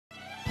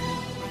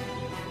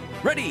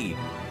ready.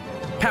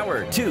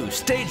 Power to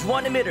stage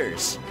 1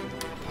 emitters.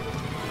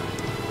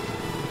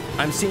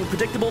 I'm seeing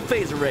predictable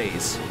phase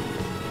arrays.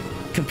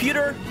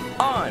 Computer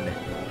on.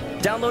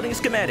 Downloading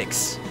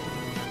schematics.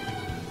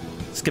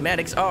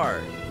 Schematics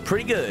are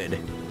pretty good.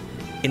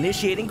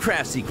 Initiating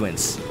craft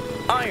sequence.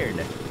 Iron,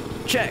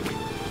 check.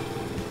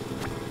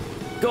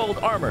 Gold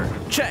armor,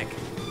 check.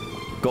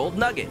 Gold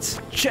nuggets,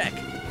 check.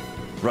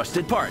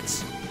 Rusted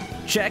parts,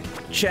 check,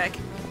 check,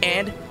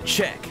 and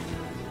check.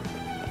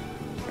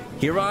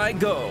 Here I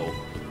go.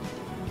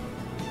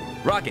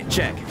 Rocket,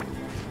 check.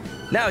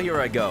 Now here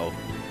I go.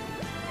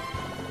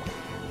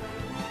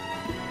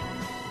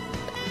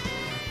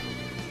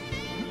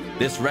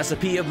 This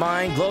recipe of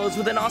mine glows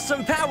with an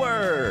awesome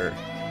power.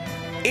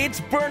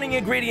 Its burning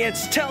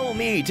ingredients tell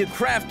me to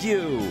craft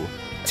you.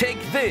 Take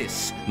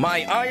this,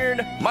 my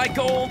iron, my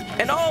gold,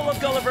 and all of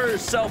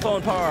Gulliver's cell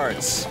phone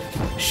parts.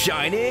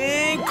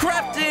 Shining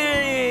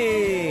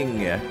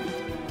crafting!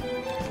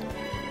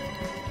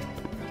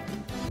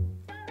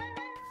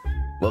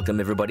 Welcome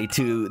everybody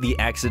to the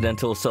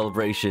accidental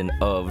celebration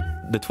of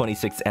the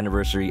 26th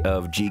anniversary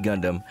of G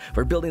Gundam.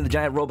 We're building the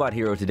giant robot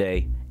hero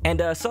today,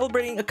 and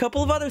celebrating a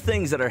couple of other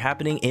things that are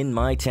happening in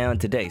my town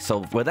today.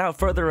 So without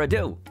further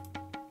ado,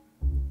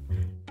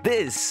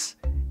 this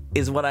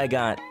is what I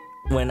got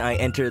when I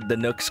entered the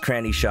Nook's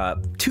Cranny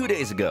shop 2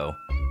 days ago.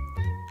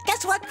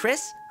 Guess what,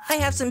 Chris? I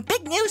have some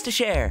big news to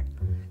share.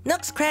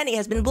 Nook's Cranny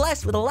has been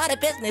blessed with a lot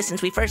of business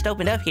since we first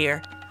opened up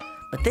here.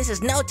 But this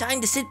is no time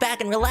to sit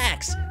back and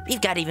relax.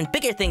 We've got even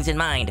bigger things in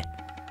mind.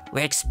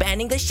 We're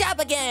expanding the shop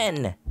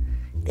again.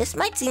 This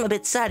might seem a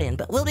bit sudden,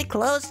 but we'll be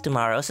closed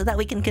tomorrow so that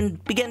we can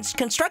begin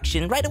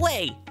construction right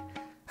away.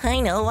 I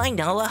know,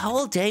 a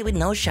whole day with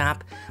no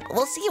shop. But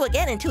we'll see you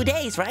again in 2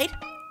 days, right?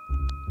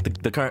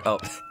 The current, oh.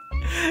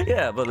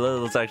 Yeah, but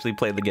let's actually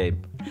play the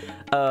game.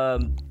 A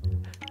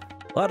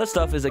lot of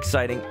stuff is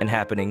exciting and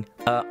happening.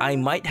 I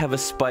might have a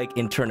spike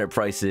in turnip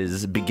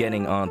prices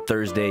beginning on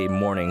Thursday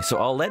morning, so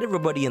I'll let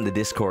everybody in the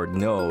Discord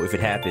know if it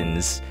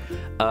happens.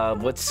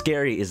 What's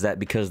scary is that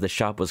because the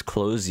shop was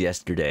closed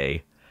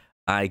yesterday,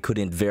 I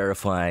couldn't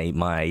verify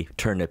my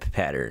turnip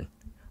pattern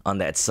on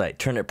that site.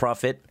 Turnip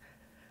profit,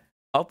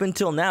 up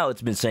until now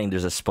it's been saying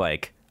there's a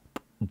spike,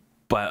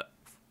 but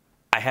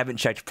I haven't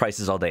checked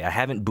prices all day. I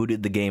haven't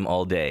booted the game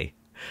all day.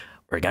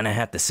 We're gonna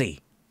have to see.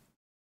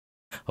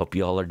 Hope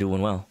you all are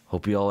doing well.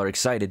 Hope you all are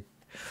excited.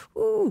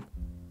 Woo!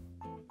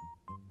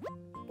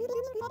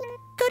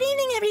 Good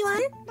evening,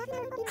 everyone.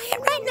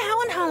 Right now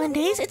on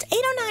Hollandaise, it's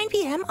 8:09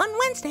 p.m. on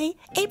Wednesday,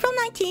 April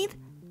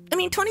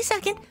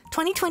 22nd,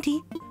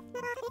 2020.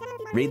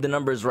 Read the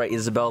numbers right,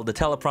 Isabel. The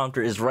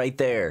teleprompter is right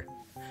there.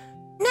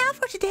 Now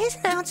for today's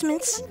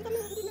announcements.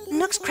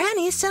 Nook's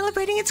Cranny is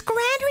celebrating its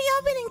grand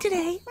reopening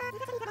today.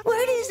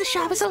 Word is the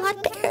shop is a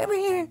lot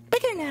bigger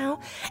now,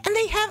 and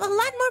they have a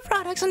lot more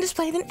products on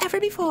display than ever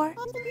before.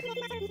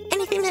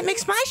 Anything that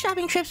makes my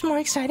shopping trips more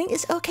exciting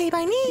is okay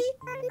by me.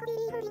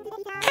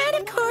 And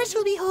of course,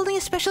 we'll be holding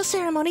a special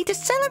ceremony to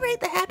celebrate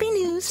the happy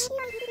news.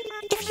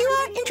 If you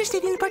are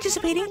interested in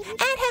participating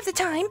and have the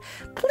time,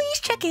 please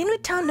check in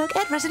with Tom Nook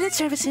at Resident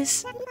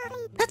Services.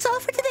 That's all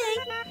for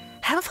today.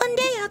 Have a fun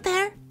day out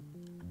there.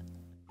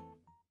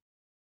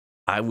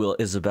 I will,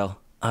 Isabel.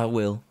 I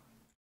will.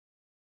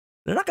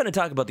 They're not going to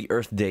talk about the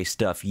Earth Day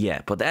stuff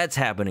yet, but that's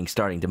happening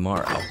starting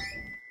tomorrow.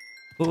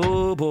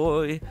 Oh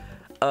boy.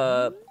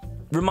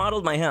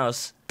 Remodeled my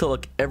house to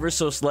look ever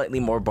so slightly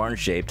more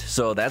barn-shaped,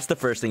 so that's the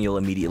first thing you'll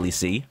immediately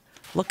see.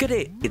 Look at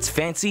it. It's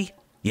fancy,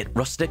 yet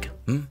rustic.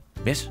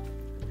 Yes?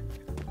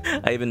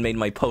 I even made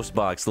my post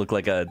box look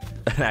like an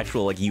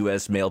actual like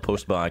US mail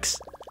post box.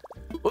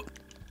 Whoop.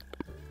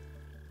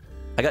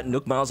 I got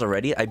Nook Miles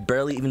already? I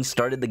barely even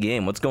started the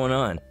game. What's going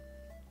on?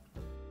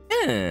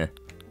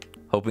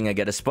 Hoping I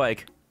get a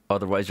spike.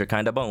 Otherwise, you're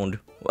kinda boned.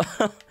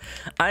 Well,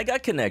 I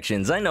got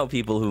connections. I know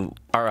people who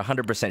are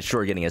 100%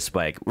 sure getting a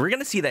spike. We're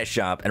gonna see that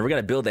shop, and we're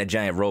gonna build that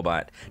giant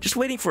robot. Just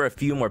waiting for a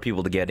few more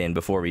people to get in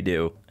before we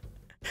do.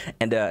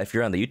 And if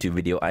you're on the YouTube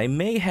video, I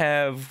may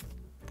have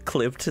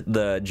clipped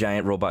the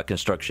giant robot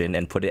construction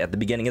and put it at the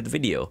beginning of the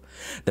video.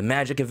 The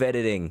magic of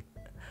editing.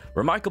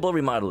 Remarkable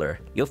remodeler.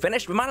 You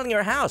finished remodeling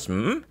your house,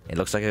 It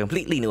looks like a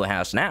completely new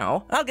house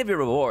now. I'll give you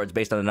rewards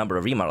based on the number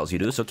of remodels you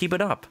do, so keep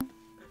it up.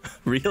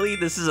 Really?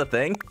 This is a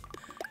thing?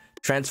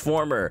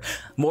 Transformer.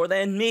 More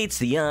than meets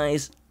the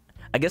eyes.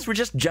 I guess we're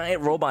just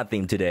giant robot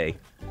themed today.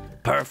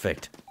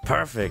 Perfect.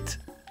 Perfect.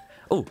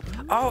 Oh,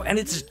 and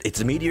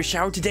it's a meteor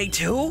shower today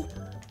too?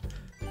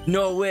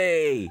 No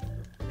way.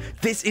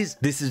 This is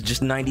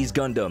just 90s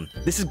Gundam.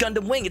 This is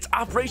Gundam Wing. It's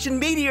Operation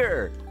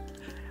Meteor.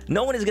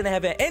 No one is gonna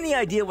have any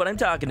idea what I'm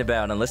talking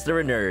about unless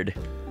they're a nerd.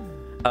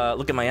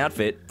 Look at my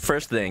outfit.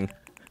 First thing,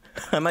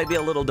 I might be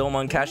a little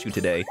Domon Cashew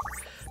today.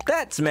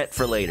 That's meant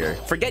for later.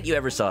 Forget you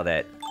ever saw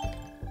that.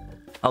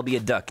 I'll be a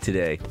duck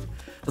today.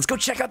 Let's go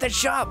check out that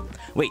shop.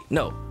 Wait,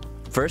 no.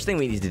 First thing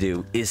we need to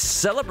do is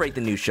celebrate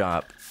the new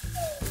shop.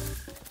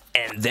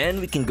 And then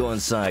we can go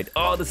inside.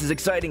 Oh, this is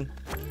exciting.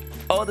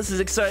 Oh, this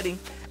is exciting.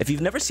 If you've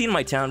never seen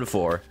my town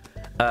before,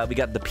 we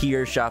got the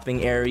pier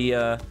shopping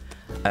area.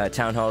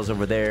 Town halls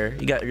over there.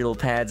 You got your little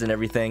pads and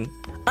everything.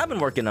 I've been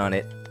working on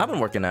it.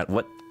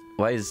 What?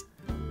 Why is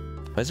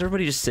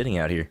everybody just sitting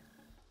out here?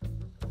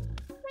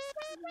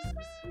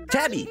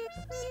 Tabby!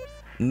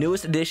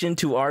 Newest addition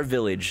to our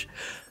village.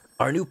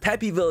 Our new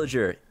Peppy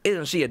villager.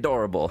 Isn't she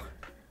adorable?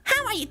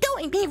 How are you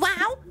doing,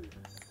 Wow?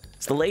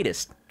 It's the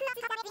latest.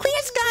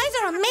 Clear skies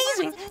are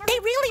amazing. They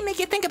really make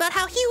you think about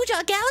how huge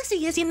our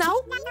galaxy is, you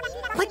know?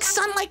 Like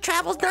sunlight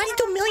travels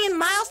 92 million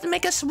miles to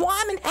make us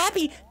warm and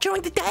happy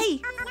during the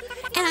day.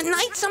 And at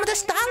night, some of the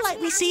starlight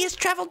we see has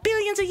traveled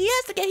billions of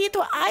years to get here to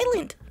our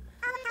island.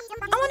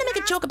 I want to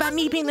make a joke about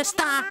me being the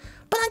star,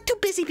 but I'm too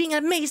busy being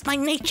amazed by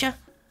nature.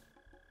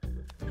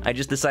 I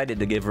just decided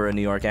to give her a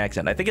New York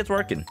accent. I think it's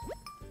working.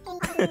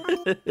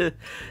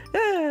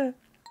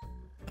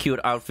 Cute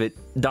outfit.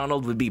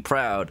 Donald would be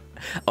proud.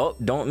 Oh,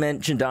 don't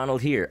mention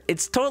Donald here.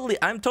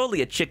 I'm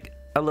totally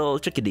a little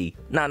chickadee.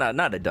 Nah,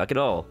 not a duck at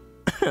all.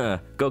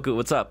 Goku,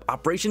 what's up?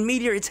 Operation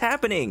Meteor, it's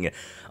happening!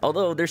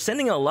 Although, they're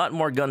sending a lot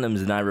more Gundams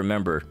than I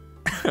remember.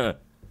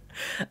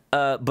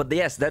 But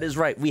yes, that is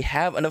right. We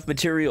have enough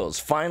materials,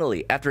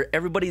 finally, after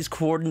everybody's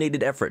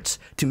coordinated efforts,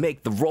 to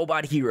make the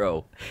robot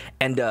hero.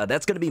 And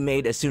that's gonna be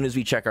made as soon as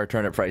we check our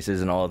turnip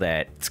prices and all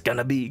that. It's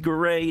gonna be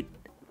great!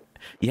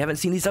 You haven't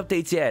seen these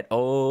updates yet?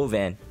 Oh,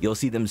 Van, you'll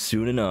see them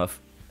soon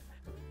enough.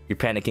 You're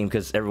panicking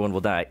because everyone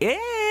will die.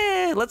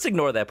 Yeah, let's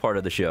ignore that part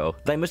of the show.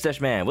 Thy Mustache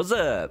Man, what's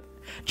up?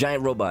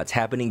 Giant robots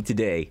happening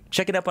today.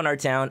 Check it up on our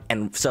town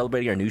and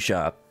celebrating our new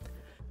shop.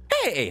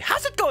 Hey,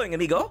 how's it going,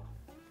 amigo?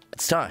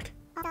 Let's talk.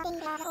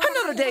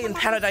 Another day in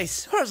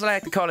paradise, or as I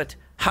like to call it,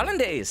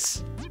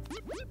 Hollandaise.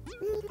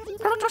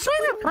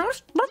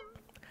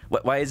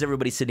 Why is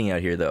everybody sitting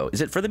out here, though?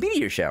 Is it for the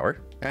meteor shower?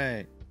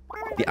 Hey.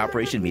 The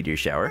Operation Meteor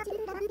Shower?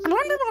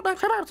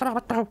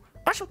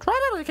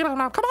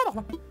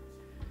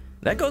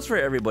 That goes for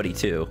everybody,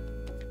 too.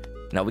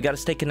 Now, we gotta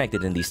stay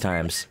connected in these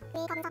times.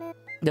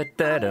 Da,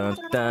 da, da,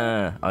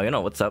 da. Oh, you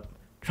know, what's up?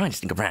 Trying to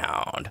sneak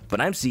around, but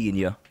I'm seeing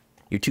you.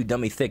 You're too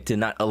dummy thick to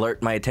not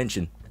alert my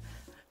attention.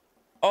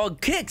 Oh,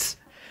 Kix!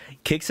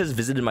 Kix has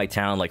visited my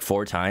town like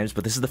 4 times,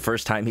 but this is the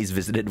first time he's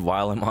visited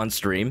while I'm on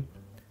stream.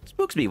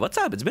 Spooks me, what's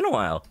up? It's been a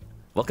while.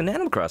 Welcome to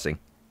Animal Crossing.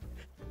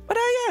 But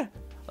yeah.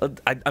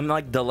 I'm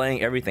like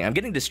delaying everything. I'm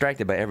getting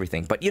distracted by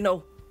everything. But you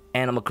know,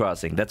 Animal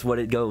Crossing, that's what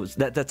it goes.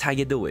 That's how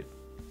you do it.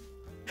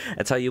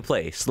 That's how you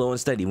play. Slow and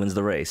steady wins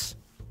the race.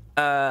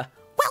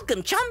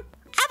 Welcome, chum.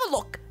 Have a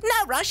look.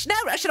 No rush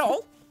at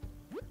all.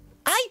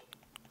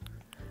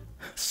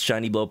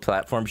 Shiny blow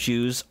platform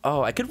shoes.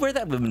 Oh, I could wear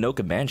that with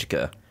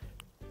ManokAdobo.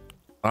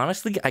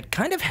 Honestly, I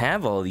kind of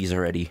have all of these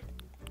already.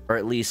 Or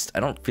at least, I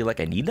don't feel like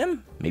I need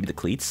them. Maybe the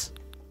cleats.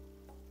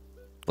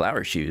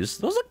 Flower shoes.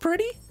 Those look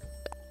pretty.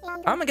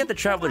 I'm gonna get the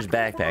Traveler's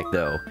Backpack,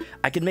 though.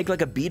 I could make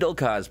like a Beetle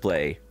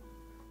cosplay.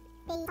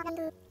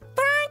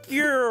 Thank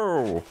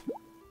you!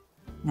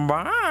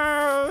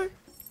 Bye!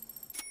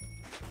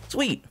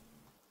 Sweet.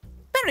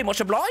 Very much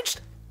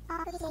obliged.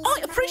 I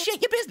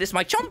appreciate your business,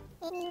 my chum.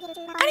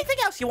 Anything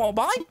else you want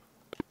to buy?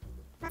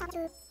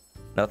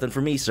 Nothing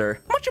for me, sir.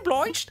 Much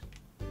obliged.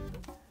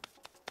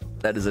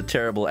 That is a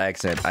terrible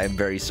accent. I am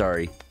very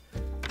sorry.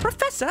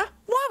 Professor,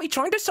 why are we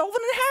trying to solve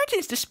an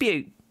inheritance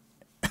dispute?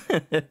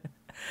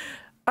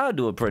 I'll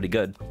do it pretty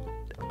good.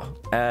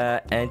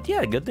 And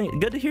yeah, good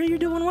to hear you're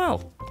doing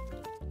well.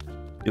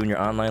 Doing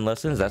your online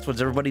lessons, that's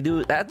what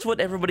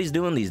everybody's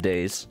doing these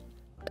days.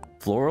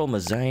 Floral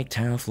mosaic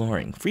tile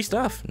flooring. Free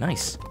stuff,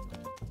 nice.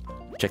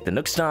 Check the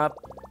Nook Stop.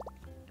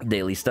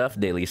 Daily stuff.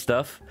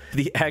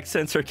 The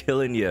accents are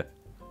killing you.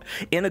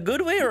 In a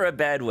good way or a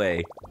bad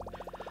way?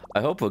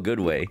 I hope a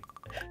good way.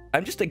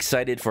 I'm just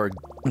excited for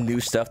new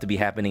stuff to be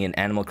happening in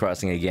Animal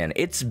Crossing again.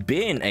 It's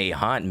been a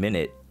hot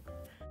minute.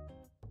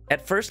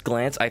 At first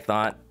glance, I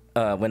thought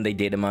when they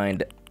data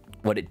mined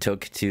what it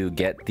took to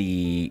get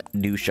the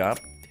new shop,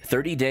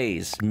 30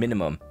 days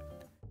minimum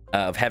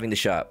of having the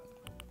shop.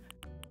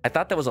 I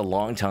thought that was a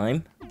long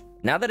time.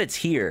 Now that it's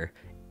here,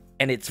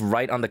 and it's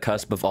right on the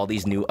cusp of all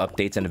these new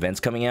updates and events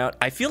coming out,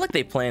 I feel like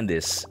they planned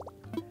this.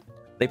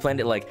 They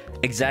planned it like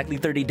exactly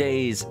 30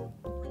 days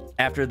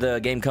after the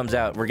game comes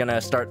out. We're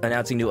gonna start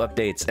announcing new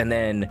updates, and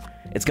then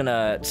it's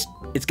gonna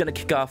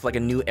kick off like a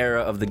new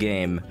era of the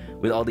game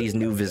with all these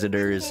new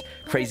visitors,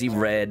 Crazy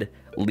Red,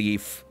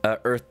 Leaf,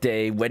 Earth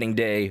Day, Wedding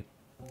Day,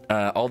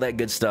 all that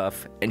good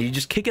stuff, and you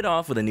just kick it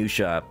off with a new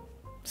shop.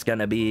 It's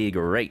gonna be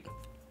great.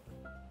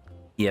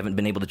 You haven't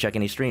been able to check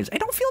any streams. I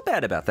don't feel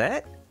bad about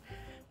that.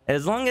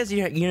 As long as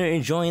you're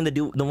enjoying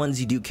the ones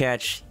you do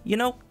catch, you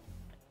know,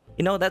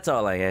 that's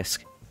all I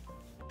ask.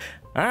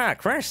 Ah,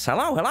 Chris,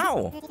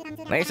 hello.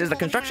 This is the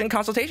construction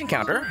consultation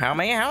counter. How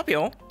may I help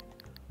you?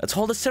 Let's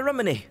hold a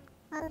ceremony.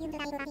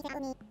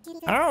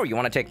 Oh, you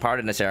want to take part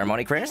in the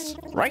ceremony, Chris?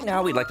 Right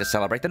now, we'd like to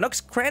celebrate the Nook's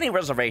Cranny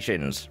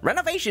reservations.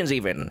 Renovations,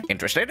 even.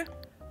 Interested?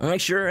 I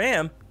sure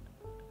am.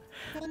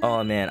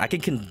 Oh, man, I can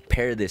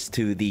compare this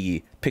to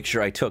the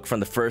picture I took from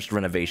the first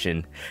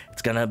renovation.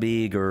 It's gonna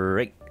be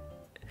great.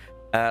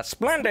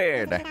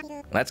 Splendid!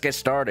 Let's get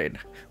started.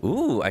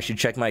 Ooh, I should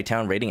check my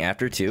town rating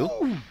after, too.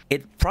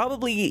 It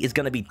probably is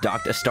gonna be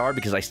docked a star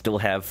because I still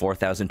have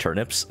 4,000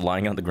 turnips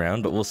lying on the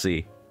ground, but we'll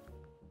see.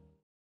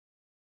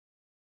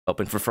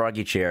 Open for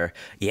Froggy Chair.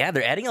 Yeah,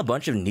 they're adding a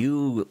bunch of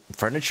new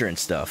furniture and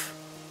stuff.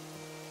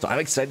 So I'm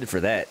excited for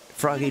that.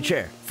 Froggy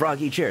Chair,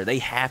 Froggy Chair. They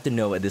have to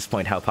know at this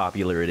point how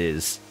popular it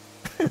is.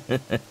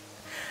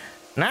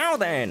 Now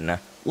then,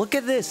 look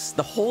at this.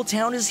 The whole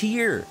town is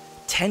here.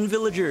 10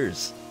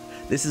 villagers.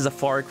 This is a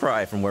far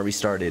cry from where we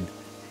started.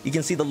 You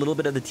can see the little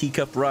bit of the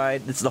teacup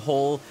ride. It's the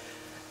whole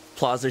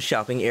plaza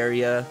shopping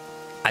area.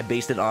 I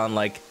based it on,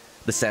 like,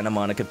 the Santa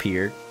Monica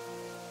Pier.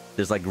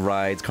 There's, like,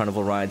 rides,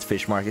 carnival rides,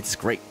 fish markets. It's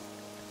great.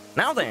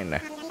 Now then,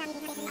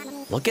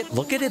 look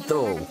at it,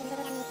 though.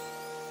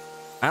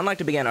 I'd like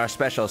to begin our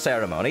special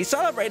ceremony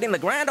celebrating the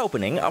grand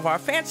opening of our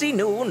fancy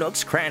new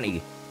Nook's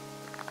Cranny.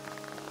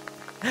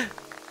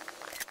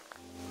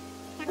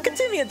 Look at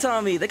Timmy and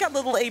Tommy. They got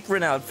little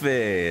apron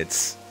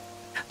outfits.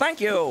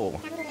 Thank you.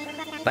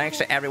 Thanks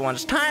to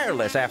everyone's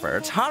tireless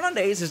efforts,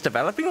 Hollandaise is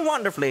developing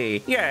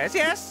wonderfully. Yes,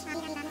 yes.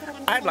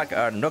 I'd like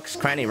our Nook's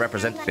Cranny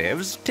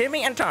representatives,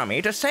 Timmy and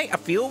Tommy, to say a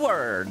few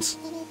words.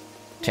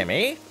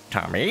 Timmy,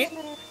 Tommy,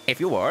 if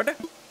you would.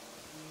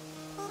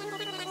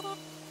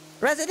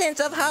 Residents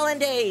of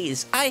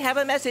Hollandaise, I have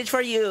a message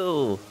for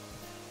you.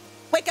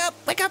 Wake up,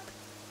 wake up.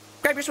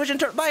 Grab your switch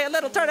and buy a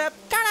little turnip.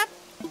 Turnip.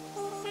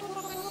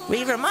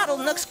 We've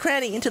remodeled Nook's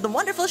Cranny into the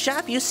wonderful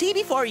shop you see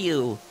before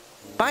you.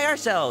 By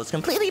ourselves,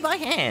 completely by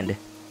hand. Yep,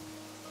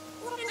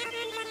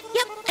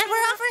 and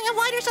we're offering a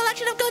wider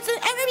selection of goods than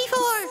ever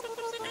before.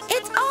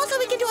 It's also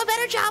we can do a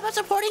better job of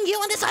supporting you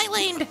on this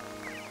island.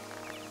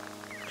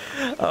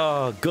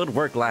 Oh, good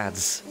work,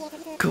 lads.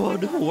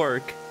 Good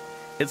work.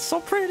 It's so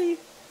pretty.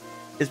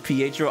 Is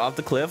Pietro off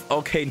the cliff?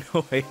 Okay,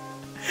 no way.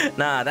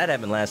 Nah, that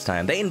happened last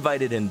time. They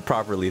invited him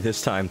properly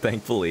this time,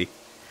 thankfully.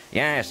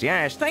 Yes,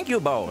 yes, thank you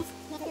both.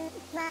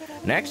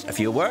 Next, a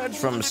few words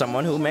from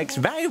someone who makes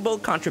valuable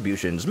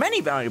contributions,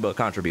 many valuable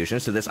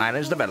contributions to this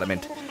island's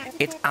development.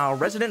 It's our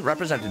resident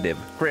representative,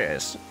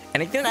 Chris.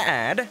 Anything to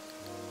add?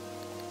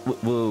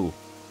 Woo.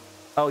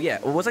 Oh yeah,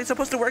 was I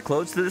supposed to wear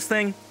clothes to this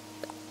thing?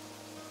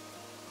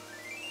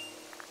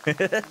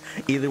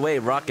 Either way,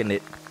 rocking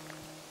it.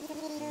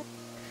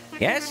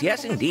 Yes,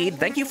 yes, indeed.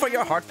 Thank you for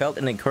your heartfelt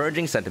and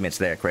encouraging sentiments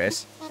there,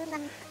 Chris.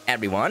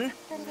 Everyone,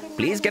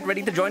 please get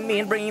ready to join me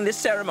in bringing this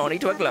ceremony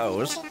to a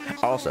close.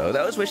 Also,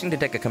 those wishing to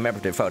take a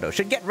commemorative photo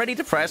should get ready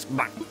to press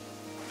button.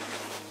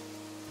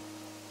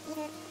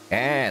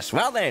 Yes,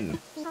 well then,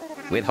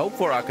 with hope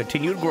for our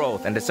continued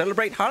growth and to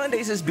celebrate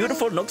Hollandaise's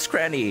beautiful Nook's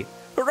Cranny.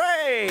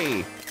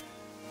 Hooray!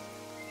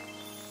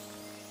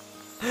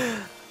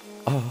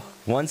 Oh,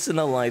 once in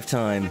a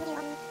lifetime.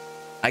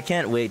 I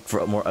can't wait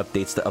for more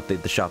updates to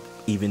update the shop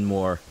even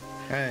more.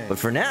 Hey. But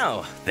for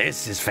now,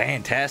 this is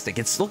fantastic.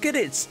 Look at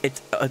it.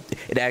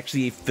 It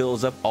actually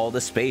fills up all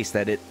the space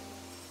that it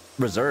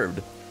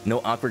reserved.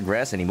 No awkward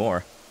grass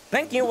anymore.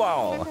 Thank you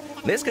all.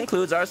 This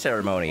concludes our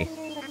ceremony.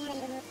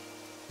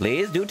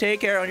 Please do take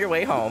care on your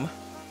way home.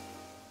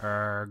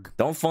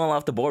 Don't fall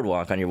off the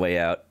boardwalk on your way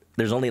out.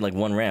 There's only like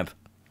one ramp.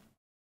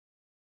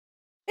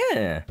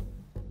 Yeah.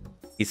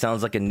 He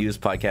sounds like a news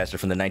podcaster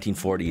from the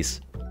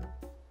 1940s.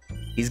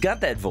 He's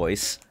got that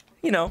voice.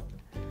 You know,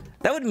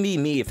 that would be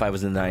me if I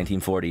was in the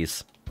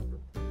 1940s.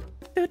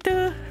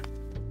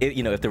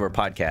 You know, if there were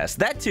podcasts.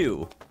 That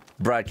too.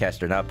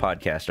 Broadcaster, not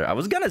podcaster. I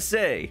was gonna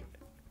say.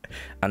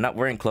 I'm not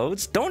wearing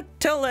clothes. Don't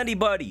tell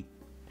anybody.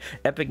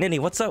 Epic Ninny,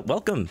 what's up?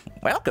 Welcome.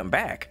 Welcome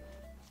back.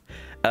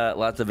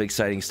 Lots of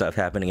exciting stuff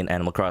happening in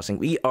Animal Crossing.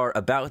 We are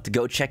about to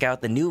go check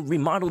out the new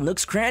remodeled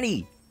Nook's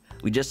Cranny.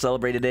 We just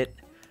celebrated it.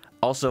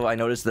 Also, I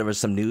noticed there was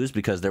some news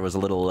because there was a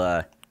little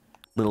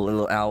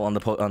owl on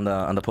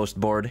the post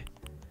board.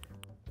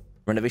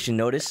 Renovation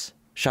notice.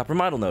 Shop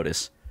remodel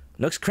notice.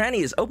 Nook's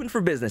Cranny is open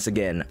for business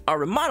again. Our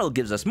remodel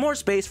gives us more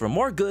space for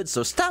more goods,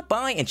 so stop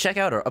by and check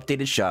out our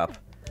updated shop.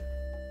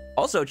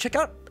 Also, check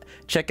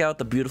out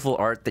the beautiful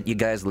art that you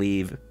guys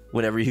leave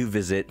whenever you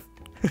visit.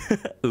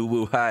 Ooh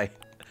woo, hi.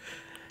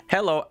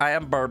 Hello, I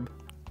am Barb.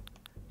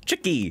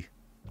 Chicky.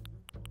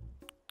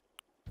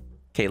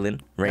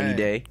 Kaylin, rainy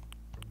day.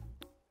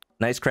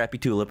 Nice crappy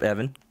tulip,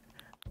 Evan.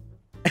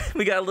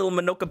 We got a little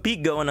Manoka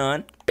peak going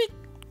on. Peek.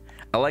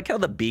 I like how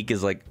the beak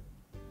is like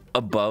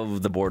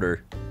above the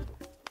border.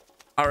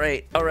 All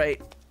right.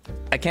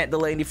 I can't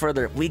delay any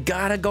further. We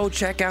gotta go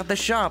check out the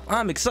shop.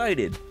 I'm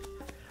excited.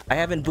 I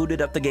haven't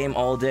booted up the game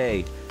all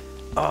day.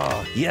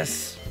 Oh,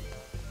 yes.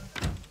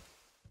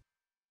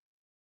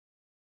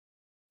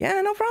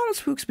 Yeah, no problem,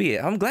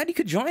 Spooksby. I'm glad you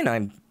could join.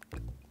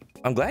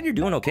 I'm glad you're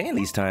doing okay in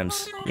these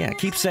times. Yeah,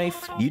 keep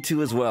safe. You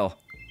too as well.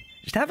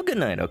 Just have a good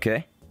night,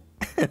 okay?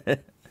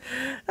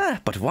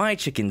 But why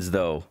chickens,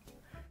 though?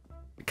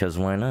 Because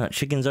why not?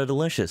 Chickens are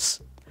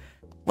delicious.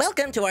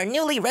 Welcome to our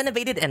newly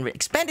renovated and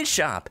expanded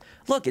shop.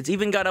 Look, it's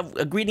even got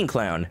a greeting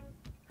clown.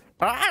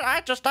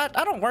 I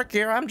don't work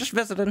here. I'm just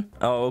visiting.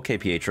 Oh, okay,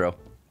 Pietro.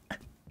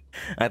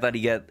 I thought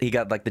he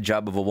got like the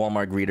job of a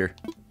Walmart greeter.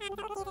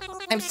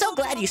 I'm so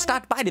glad you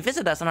stopped by to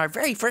visit us on our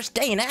very first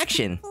day in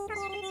action.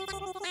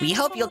 We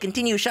hope you'll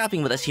continue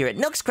shopping with us here at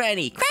Nook's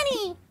Cranny.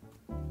 Cranny!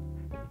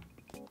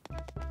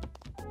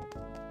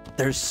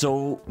 There's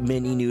so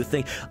many new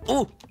things.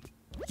 Oh,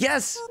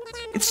 yes!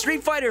 It's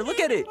Street Fighter, look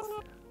at it!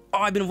 Oh,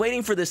 I've been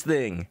waiting for this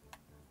thing.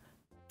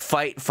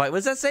 Fight, what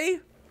does that say?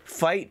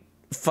 Fight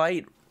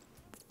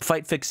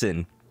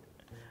fixin'.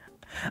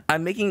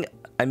 I'm making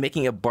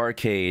a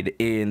barcade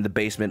in the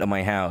basement of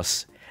my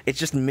house. It's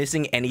just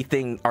missing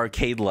anything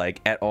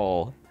arcade-like at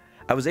all.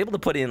 I was able to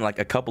put in like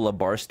a couple of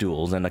bar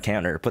stools and a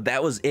counter, but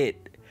that was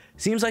it.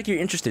 Seems like you're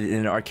interested in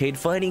an arcade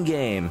fighting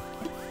game.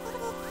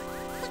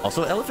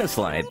 Also, elephant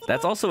slide.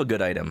 That's also a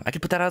good item. I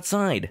could put that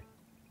outside.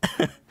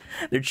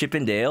 They're Chip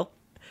and Dale.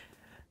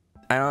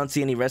 I don't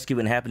see any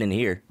rescuing happening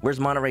here. Where's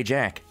Monterey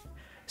Jack?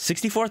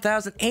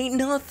 64,000 ain't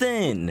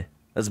nothing.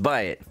 Let's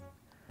buy it.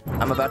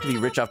 I'm about to be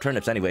rich off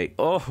turnips anyway.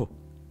 Oh.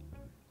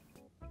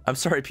 I'm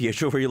sorry,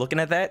 Pietro. Were you looking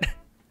at that?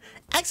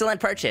 Excellent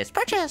purchase.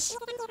 Purchase!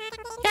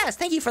 Yes,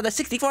 thank you for the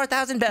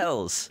 64,000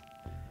 bells.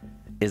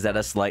 Is that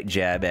a slight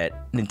jab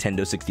at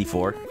Nintendo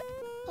 64?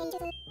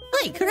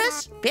 Hey,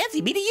 Chris.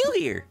 Fancy meeting you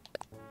here.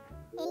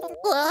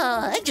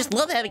 I just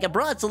love having a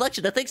broad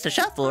selection of things to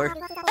shop for.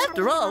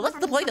 After all, what's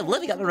the point of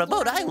living on a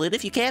remote island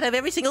if you can't have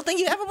every single thing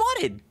you ever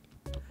wanted?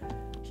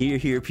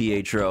 Here,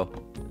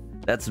 Pietro.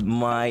 That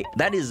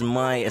is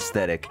my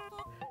aesthetic.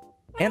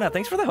 Anna,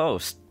 thanks for the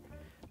host.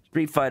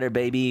 Street Fighter,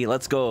 baby.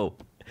 Let's go.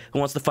 Who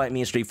wants to fight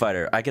me in Street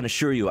Fighter? I can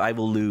assure you I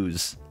will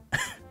lose.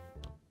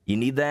 You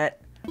need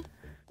that?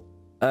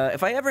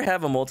 If I ever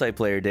have a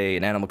multiplayer day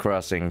in Animal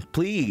Crossing,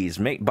 please,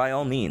 by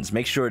all means,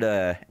 make sure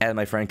to add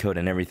my friend code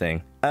and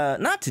everything.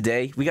 Not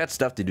today. We got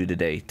stuff to do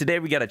today. Today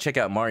we gotta check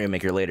out Mario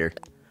Maker later.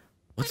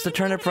 What's the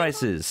turnip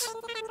prices?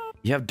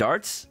 You have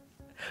darts?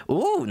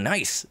 Ooh,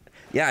 nice.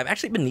 Yeah, I've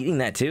actually been needing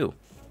that too.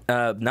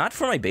 Not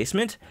for my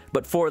basement,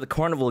 but for the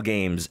carnival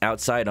games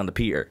outside on the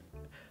pier.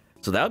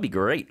 So that would be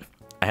great.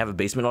 I have a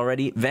basement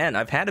already. Van,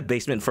 I've had a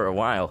basement for a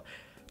while.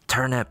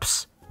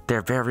 Turnips,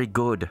 they're very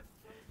good.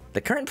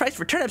 The current price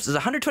for turnips is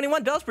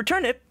 121 bells per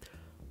turnip.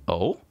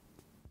 Oh?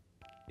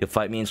 You'll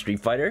fight me in Street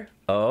Fighter?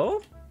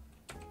 Oh?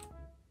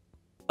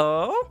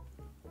 Oh?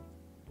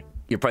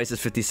 Your price is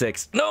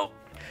 56. No!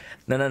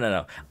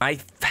 No. I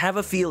have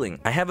a feeling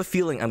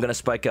I'm gonna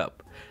spike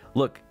up.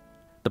 Look,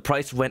 the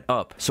price went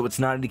up, so it's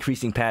not a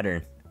decreasing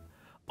pattern.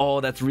 Oh,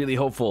 that's really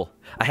hopeful.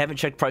 I haven't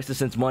checked prices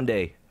since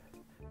Monday.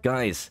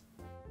 Guys,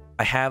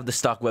 I have the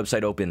stock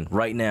website open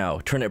right now.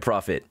 Turnip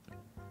Profit.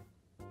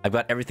 I've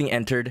got everything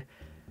entered.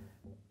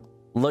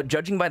 Look,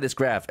 judging by this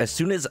graph,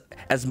 as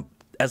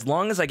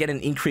long as I get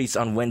an increase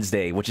on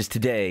Wednesday, which is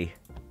today,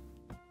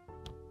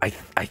 I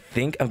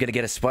think I'm gonna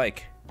get a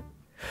spike.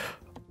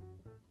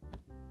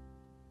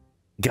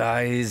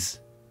 Guys,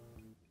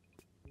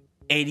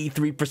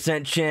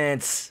 83%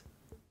 chance.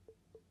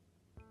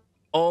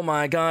 Oh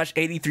my gosh,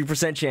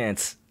 83%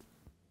 chance.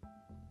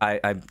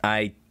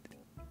 I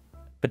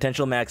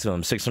potential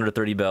maximum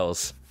 630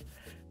 bells.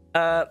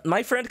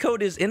 My friend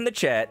code is in the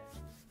chat.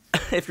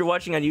 If you're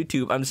watching on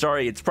YouTube, I'm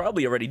sorry, it's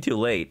probably already too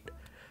late.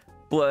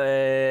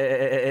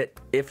 But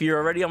if you're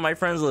already on my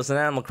friends list in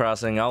Animal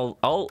Crossing,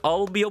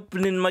 I'll be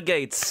opening my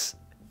gates.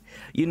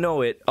 You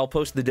know it. I'll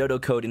post the dodo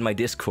code in my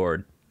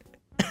Discord.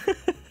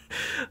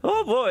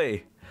 Oh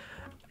boy.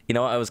 You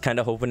know, I was kind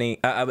of hoping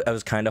I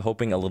was kind of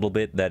hoping a little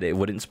bit that it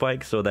wouldn't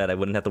spike so that I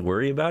wouldn't have to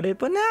worry about it,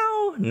 but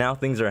now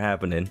things are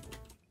happening.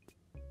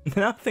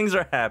 Now things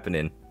are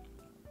happening.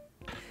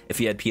 If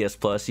you had PS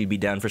Plus, you'd be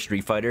down for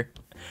Street Fighter.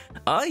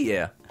 Oh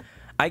yeah.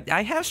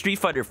 I have Street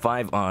Fighter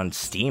 5 on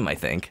Steam, I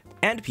think,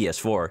 and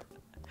PS4.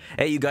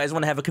 Hey, you guys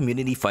want to have a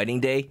community fighting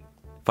day?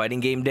 Fighting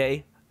game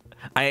day?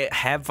 I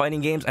have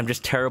fighting games, I'm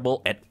just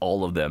terrible at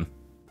all of them.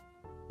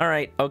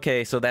 Alright,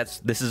 okay, so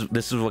this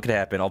is what could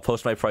happen. I'll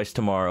post my price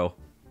tomorrow.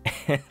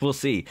 We'll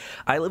see.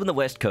 I live in the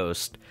West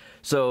Coast,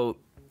 so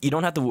you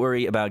don't have to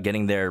worry about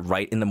getting there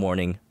right in the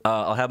morning.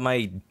 I'll have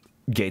my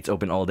gates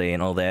open all day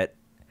and all that.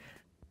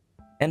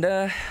 And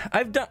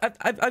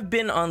I've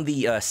been on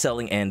the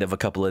selling end of a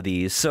couple of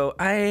these, so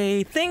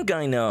I think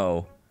I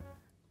know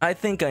how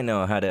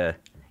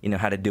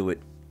to do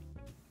it.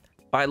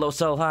 Buy low,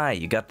 sell high.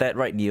 You got that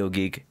right, Neo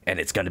Geek,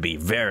 and it's gonna be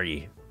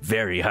very,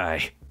 very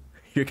high.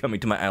 You're coming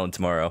to my island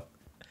tomorrow.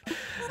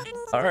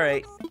 All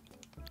right,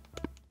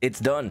 it's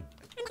done.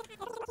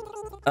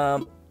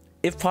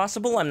 If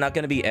possible, I'm not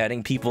gonna be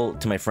adding people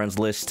to my friends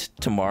list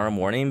tomorrow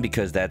morning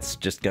because that's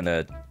just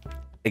gonna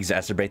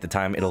exacerbate the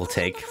time it'll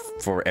take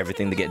for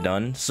everything to get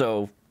done.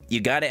 So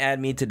you gotta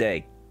add me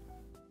today.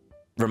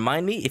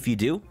 Remind me if you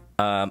do.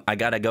 I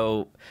gotta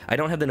go. I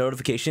don't have the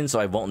notification, so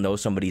I won't know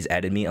somebody's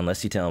added me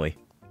unless you tell me.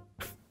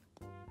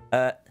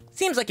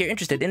 Seems like you're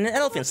interested in an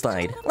elephant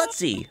slide. Let's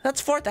see.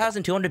 That's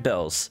 4,200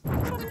 bells.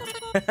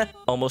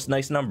 Almost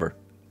nice number.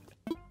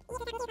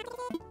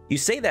 You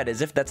say that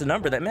as if that's a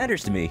number that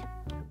matters to me.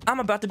 I'm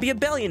about to be a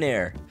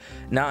billionaire.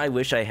 Now I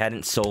wish I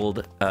hadn't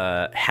sold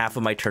half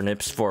of my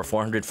turnips for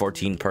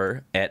 414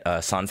 per at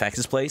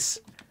Sonfax's place.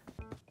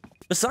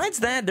 Besides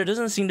that, there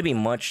doesn't seem to be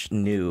much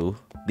new.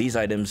 These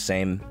items,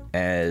 same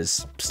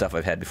as stuff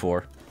I've had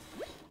before.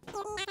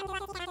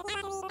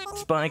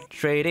 Spike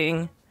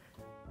trading.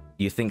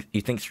 You think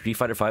Street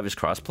Fighter V is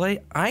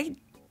crossplay?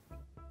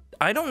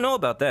 I don't know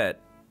about that.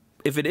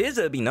 If it is,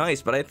 it'd be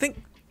nice, but I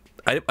think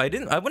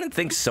I wouldn't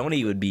think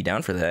Sony would be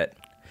down for that.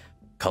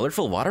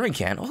 Colorful watering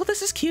can. Oh,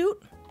 this is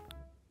cute.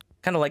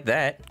 Kind of like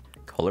that.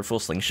 Colorful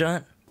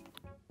slingshot.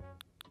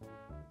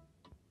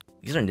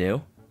 These are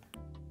new.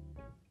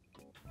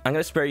 I'm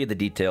gonna spare you the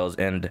details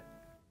and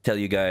tell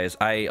you guys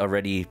I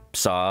already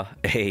saw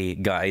a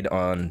guide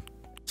on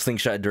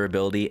slingshot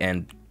durability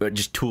and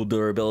just tool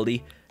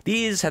durability.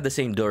 These have the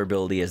same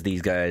durability as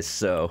these guys,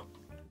 so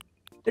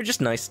they're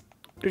just nice.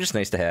 They're just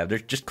nice to have. They're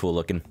just cool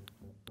looking.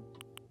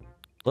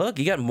 Look,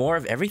 you got more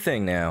of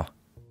everything now.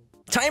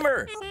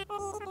 Timer!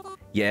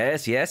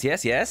 Yes, yes,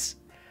 yes, yes.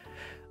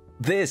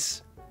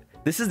 This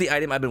is the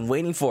item I've been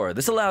waiting for.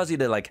 This allows you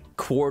to, like,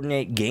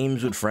 coordinate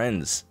games with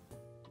friends.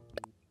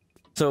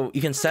 So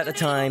you can set a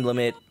time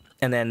limit,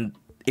 and then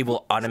it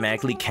will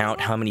automatically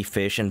count how many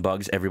fish and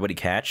bugs everybody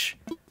catch.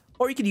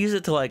 Or you could use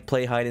it to, like,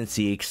 play hide and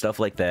seek, stuff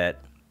like that.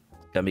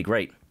 That'd be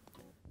great.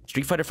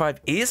 Street Fighter V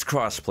is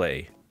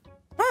crossplay.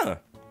 Huh.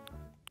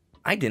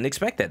 I didn't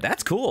expect that.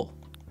 That's cool.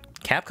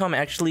 Capcom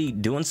actually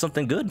doing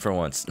something good for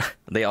once.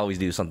 They always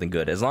do something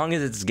good, as long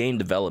as it's game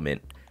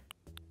development.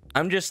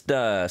 I'm just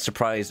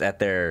surprised at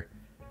their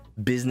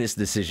business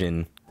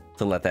decision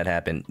to let that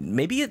happen.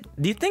 Maybe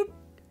do you think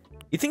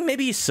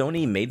maybe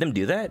Sony made them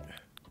do that?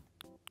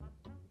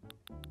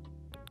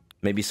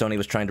 Maybe Sony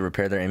was trying to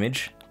repair their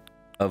image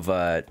of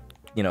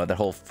you know, that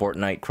whole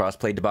Fortnite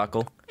crossplay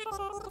debacle.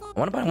 I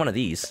want to buy one of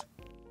these.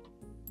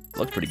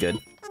 Looks pretty good.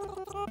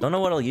 Don't know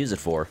what I'll use it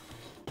for.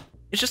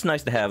 It's just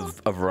nice to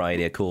have a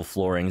variety of cool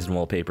floorings and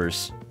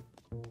wallpapers.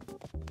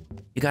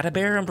 You got a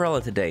bear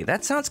umbrella today.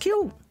 That sounds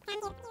cute.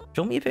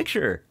 Show me a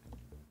picture.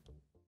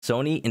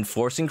 Sony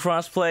enforcing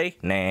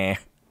crossplay? Nah.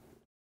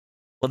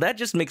 Well, that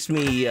just makes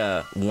me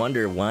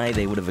wonder why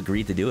they would have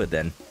agreed to do it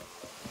then.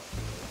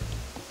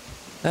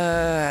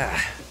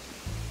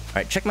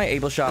 Alright, check my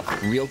Able shop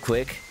real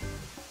quick.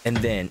 And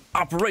then,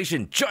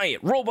 Operation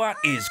Giant Robot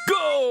is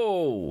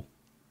go!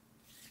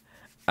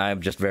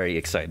 I'm just very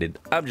excited.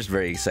 I'm just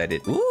very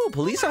excited. Ooh,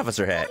 police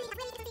officer hat.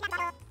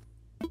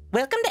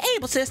 Welcome to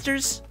Able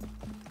Sisters.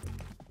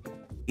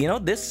 You know,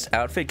 this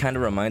outfit kind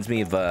of reminds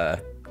me of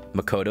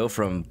Makoto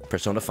from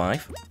Persona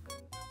 5.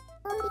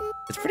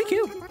 It's pretty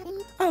cute.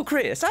 Oh,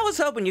 Chris, I was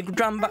hoping you'd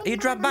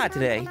drop by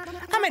today.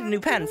 I made a new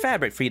pattern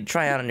fabric for you to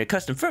try out on your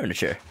custom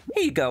furniture.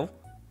 Here you go.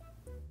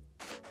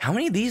 How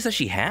many of these does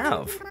she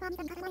have?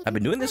 I've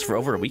been doing this for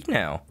over a week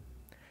now.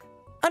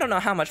 I don't know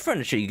how much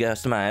furniture you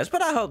customize,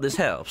 but I hope this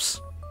helps.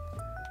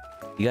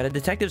 You got a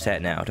detective's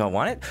hat now. Do I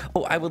want it?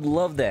 Oh, I would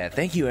love that.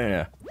 Thank you,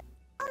 Anna.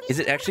 Is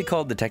it actually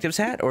called detective's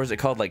hat, or is it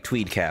called, like,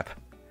 tweed cap?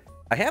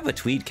 I have a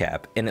tweed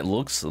cap, and it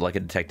looks like a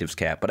detective's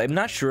cap, but I'm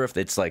not sure if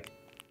it's, like,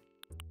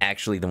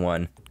 actually the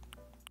one.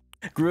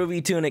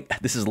 Groovy tunic.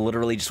 This is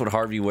literally just what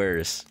Harvey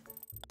wears.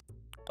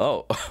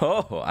 Oh,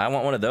 I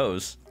want one of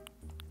those.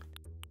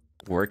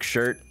 Work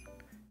shirt.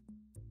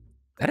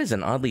 That is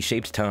an oddly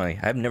shaped tie.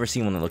 I've never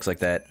seen one that looks like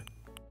that.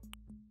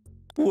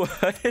 What?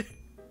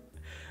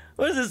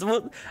 What is this?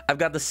 What? I've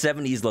got the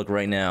 70s look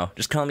right now.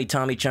 Just call me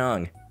Tommy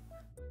Chong.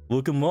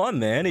 Well, come on,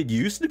 man. It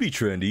used to be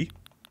trendy.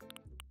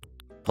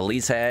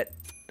 Police hat.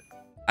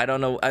 I don't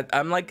know.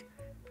 I'm like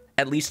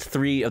at least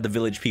 3 of the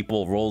village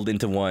people rolled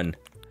into one.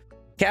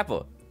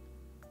 Kappa.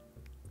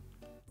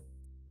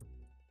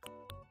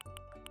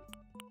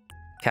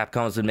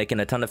 Capcom's been making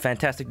a ton of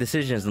fantastic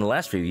decisions in the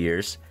last few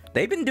years.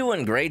 They've been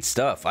doing great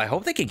stuff. I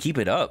hope they can keep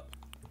it up.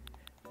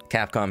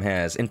 Capcom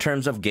has, in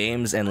terms of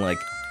games and, like,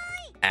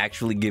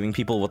 actually giving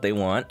people what they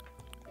want.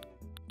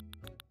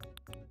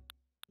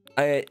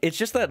 It's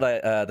just that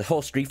the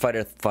whole Street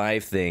Fighter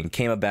V thing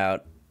came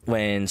about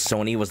when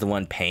Sony was the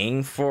one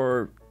paying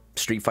for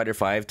Street Fighter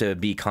V to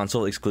be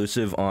console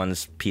exclusive on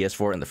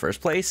PS4 in the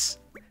first place.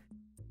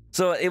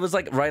 So it was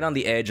like right on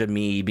the edge of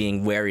me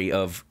being wary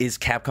of, is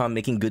Capcom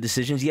making good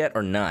decisions yet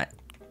or not?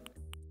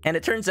 And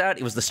it turns out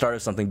it was the start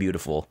of something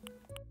beautiful.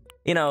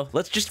 You know,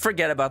 let's just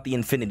forget about the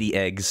Infinity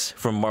Eggs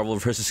from Marvel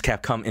vs.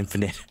 Capcom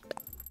Infinite.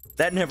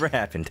 That never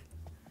happened.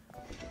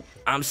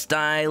 I'm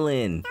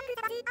styling.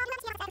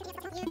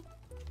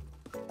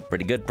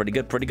 Pretty good, pretty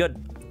good, pretty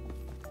good.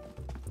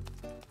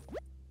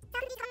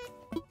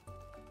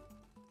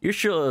 You're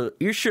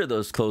sure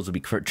those clothes will be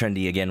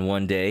trendy again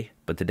one day,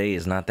 but today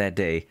is not that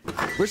day.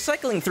 We're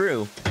cycling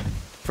through.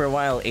 For a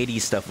while,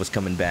 80s stuff was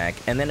coming back,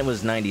 and then it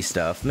was 90s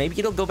stuff. Maybe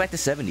it'll go back to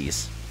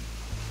 70s.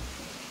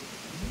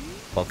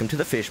 Welcome to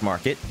the fish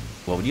market.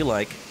 What would you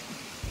like?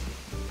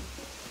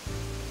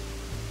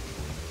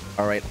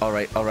 Alright,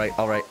 alright, alright,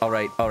 alright,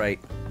 alright, alright.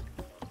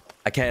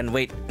 I can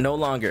wait no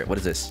longer. What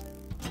is this?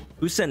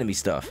 Who's sending me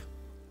stuff?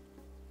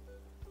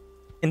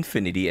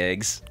 Infinity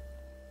eggs.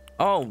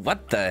 Oh,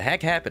 what the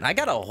heck happened? I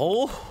got a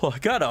whole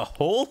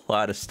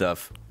lot of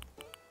stuff.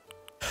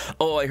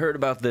 Oh, I heard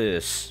about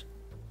this.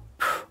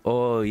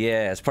 Oh,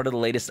 yeah, as part of the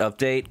latest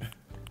update,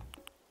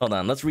 Hold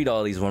on, let's read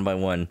all these one by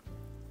one.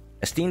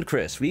 Esteemed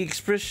Chris, we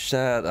express...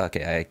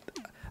 okay,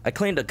 I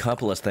claimed a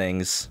couple of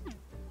things.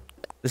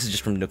 This is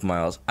just from Nook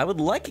Miles. I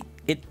would like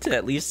it to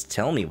at least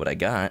tell me what I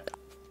got.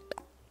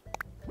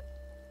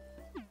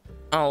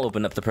 I'll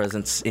open up the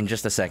presents in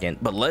just a second,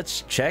 but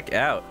let's check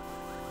out.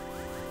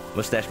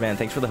 Mustache Man,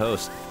 thanks for the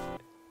host.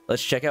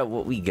 Let's check out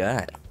what we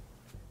got.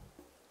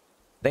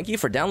 Thank you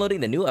for downloading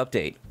the new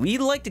update. We'd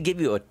like to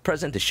give you a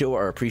present to show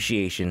our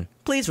appreciation.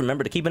 Please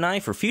remember to keep an eye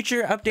for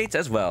future updates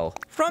as well.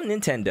 From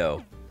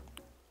Nintendo.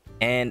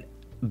 And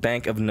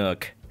Bank of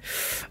Nook.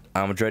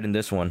 I'm dreading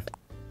this one.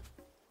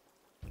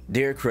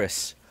 Dear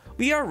Chris,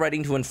 we are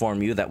writing to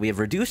inform you that we have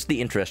reduced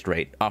the interest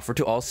rate offered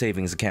to all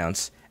savings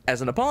accounts.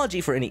 As an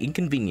apology for any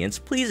inconvenience,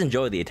 please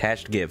enjoy the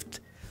attached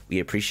gift. We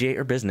appreciate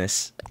your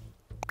business.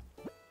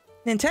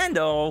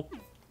 Nintendo!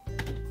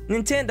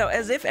 Nintendo,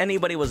 as if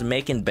anybody was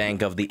making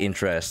bank of the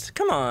interest.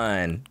 Come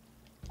on.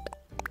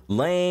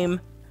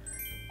 Lame.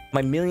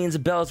 My millions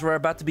of bells were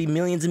about to be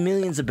millions and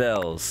millions of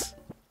bells.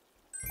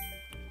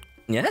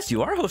 Yes,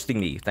 you are hosting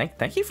me.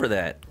 Thank you for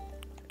that.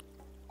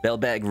 Bell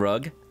bag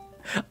rug.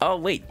 Oh,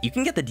 wait, you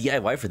can get the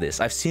DIY for this.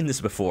 I've seen this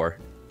before.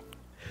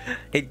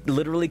 It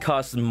literally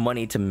costs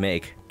money to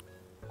make.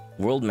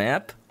 World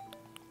map?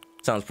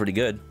 Sounds pretty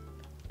good.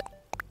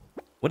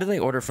 What did I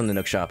order from the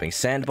Nook Shopping?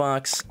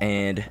 Sandbox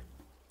and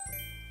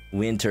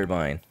wind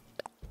turbine.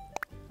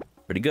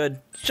 Pretty good.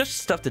 Just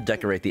stuff to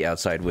decorate the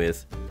outside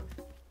with.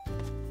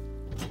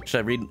 Should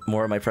I read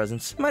more of my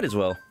presents? Might as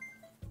well.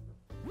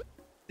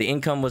 The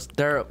income was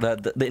there.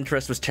 The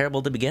interest was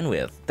terrible to begin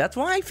with. That's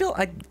why I feel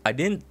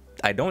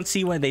I don't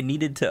see why they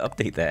needed to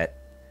update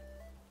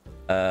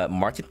that.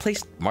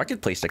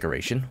 Marketplace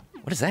decoration.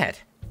 What is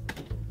that?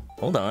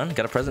 Hold on,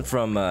 got a present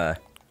from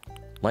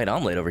Light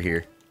Omelette over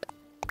here.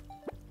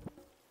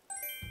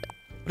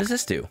 What does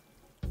this do?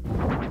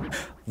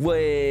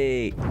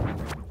 Wait.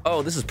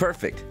 Oh, this is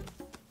perfect.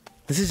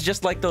 This is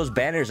just like those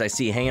banners I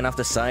see hanging off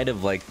the side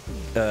of like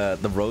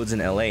the roads in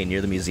LA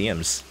near the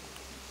museums.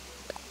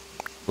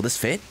 Will this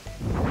fit?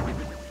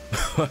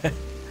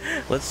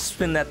 Let's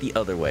spin that the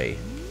other way.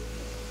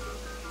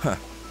 Huh.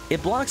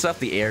 It blocks off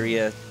the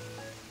area.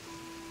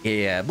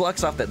 Yeah, it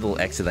blocks off that little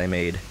exit I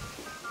made.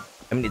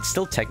 I mean, it's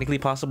still technically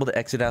possible to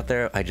exit out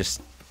there. I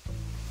just...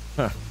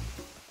 Huh.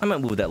 I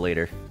might move that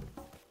later.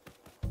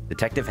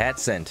 Detective hat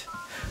sent.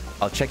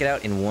 I'll check it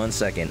out in 1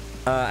 second.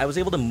 I was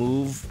able to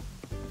move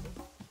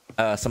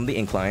some of the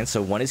inclines,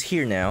 so one is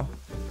here now.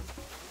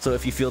 So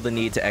if you feel the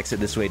need to exit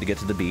this way to get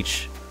to the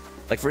beach,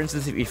 like for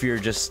instance, if you're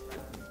just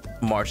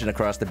marching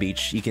across the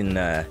beach, you can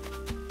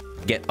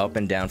get up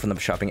and down from the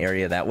shopping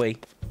area that way.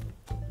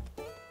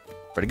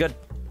 Pretty good.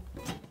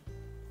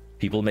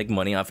 People make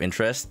money off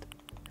interest.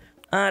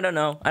 I don't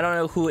know. I don't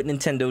know who at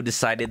Nintendo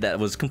decided that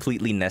was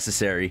completely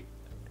necessary.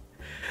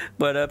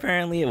 But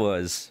apparently it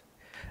was.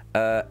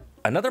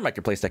 Another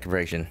marketplace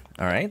decoration.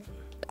 Alright.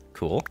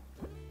 Cool.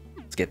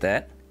 Let's get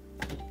that.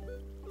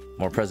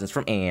 More presents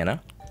from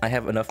Anna. I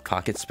have enough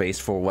pocket space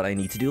for what I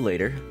need to do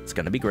later. It's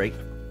gonna be great.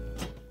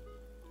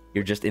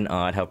 You're just in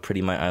awe at how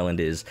pretty my island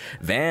is.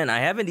 Van, I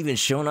haven't even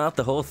shown off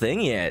the whole thing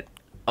yet.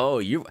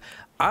 Oh,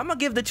 I'm gonna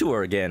give the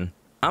tour again.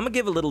 I'm gonna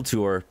give a little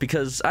tour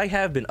because I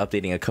have been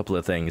updating a couple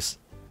of things.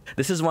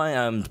 This is why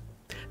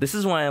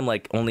I'm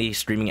like only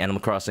streaming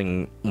Animal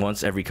Crossing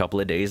once every couple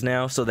of days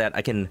now, so that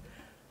I can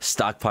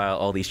stockpile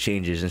all these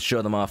changes and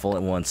show them off all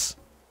at once.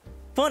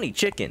 Funny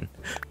chicken.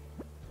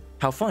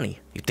 How funny?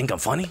 You think I'm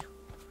funny?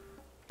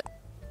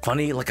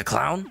 Funny like a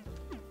clown?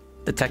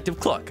 Detective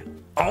Cluck.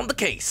 On the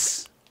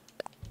case.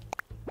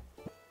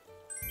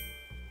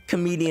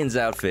 Comedian's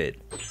outfit.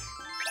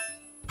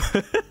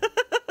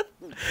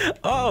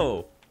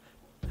 Oh!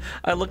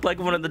 I look like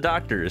one of the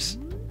doctors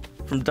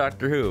from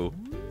Doctor Who.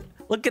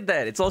 Look at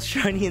that, it's all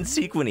shiny and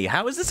sequiny.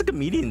 How is this a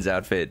comedian's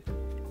outfit?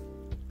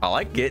 I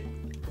like it.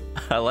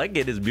 I like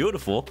it, it's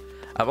beautiful.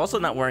 I'm also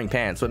not wearing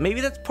pants, but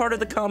maybe that's part of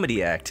the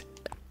comedy act.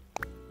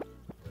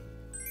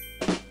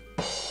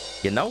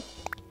 You know?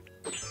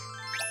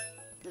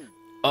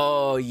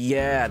 Oh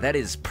yeah, that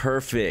is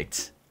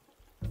perfect.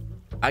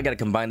 I gotta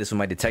combine this with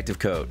my detective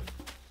coat.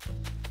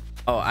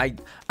 Oh,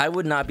 I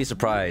would not be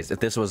surprised if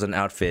this was an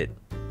outfit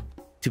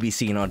to be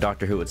seen on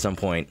Doctor Who at some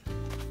point.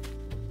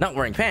 Not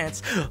wearing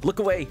pants. Look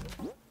away.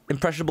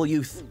 Impressionable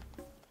youth.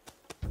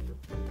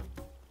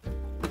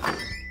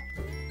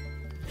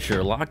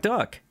 Sherlock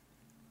Duck.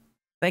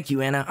 Thank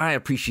you, Anna. I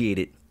appreciate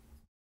it.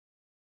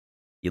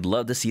 You'd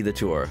love to see the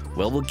tour.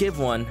 Well, we'll give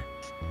one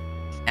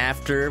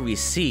after we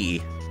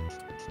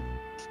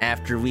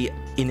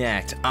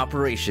enact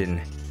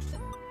Operation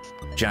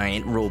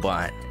Giant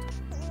Robot.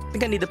 I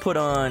think I need to put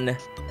on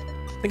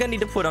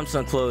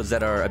some clothes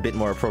that are a bit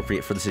more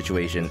appropriate for the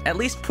situation. At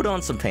least put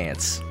on some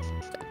pants.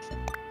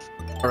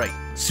 Alright,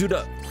 suit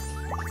up.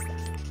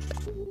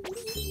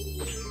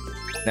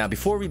 Now,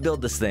 before we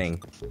build this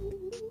thing,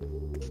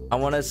 I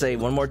want to say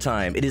one more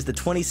time, it is the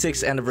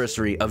 26th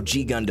anniversary of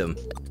G Gundam.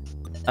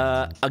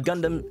 A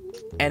Gundam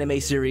anime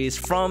series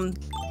from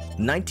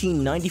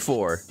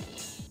 1994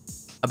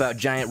 about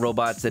giant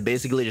robots that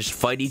basically just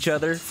fight each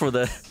other for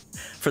the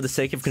for the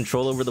sake of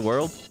control over the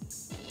world.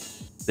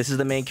 This is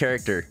the main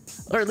character,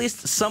 or at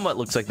least somewhat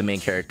looks like the main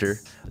character.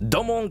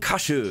 Domon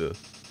Kashu.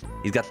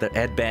 He's got the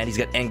headband. He's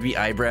got angry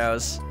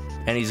eyebrows,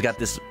 and he's got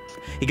this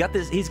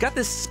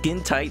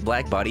skin tight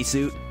black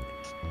bodysuit.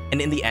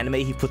 And in the anime,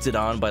 he puts it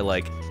on by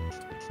like,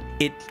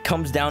 it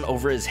comes down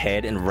over his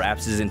head and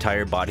wraps his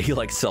entire body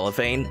like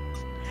cellophane,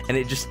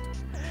 and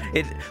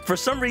for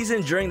some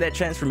reason during that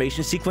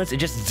transformation sequence, it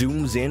just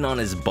zooms in on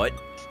his butt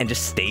and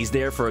just stays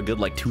there for a good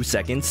like 2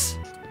 seconds.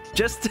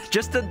 Just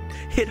to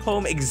hit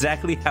home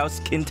exactly how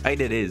skin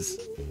tight it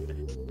is.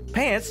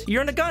 Pants,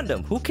 you're in a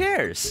Gundam. Who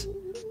cares?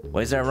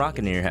 Why is there a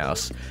rocket in your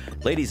house?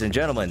 Ladies and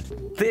gentlemen,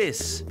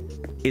 this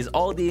is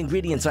all the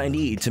ingredients I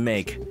need to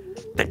make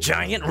the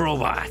giant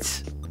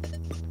robot.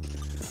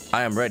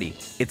 I am ready.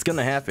 It's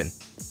gonna happen.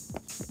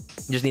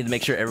 Just need to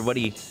make sure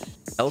everybody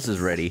else is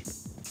ready.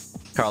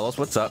 Carlos,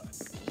 what's up?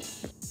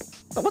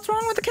 What's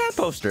wrong with the cat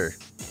poster?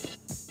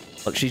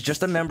 Look, she's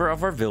just a member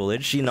of our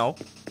village, you know.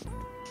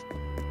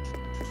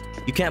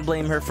 You can't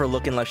blame her for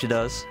looking like she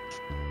does.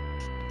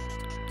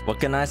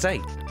 What can I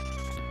say?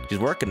 She's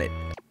working it.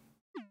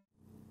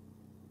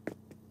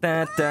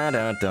 Da, da,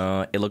 da,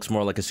 da. It looks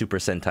more like a Super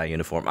Sentai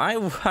uniform.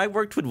 I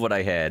worked with what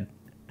I had.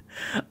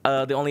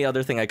 The only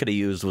other thing I could have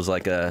used was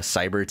like a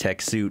cyber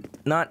tech suit.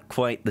 Not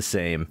quite the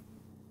same.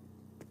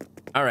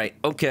 Alright,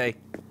 okay.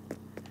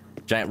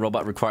 Giant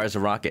robot requires a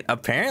rocket.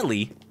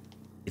 Apparently,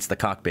 it's the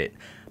cockpit.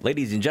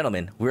 Ladies and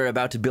gentlemen, we're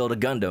about to build a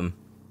Gundam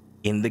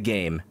in the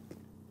game.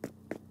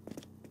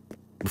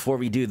 Before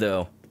we do,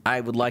 though, I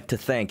would like to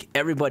thank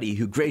everybody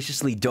who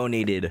graciously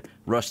donated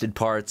rusted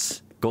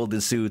parts, golden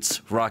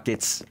suits,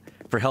 rockets,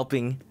 for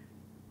helping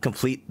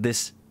complete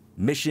this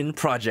mission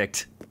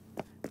project.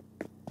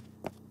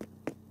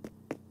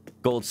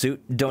 Gold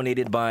suit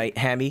donated by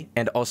Hammy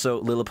and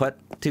also Lilliput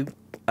too.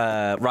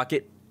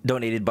 Rocket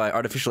donated by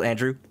Artificial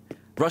Andrew.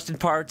 Rusted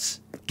parts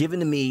given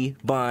to me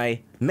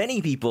by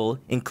many people,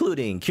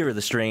 including Kira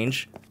the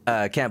Strange,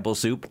 Campbell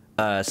Soup,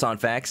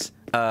 Sonfax,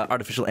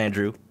 Artificial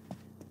Andrew,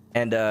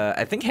 and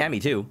I think Hammy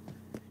too.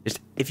 Just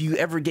if you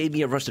ever gave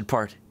me a rusted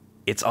part,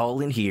 it's all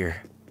in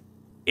here.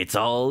 It's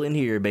all in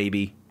here,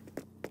 baby.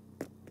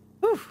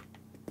 Whew.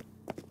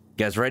 You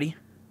guys ready?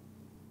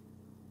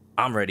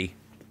 I'm ready.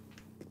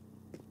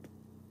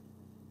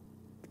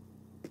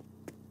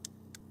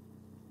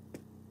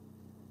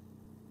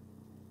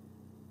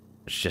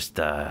 Let's just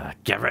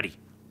get ready.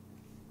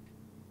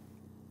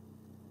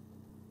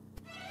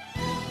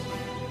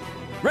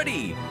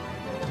 Ready!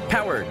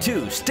 Power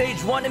to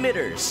stage 1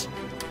 emitters.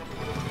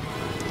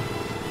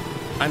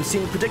 I'm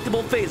seeing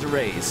predictable phase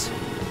arrays.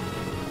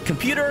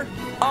 Computer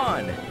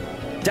on.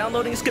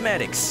 Downloading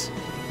schematics.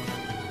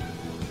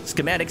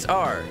 Schematics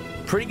are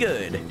pretty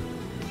good.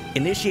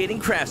 Initiating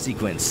craft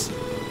sequence.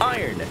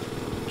 Iron.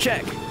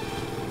 Check.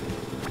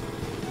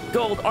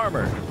 Gold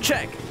armor.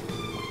 Check.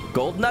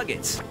 Gold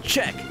nuggets.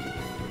 Check.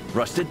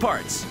 Rusted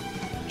parts.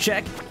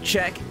 Check,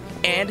 check,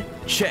 and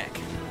check.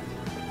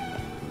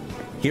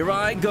 Here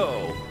I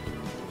go.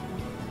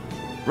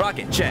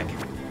 Rocket, check.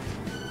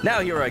 Now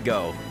here I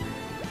go.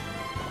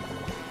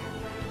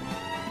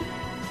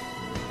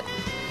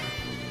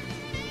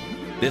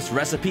 This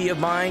recipe of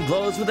mine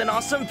glows with an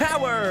awesome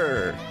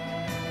power.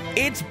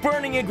 Its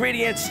burning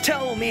ingredients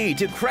tell me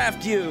to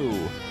craft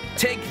you.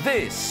 Take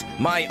this,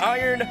 my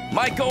iron,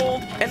 my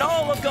gold, and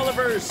all of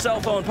Gulliver's cell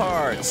phone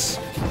parts.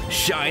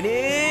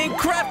 Shining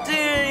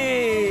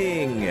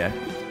crafting!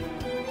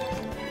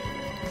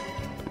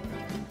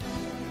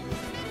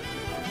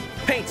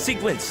 Paint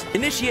sequence,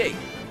 initiate,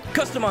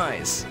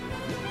 customize.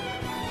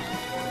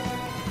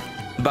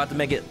 About to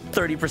make it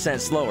 30%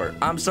 slower.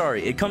 I'm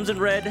sorry, it comes in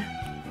red,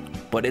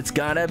 but it's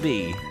gotta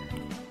be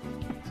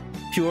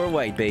pure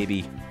white,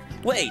 baby.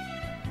 Wait!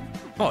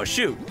 Oh,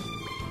 shoot.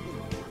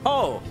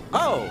 Oh!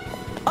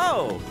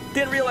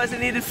 Didn't realize I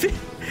needed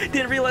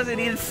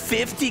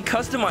 50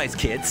 customized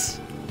kits.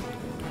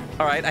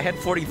 Alright, I had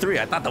 43.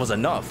 I thought that was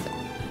enough.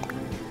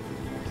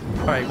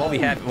 Alright, what we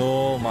have...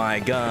 Oh my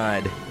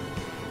god.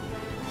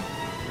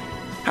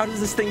 How does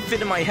this thing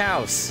fit in my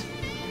house?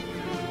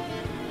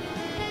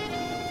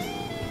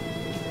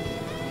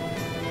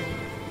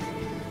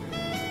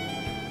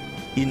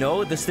 You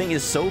know, this thing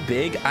is so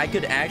big, I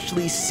could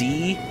actually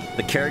see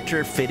the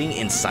character fitting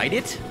inside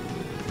it.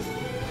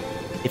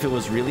 If it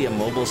was really a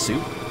mobile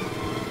suit.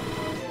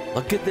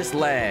 Look at this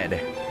lad.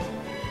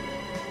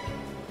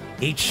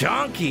 He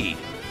chonky.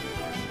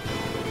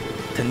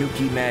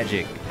 Tanuki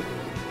magic.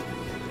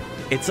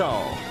 It's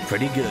all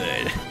pretty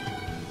good.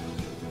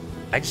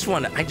 I just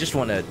want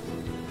to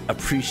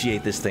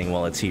appreciate this thing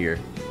while it's here.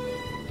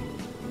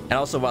 And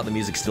also while the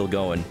music's still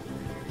going.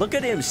 Look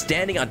at him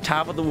standing on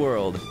top of the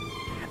world.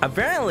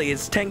 Apparently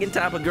it's Tengen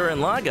Toppa Gurren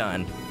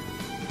Lagann.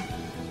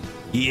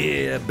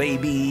 Yeah,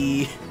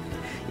 baby.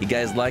 You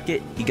guys like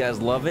it? You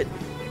guys love it?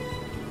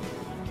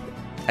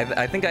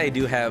 I think I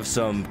do have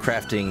some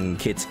crafting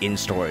kits in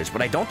storage,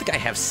 but I don't think I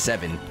have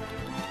 7.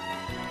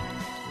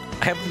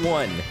 I have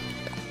 1.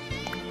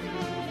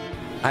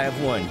 I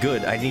have 1.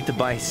 Good. I need to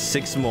buy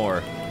 6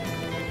 more.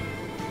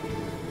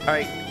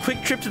 Alright.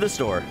 quick trip to the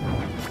store.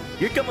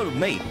 You're coming with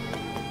me.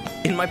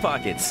 In my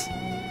pockets.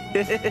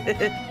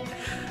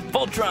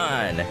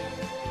 Voltron!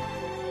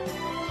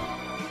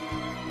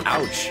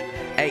 Ouch.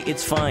 Hey,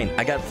 it's fine.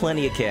 I got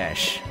plenty of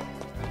cash.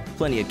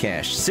 Plenty of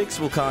cash. 6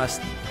 will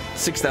cost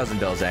 6,000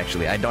 bells,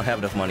 actually. I don't have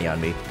enough money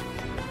on me.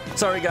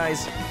 Sorry,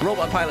 guys.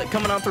 Robot pilot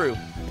coming on through.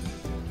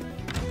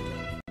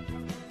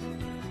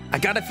 I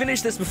gotta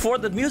finish this before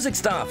the music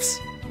stops.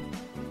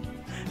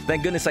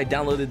 Thank goodness I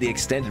downloaded the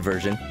extended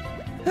version.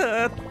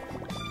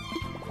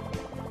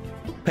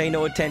 Pay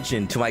no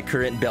attention to my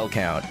current bell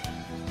count.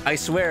 I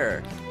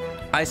swear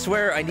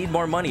I need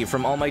more money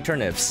from all my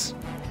turnips.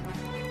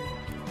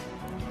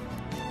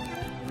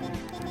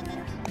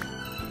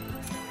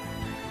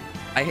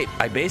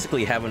 I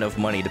basically have enough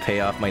money to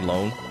pay off my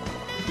loan.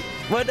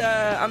 But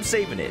I'm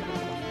saving it.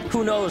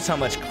 Who knows how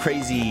much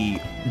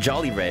crazy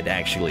Jolly Red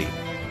actually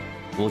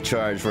will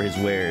charge for his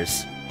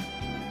wares.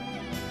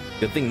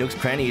 Good thing Nook's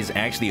Cranny is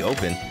actually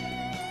open.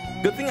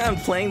 Good thing I'm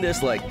playing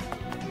this like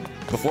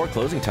before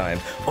closing time.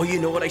 Oh, you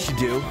know what I should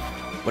do?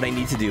 What I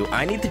need to do?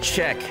 I need to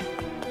check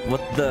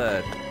what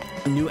the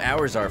new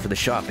hours are for the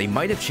shop. They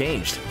might have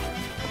changed.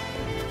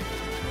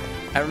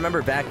 I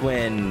remember back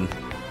when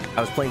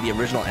I was playing the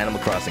original Animal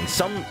Crossing,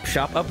 some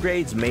shop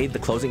upgrades made the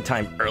closing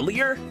time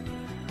earlier,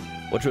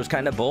 which was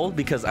kind of bold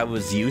because I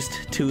was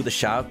used to the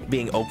shop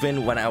being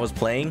open when I was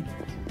playing.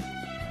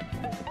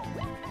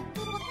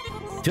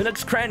 To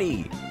Nook's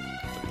Cranny!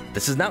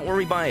 This is not where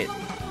we buy it.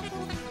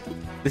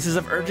 This is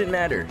of urgent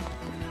matter.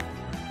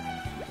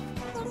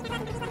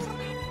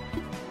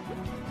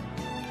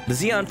 The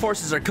Zeon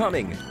forces are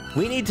coming.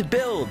 We need to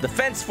build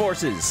defense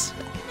forces.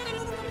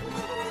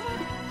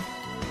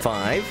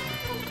 5.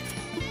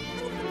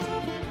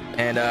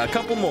 And a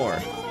couple more.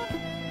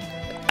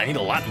 I need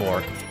a lot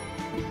more.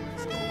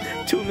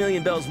 2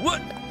 million bells.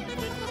 What?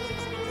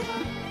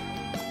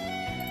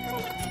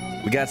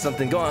 We got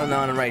something going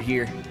on right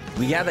here.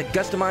 We gotta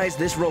customize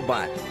this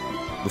robot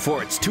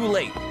before it's too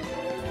late.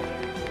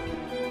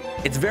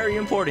 It's very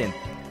important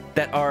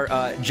that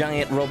our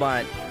giant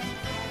robot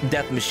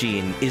death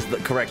machine is the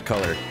correct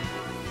color,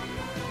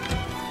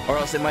 or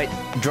else it might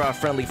draw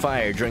friendly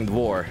fire during the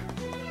war.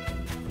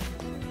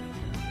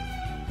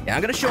 Yeah,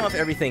 I'm gonna show off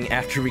everything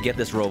after we get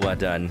this robot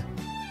done.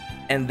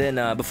 And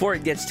then before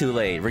it gets too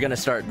late, we're gonna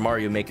start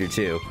Mario Maker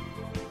 2.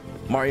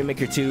 Mario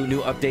Maker 2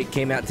 new update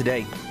came out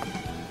today,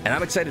 and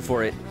I'm excited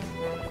for it.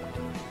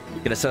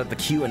 Gonna set up the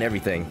queue and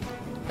everything.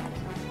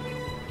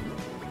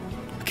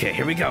 Okay,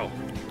 here we go.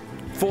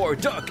 For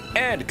Duck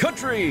and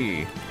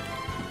Country!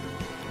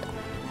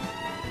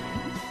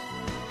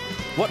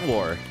 What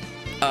war?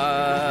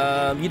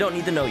 You don't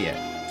need to know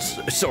yet.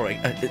 Sorry,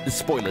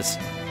 spoilers.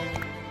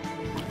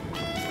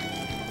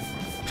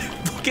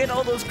 Look at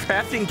all those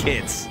crafting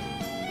kits.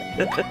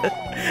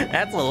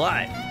 That's a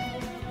lot.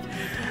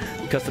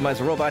 Customize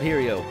a robot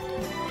hero.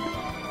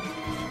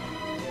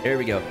 Here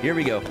we go, here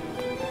we go.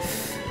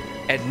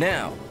 And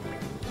now,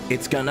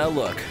 it's gonna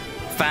look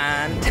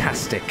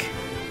fantastic.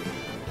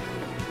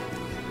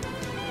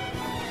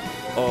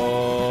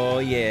 Oh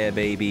yeah,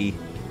 baby.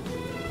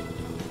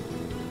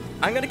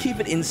 I'm gonna keep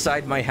it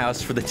inside my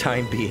house for the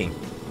time being.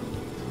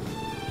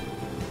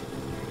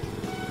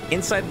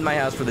 Inside my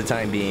house for the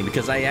time being,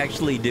 because I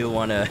actually do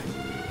wanna,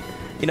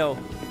 you know,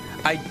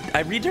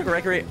 I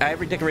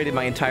redecorated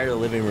my entire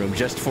living room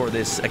just for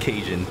this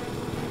occasion,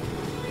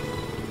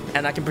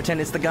 and I can pretend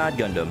it's the God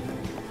Gundam.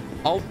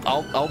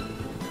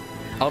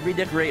 I'll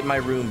redecorate my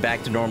room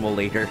back to normal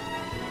later,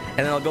 and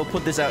then I'll go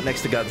put this out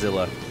next to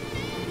Godzilla.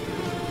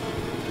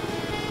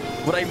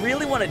 What I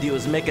really want to do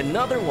is make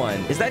another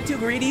one. Is that too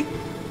greedy?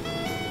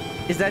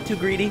 Is that too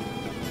greedy?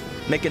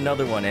 Make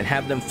another one and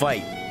have them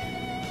fight.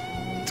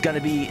 It's gonna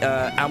be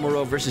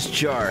Amuro versus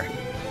Char.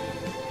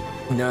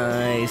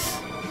 Nice.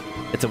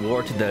 It's a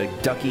war to the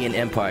Duckian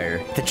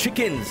Empire. The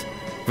chickens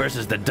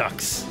versus the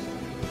ducks.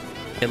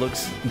 It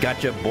looks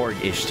Gacha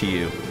Borg-ish to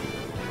you.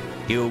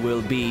 You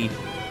will be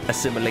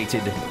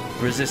assimilated.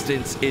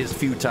 Resistance is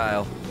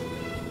futile.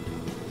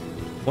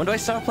 When do I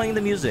stop playing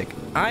the music?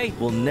 I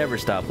will never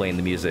stop playing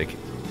the music.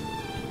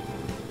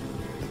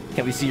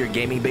 Can we see your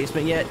gaming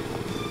basement yet?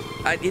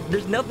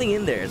 There's nothing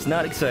in there. It's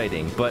not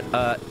exciting. But,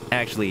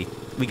 actually,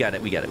 we got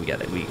it.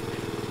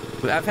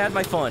 I've had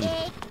my fun.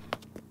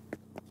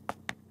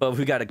 But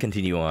we gotta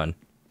continue on.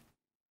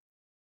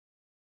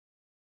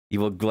 You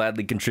will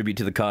gladly contribute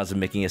to the cause of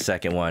making a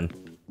second one.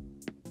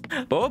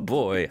 Oh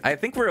boy, I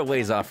think we're a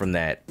ways off from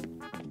that.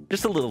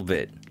 Just a little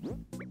bit.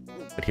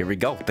 But here we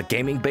go, the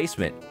gaming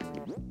basement.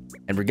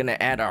 And we're gonna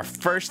add our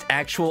first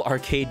actual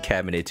arcade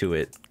cabinet to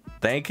it.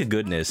 Thank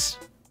goodness.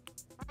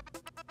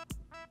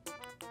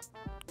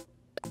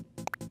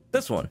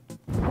 This one.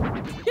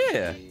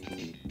 Yeah.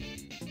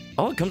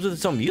 Oh, it comes with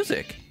its own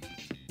music.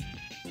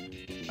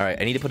 Alright,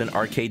 I need to put an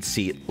arcade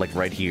seat, like,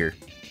 right here.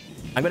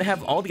 I'm gonna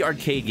have all the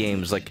arcade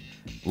games, like,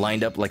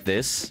 lined up like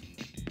this.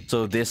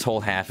 So this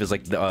whole half is,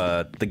 like,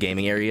 the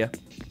gaming area.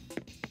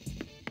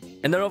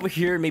 And then over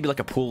here, maybe, like,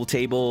 a pool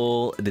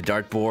table, the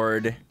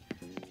dartboard.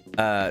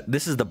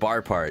 This is the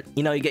bar part.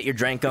 You know, you get your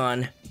drink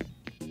on.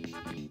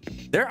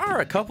 There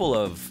are a couple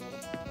of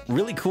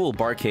really cool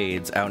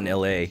barcades out in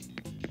LA.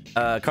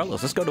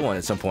 Carlos, let's go to one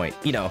at some point.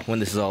 You know, when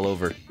this is all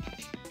over.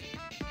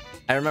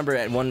 I remember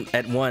at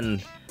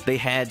one they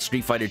had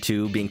Street Fighter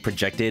 2 being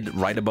projected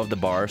right above the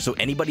bar, so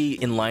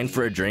anybody in line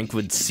for a drink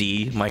would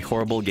see my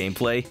horrible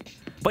gameplay.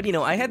 But you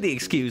know, I had the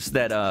excuse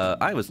that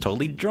I was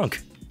totally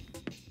drunk.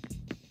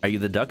 Are you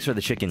the ducks or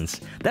the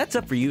chickens? That's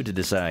up for you to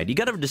decide. You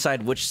gotta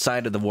decide which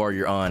side of the war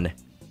you're on.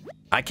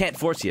 I can't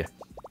force you.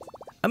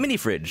 A mini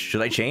fridge.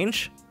 Should I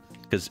change?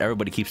 Because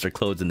everybody keeps their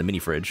clothes in the mini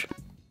fridge.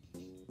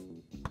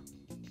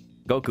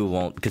 Goku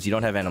won't, because you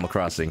don't have Animal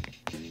Crossing.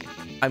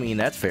 I mean,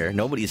 that's fair.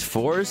 Nobody's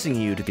forcing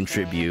you to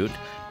contribute.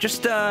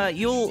 Just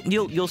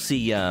you'll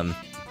see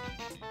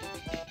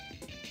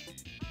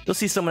you'll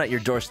see someone at your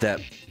doorstep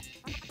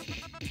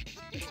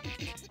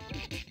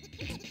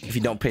if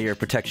you don't pay your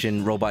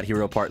protection robot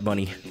hero part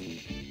money.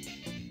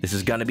 This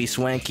is gonna be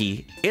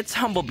swanky. It's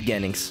humble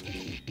beginnings.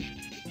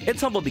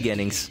 It's humble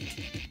beginnings.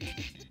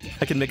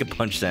 I can make a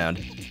punch sound.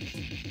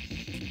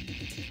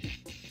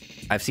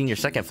 I've seen your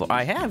second floor.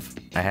 I have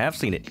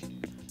seen it.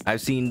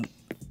 I've seen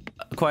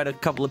quite a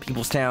couple of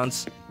people's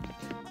towns.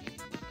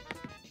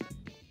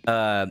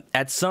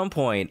 At some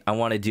point, I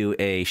want to do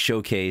a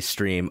showcase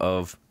stream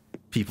of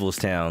people's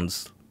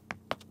towns.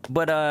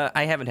 But,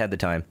 I haven't had the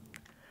time.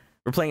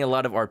 We're playing a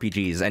lot of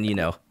RPGs, and you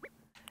know,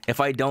 if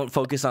I don't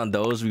focus on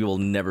those, we will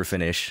never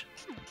finish.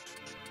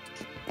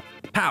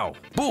 Pow!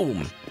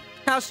 Boom!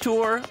 House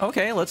tour!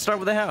 Okay, let's start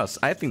with the house.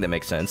 I think that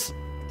makes sense.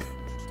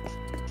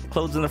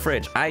 Clothes in the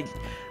fridge. I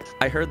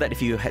heard that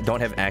if you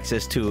don't have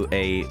access to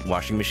a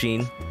washing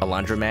machine, a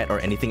laundromat, or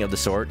anything of the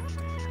sort,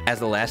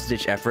 as a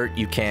last-ditch effort,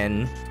 you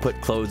can put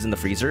clothes in the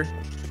freezer.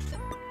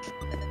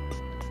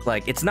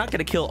 Like, it's not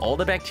gonna kill all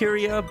the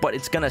bacteria, but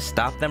it's gonna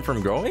stop them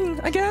from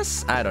growing, I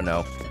guess? I don't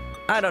know.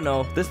 I don't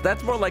know.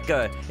 That's more like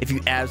a if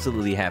you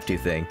absolutely have to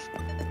thing.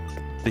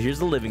 So here's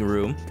the living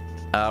room.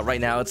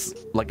 Right now it's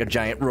like a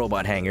giant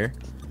robot hangar.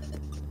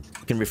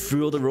 You can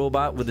refuel the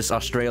robot with this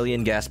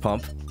Australian gas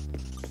pump.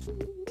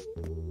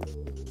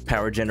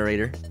 Power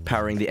generator,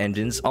 powering the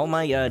engines. All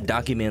my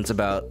documents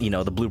about, you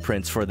know, the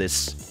blueprints for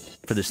this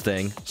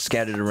thing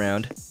scattered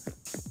around.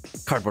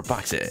 Cardboard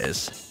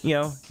boxes. You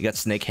know, you got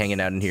Snake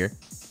hanging out in here.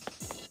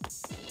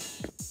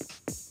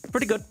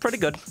 Pretty good, pretty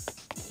good.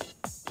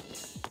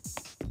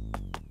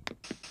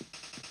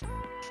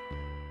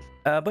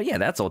 But yeah,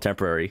 that's all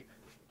temporary.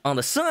 On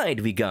the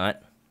side, we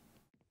got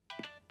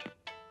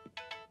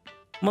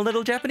my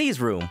little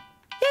Japanese room.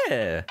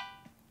 Yeah,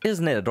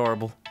 isn't it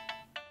adorable?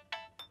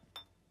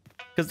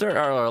 Because there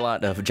are a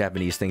lot of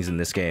Japanese things in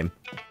this game.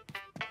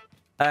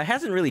 It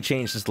hasn't really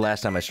changed since the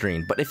last time I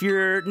streamed, but if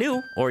you're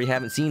new or you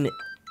haven't seen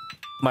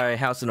my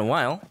house in a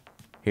while,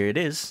 here it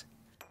is.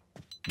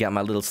 Got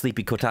my little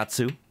sleepy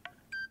kotatsu.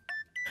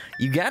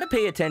 You gotta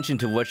pay attention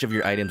to which of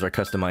your items are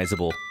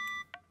customizable.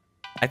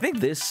 I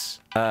think this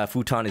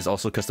futon is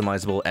also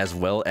customizable as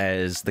well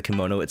as the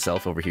kimono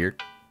itself over here.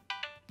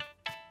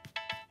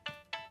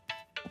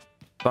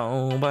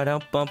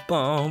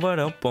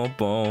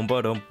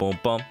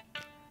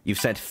 You've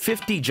sent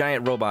 50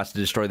 giant robots to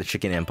destroy the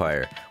Chicken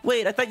Empire.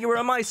 Wait, I thought you were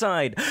on my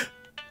side!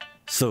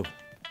 So,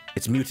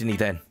 it's mutiny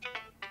then.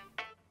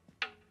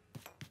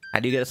 How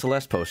do you get a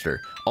Celeste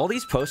poster? All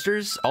these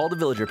posters, all the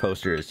villager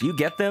posters, you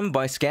get them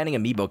by scanning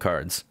amiibo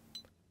cards.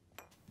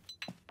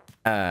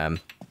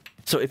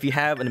 So if you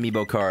have an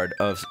amiibo card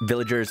of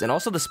villagers, and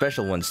also the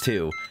special ones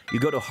too, you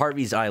go to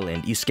Harvey's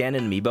Island, you scan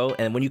an amiibo,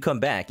 and when you come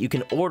back, you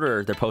can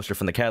order their poster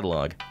from the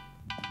catalog.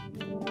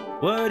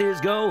 What is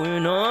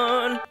going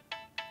on?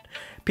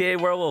 PA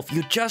Werewolf,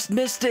 you just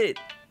missed it!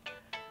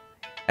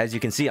 As you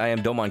can see, I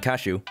am Domon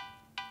Kashu.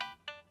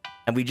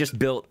 And we just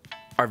built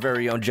our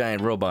very own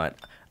giant robot.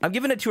 I'm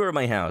giving a tour of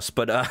my house,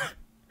 but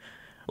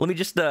let me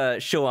just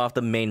show off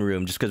the main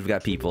room just because we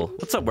got people.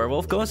 What's up,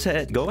 Werewolf? Go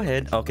ahead. Go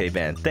ahead. Okay,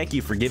 man. Thank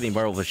you for giving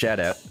Werewolf a shout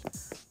out.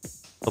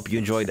 Hope you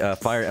enjoyed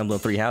Fire Emblem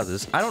Three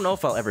Houses. I don't know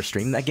if I'll ever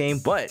stream that game,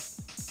 but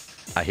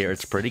I hear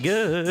it's pretty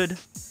good.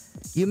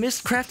 You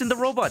missed crafting the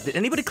robot. Did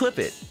anybody clip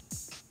it?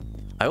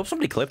 I hope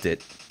somebody clipped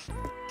it.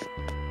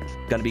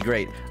 Gonna be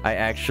great. I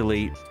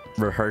actually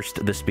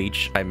rehearsed the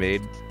speech I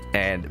made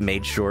and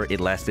made sure it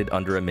lasted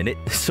under a minute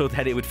so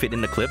that it would fit in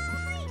the clip.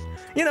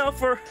 You know,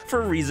 for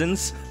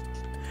reasons.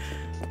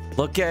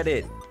 Look at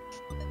it.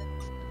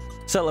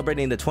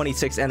 Celebrating the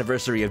 26th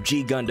anniversary of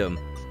G Gundam.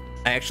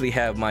 I actually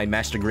have my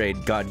Master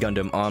Grade God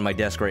Gundam on my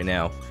desk right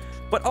now.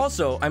 But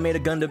also, I made a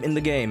Gundam in the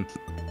game.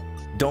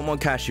 Domon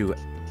Kashu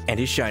and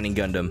his Shining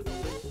Gundam.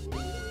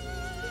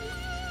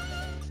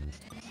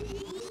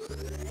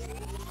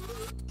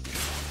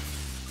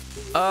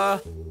 I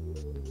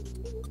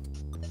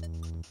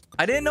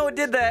didn't know it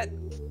did that.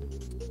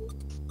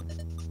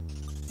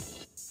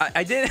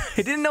 I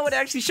didn't know it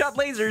actually shot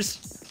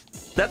lasers.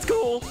 That's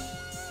cool.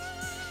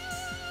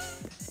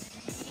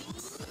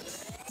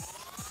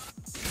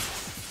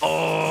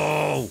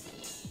 Oh!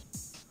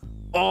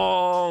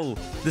 Oh!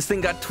 This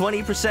thing got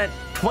 20%,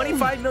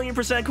 25 million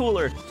 %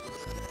 cooler.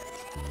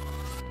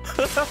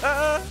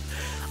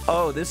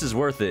 Oh, this is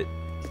worth it.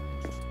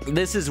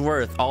 This is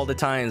worth all the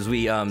times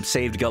we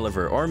saved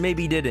Gulliver, or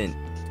maybe didn't.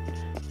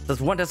 Does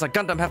a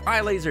Gundam have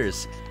eye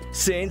lasers?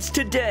 Since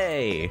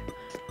today!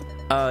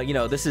 You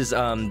know, this is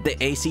the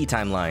AC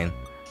timeline.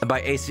 And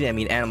by AC, I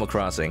mean Animal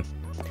Crossing.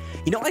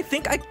 You know, I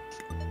think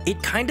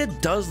it kind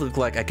of does look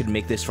like I could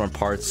make this from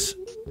parts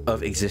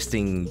of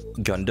existing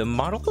Gundam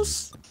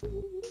models.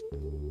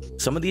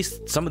 Some of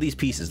these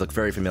pieces look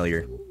very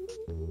familiar.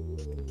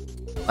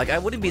 Like, I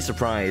wouldn't be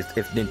surprised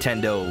if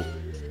Nintendo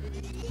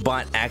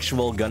bought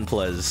actual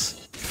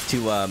Gunplas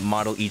to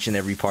model each and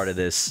every part of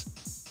this.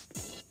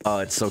 Oh,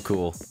 it's so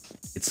cool.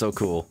 It's so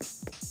cool.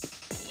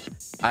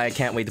 I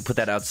can't wait to put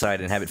that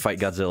outside and have it fight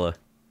Godzilla.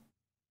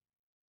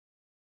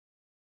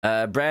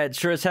 Brad,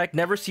 sure as heck,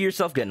 never see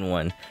yourself getting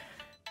one.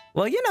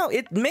 Well, you know,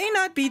 it may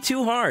not be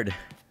too hard.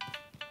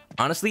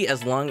 Honestly, a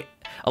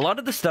lot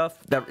of the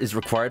stuff that is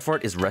required for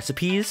it is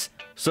recipes,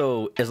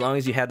 so as long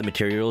as you have the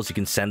materials, you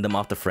can send them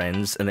off to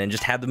friends, and then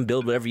just have them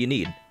build whatever you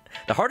need.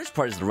 The hardest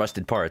part is the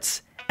rusted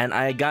parts, and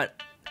I got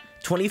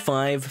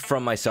 25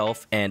 from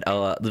myself and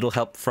a little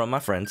help from my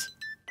friends.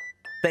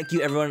 Thank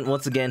you everyone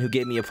once again who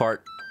gave me a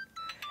part.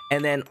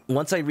 And then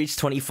once I reached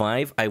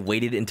 25, I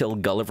waited until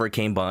Gulliver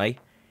came by,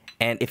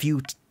 and if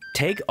you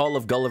take all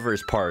of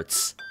Gulliver's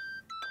parts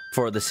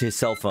for his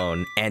cell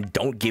phone and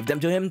don't give them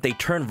to him, they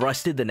turn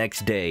rusted the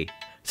next day.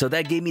 So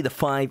that gave me the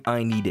 5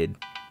 I needed.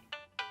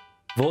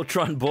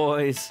 Voltron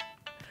boys.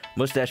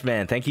 Mustache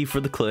Man, thank you for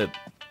the clip.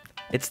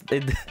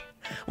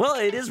 Well,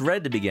 it is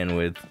red to begin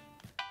with.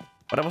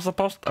 But I was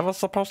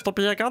supposed to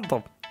be a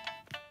Gundam.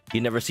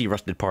 You never see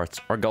rusted parts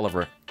or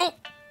Gulliver. Oh,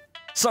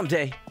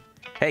 someday.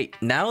 Hey,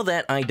 now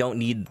that I don't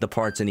need the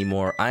parts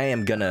anymore,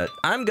 I'm gonna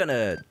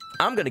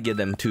give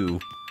them to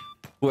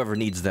whoever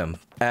needs them.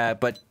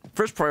 But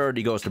first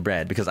priority goes to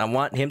Brad, because I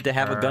want him to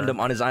have a Gundam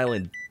on his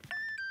island.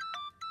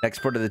 Next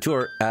part of the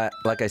tour,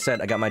 like I said,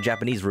 I got my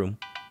Japanese room.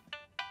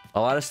 A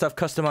lot of stuff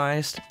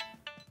customized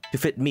to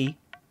fit me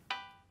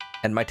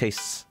and my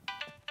tastes.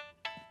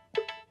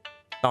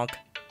 Donk.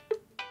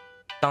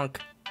 Donk.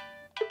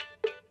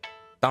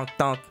 Donk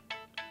donk.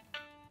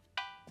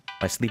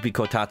 My sleepy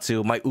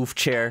kotatsu, my oof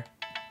chair.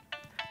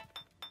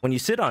 When you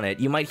sit on it,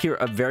 you might hear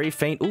a very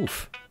faint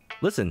oof.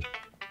 Listen.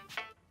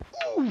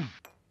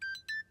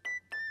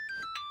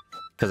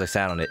 Because I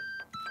sat on it.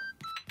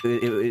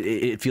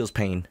 It feels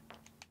pain.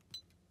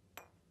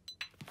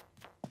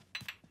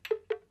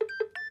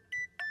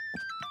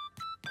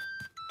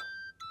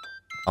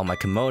 All my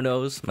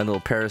kimonos, my little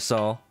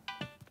parasol,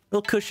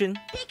 little cushion,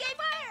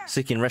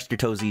 so you can rest your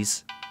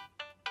toesies.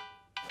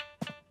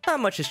 Not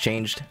much has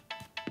changed,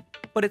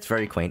 but it's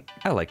very quaint.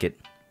 I like it.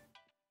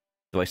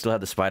 Do I still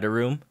have the spider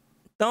room?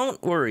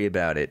 Don't worry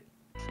about it.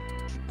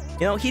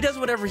 You know, he does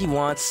whatever he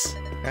wants.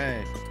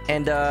 Hey.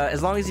 And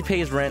as long as he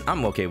pays rent,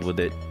 I'm okay with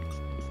it.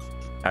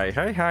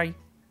 Hi.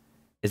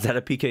 Is that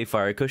a PK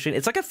fire cushion?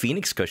 It's like a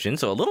phoenix cushion,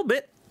 so a little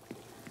bit.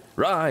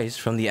 Rise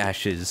from the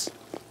ashes.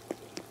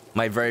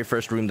 My very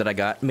first room that I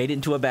got made it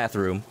into a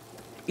bathroom.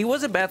 It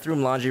was a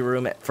bathroom laundry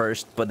room at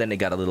first, but then it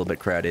got a little bit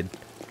crowded.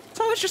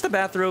 So it's just a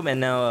bathroom,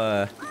 and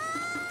now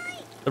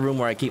the room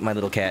where I keep my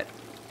little cat.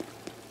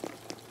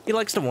 He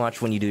likes to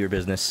watch when you do your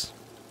business.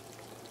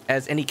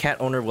 As any cat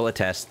owner will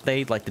attest,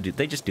 they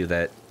just do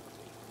that.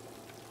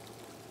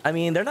 I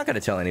mean, they're not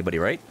gonna tell anybody,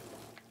 right?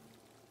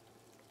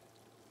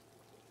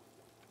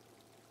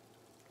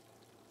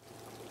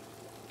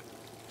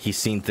 He's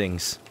seen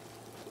things.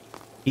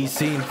 He's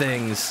seen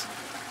things.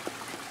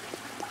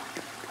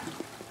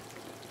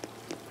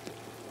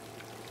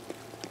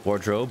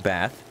 Wardrobe,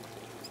 bath.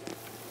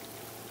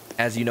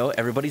 As you know,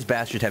 everybody's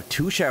bath should have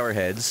 2 shower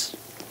heads,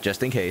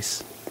 just in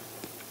case.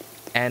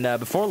 And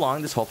before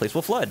long, this whole place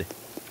will flood.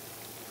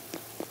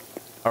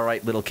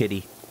 Alright, little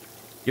kitty.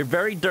 You're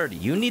very dirty.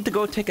 You need to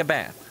go take a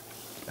bath.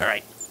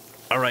 Alright.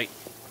 Alright.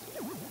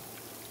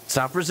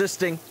 Stop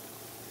resisting.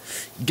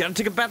 You gotta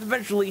take a bath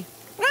eventually.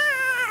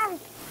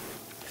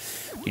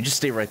 You just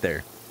stay right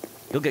there.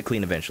 You'll get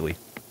clean eventually.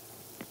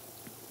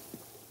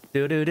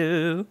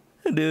 Do-do-do.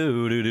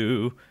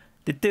 Do-do-do.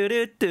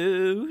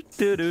 Do-do-do.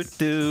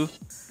 Do-do-do.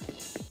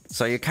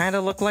 So you kind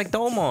of look like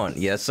Domon.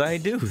 Yes, I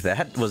do.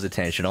 That was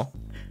intentional.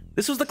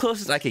 This was the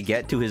closest I could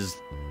get to his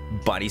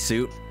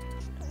bodysuit.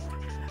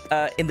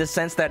 In the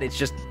sense that it's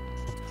just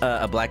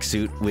a black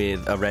suit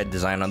with a red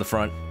design on the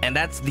front. And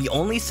that's the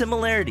only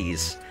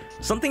similarities.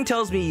 Something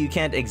tells me you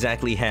can't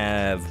exactly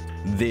have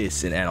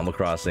this in Animal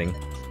Crossing.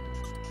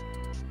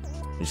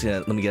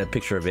 Let me get a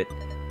picture of it.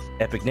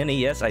 Epic Ninny,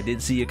 yes, I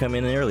did see you come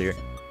in earlier.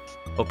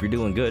 Hope you're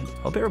doing good.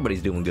 Hope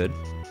everybody's doing good.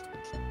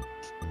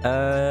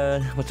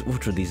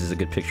 Which of these is a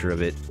good picture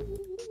of it?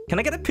 Can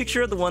I get a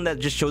picture of the one that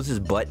just shows his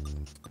butt?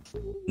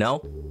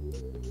 No?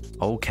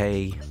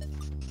 Okay.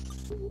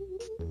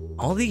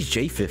 All these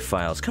JFIF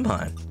files, come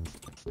on.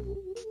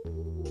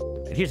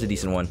 Here's a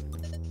decent one.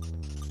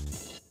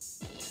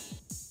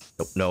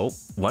 Nope, no.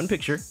 One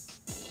picture.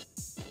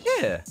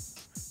 Yeah.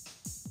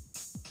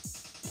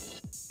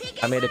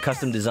 I made a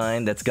custom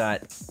design that's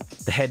got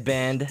the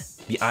headband,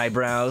 the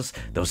eyebrows,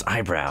 those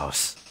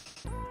eyebrows.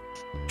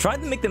 Tried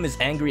to make them as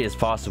angry as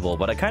possible,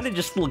 but I kind of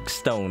just look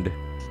stoned.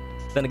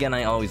 Then again,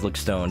 I always look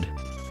stoned.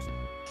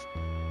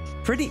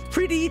 Pretty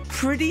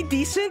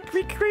decent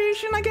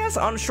recreation, I guess.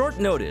 On short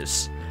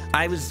notice,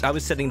 I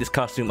was setting this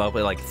costume up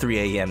at like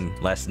 3 a.m.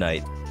 last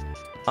night.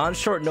 On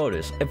short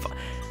notice,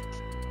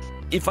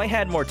 if I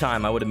had more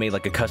time, I would have made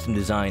like a custom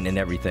design and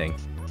everything.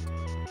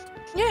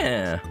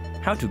 Yeah,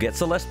 how to get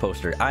Celeste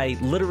poster. I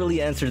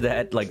literally answered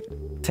that like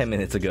 10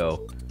 minutes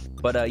ago.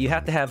 But you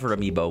have to have her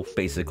amiibo,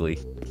 basically.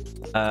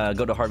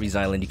 Go to Harvey's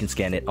Island, you can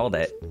scan it, all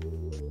that.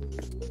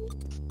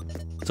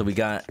 So we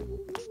got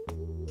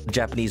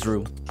Japanese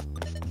room,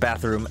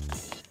 bathroom,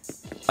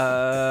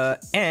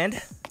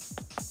 and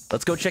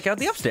let's go check out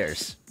the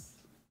upstairs.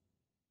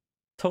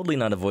 Totally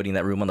not avoiding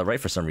that room on the right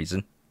for some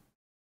reason.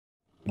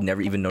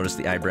 Never even noticed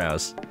the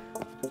eyebrows.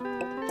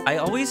 I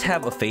always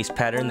have a face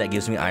pattern that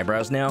gives me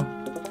eyebrows now.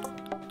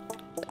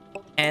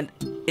 And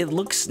it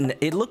looks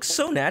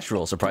so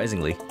natural,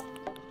 surprisingly.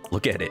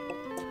 Look at it.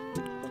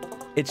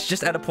 It's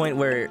just at a point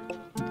where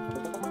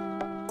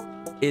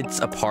it's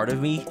a part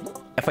of me.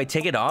 If I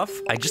take it off,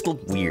 I just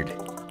look weird.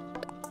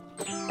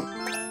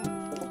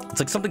 It's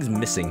like something's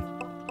missing.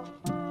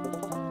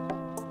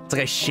 It's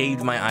like I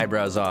shaved my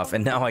eyebrows off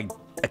and now I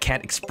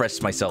can't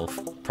express myself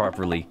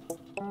properly.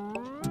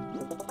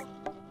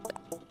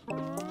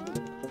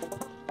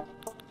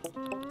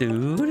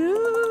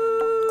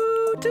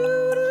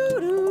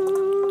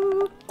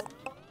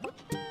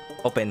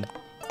 Open.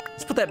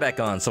 Let's put that back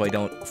on so I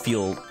don't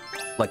feel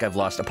like I've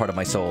lost a part of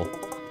my soul.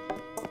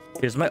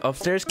 Here's my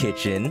upstairs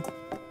kitchen.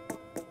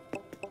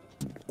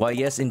 Why,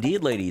 yes,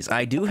 indeed, ladies.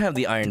 I do have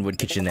the ironwood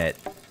kitchenette.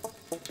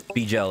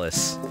 Be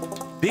jealous.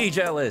 Be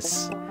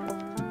jealous!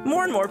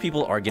 More and more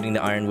people are getting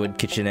the ironwood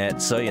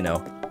kitchenette, so, you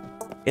know.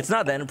 It's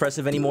not that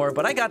impressive anymore,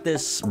 but I got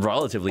this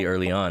relatively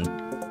early on.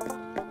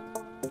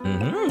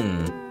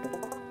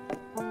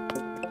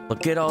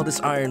 Look at all this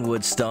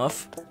ironwood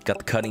stuff. Got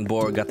the cutting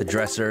board, got the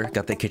dresser,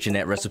 got the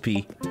kitchenette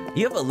recipe.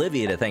 You have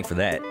Olivia to thank for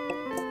that.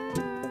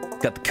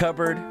 Got the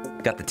cupboard,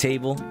 got the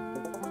table,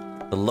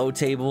 the low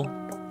table,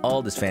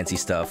 all this fancy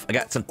stuff. I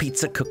got some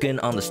pizza cooking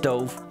on the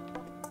stove.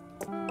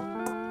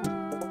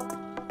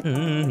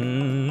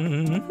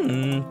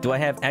 Do I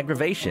have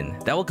aggravation?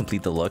 That will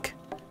complete the look.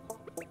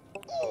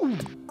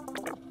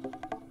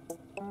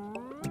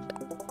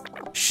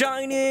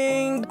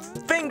 Shining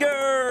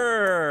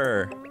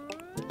finger!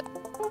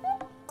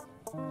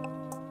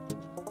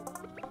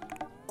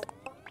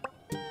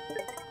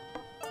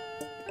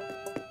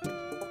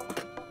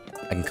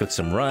 I can cook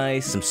some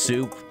rice, some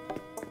soup.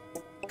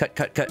 Cut,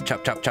 chop,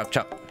 chop, chop,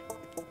 chop.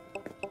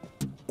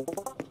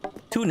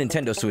 2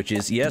 Nintendo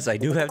Switches. Yes, I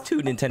do have 2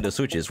 Nintendo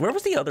Switches. Where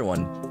was the other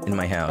one in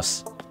my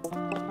house?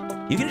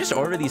 You can just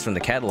order these from the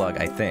catalog,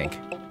 I think.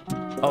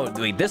 Oh,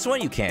 wait, this one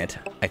you can't,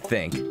 I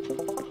think.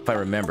 If I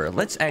remember.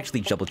 Let's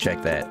actually double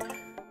check that.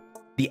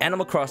 The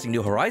Animal Crossing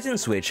New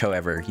Horizons Switch,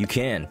 however, you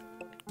can.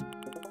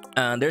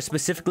 There's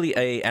specifically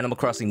a Animal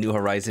Crossing New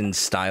Horizons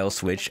style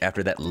Switch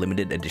after that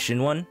limited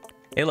edition one.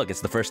 Hey, look,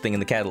 it's the first thing in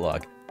the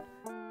catalog.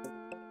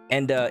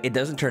 And it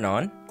doesn't turn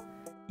on.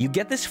 You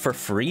get this for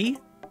free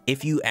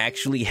if you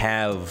actually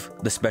have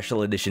the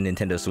special edition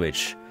Nintendo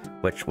Switch,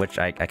 which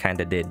I kind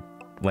of did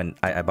when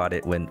I bought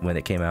it when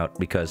it came out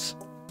because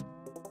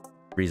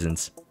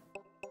reasons.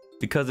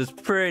 Because it's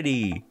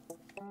pretty.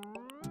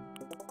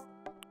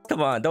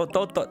 Come on, don't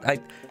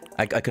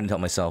I couldn't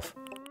help myself.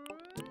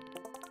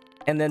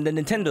 And then the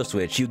Nintendo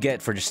Switch you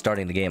get for just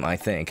starting the game, I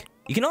think.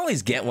 You can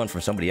always get one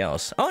from somebody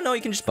else. Oh no,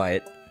 you can just buy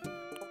it.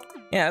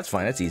 Yeah, that's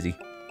fine, that's easy.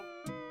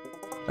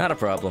 Not a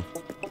problem.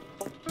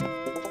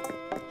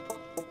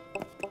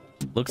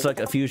 Looks like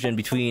a fusion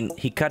between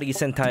Hikari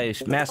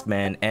Sentai Masked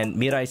Man and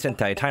Mirai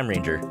Sentai Time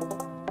Ranger.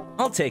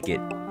 I'll take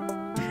it.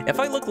 If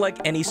I look like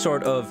any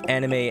sort of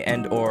anime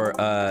and or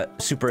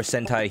Super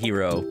Sentai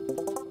hero,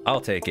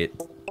 I'll take it.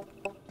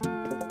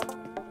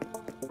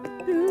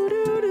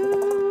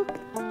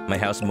 My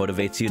house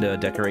motivates you to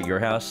decorate your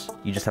house.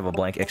 You just have a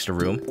blank extra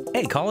room.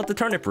 Hey, call it the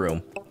turnip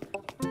room.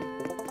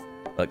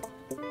 Look,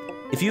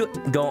 if you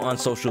go on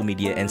social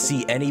media and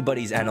see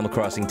anybody's Animal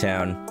Crossing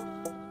town,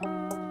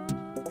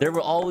 there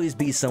will always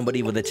be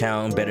somebody with a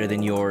town better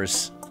than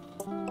yours.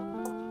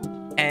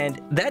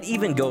 And that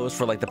even goes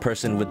for like the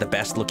person with the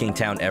best looking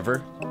town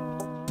ever.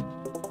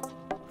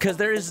 Because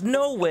there is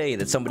no way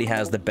that somebody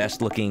has the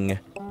best looking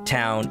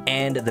town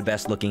and the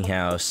best looking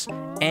house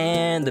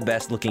and the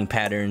best looking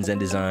patterns and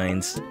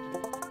designs.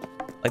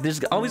 Like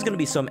there's always going to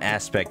be some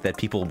aspect that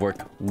people work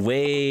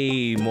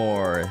way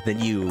more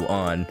than you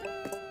on.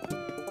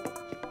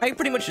 I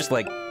pretty much just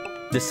like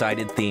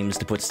decided themes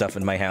to put stuff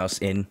in my house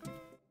in.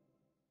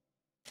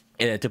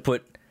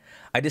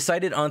 I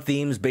decided on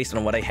themes based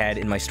on what I had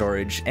in my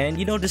storage, and,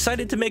 you know,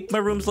 decided to make my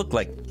rooms look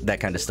like that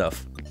kind of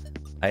stuff.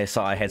 I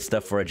saw I had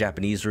stuff for a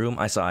Japanese room,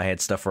 I saw I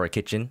had stuff for a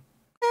kitchen.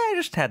 I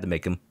just had to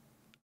make them.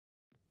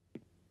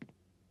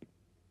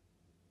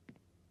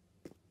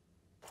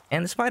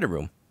 And the spider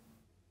room.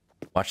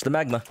 Watch the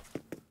magma.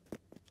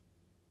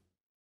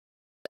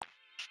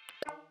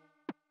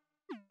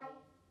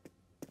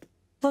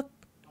 Look.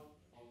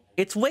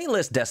 It's way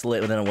less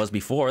desolate than it was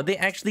before. They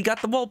actually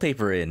got the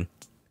wallpaper in.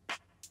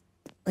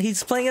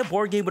 He's playing a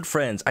board game with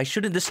friends. I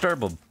shouldn't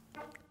disturb him.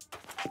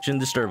 Shouldn't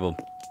disturb him.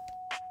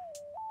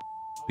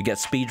 We got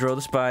Speedro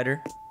the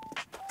Spider.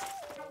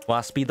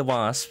 Waspy the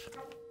Wasp.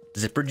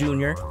 Zipper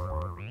Jr.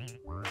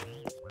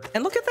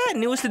 And look at that,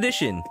 newest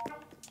edition.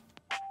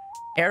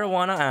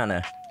 Arowana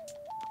Anna.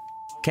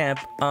 Camp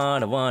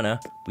Anawana,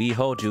 we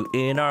hold you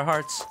in our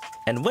hearts.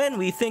 And when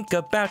we think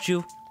about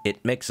you,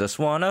 it makes us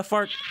wanna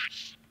fart.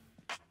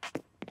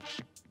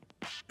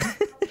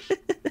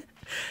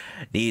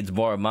 Needs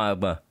more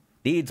magma.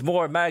 Needs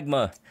more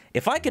magma.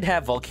 If I could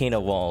have volcano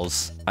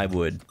walls, I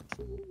would.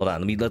 Hold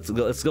on,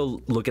 let's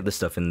go look at the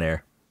stuff in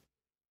there.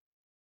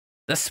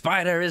 The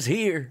spider is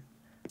here.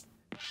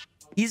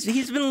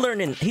 He's been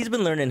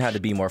learning how to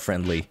be more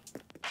friendly,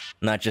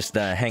 not just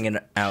hanging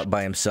out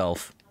by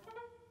himself.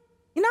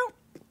 You know,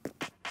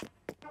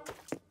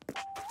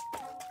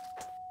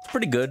 it's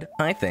pretty good,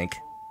 I think.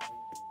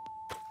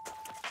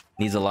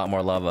 Needs a lot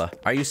more lava.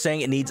 Are you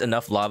saying it needs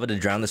enough lava to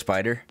drown the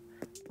spider?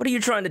 What are you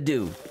trying to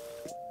do?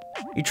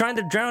 You trying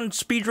to drown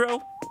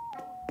Speedro?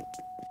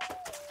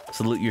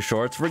 Salute your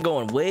shorts. We're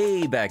going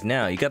way back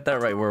now. You got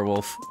that right,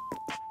 Werewolf.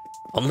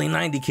 Only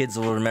 90 kids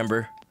will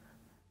remember.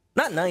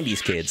 Not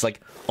 90s kids,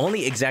 like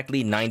only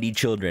exactly 90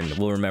 children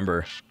will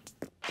remember.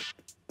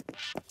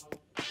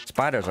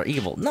 Spiders are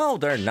evil. No,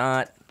 they're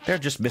not. They're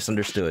just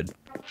misunderstood.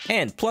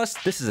 And plus,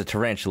 this is a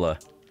tarantula.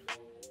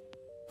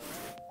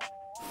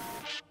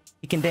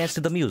 He can dance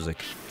to the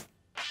music.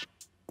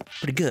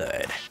 Pretty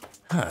good.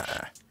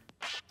 Huh.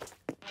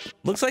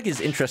 Looks like his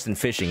interest in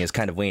fishing is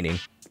kind of waning.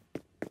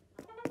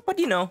 But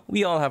you know,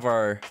 we all have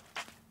our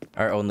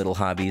own little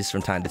hobbies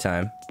from time to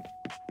time.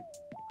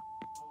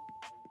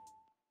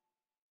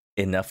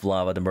 Enough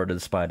lava to murder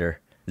the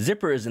spider.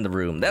 Zipper is in the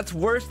room. That's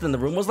worse than the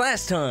room was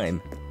last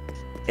time.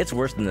 It's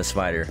worse than the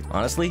spider,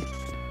 honestly.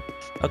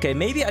 Okay,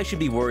 maybe I should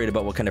be worried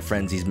about what kind of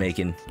friends he's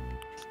making.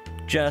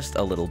 Just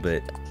a little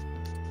bit.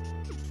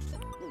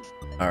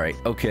 Alright,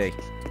 okay.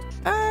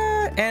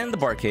 And the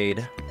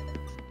barcade.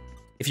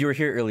 If you were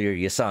here earlier,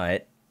 you saw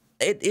it.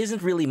 It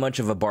isn't really much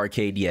of a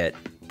barcade yet,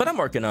 but I'm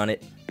working on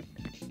it.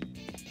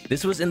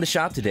 This was in the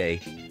shop today.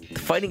 The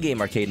fighting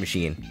game arcade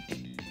machine.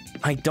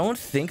 I don't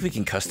think we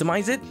can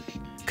customize it,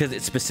 because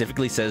it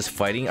specifically says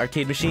fighting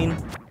arcade machine.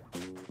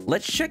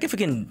 Let's check if we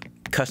can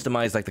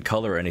customize like the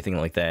color or anything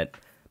like that.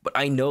 But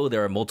I know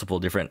there are multiple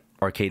different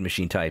arcade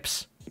machine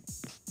types.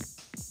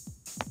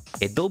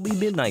 It'll be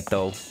midnight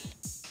though.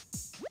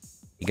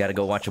 You gotta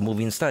go watch a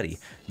movie and study.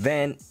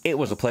 Van, it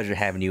was a pleasure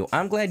having you.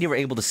 I'm glad you were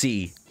able to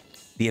see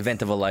the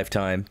event of a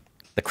lifetime.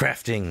 The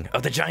crafting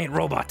of the giant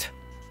robot.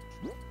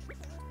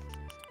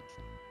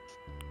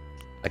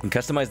 I can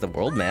customize the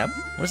world map?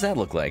 What does that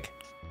look like?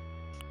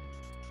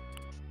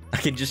 I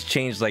can just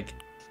change, like,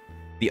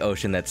 the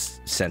ocean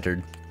that's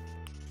centered.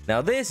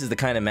 Now this is the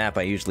kind of map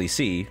I usually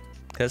see,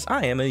 because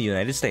I am in the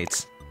United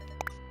States.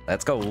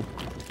 Let's go.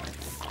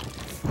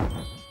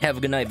 Have a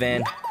good night,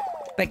 Van.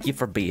 Thank you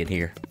for being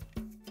here.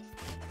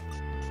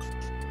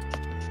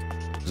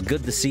 It was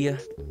good to see you.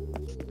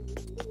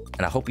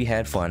 And I hope you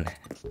had fun.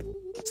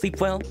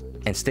 Sleep well,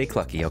 and stay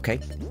clucky, okay?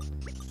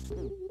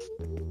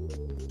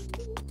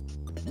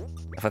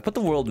 If I put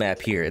the world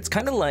map here, it's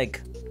kind of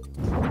like...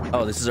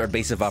 Oh, this is our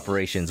base of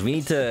operations. We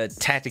need to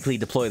tactically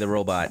deploy the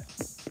robot.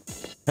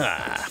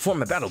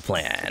 Form a battle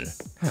plan.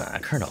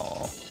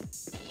 Colonel.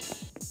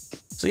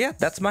 So yeah,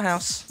 that's my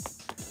house.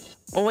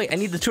 Oh wait, I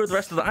need to tour the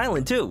rest of the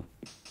island too.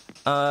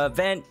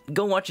 Van,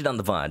 go watch it on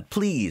the VOD.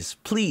 Please,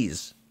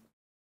 please.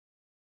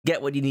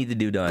 Get what you need to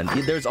do done.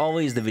 There's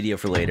always the video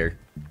for later.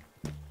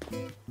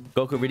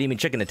 Goku redeeming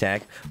chicken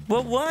attack.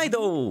 But why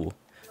though?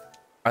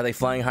 Are they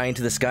flying high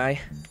into the sky?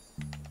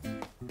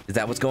 Is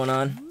that what's going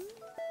on?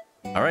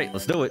 Alright,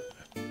 let's do it.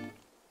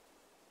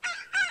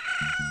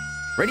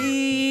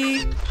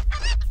 Ready?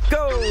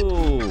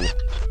 Go!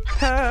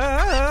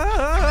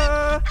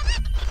 Ha!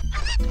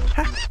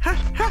 Ha, ha,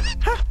 ha,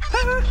 ha,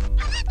 ha.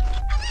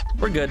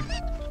 We're good.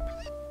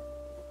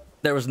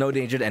 There was no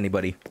danger to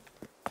anybody.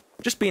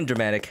 Just being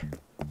dramatic.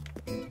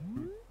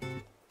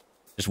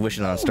 Just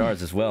wishing on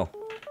stars as well.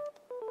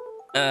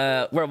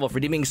 Werewolf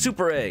redeeming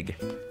super egg.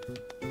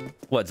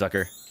 What,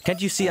 Zucker?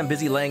 Can't you see I'm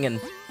busy laying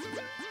in...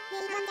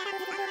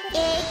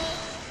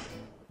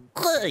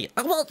 Hey,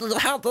 I want to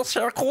have this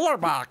here cooler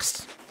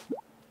box.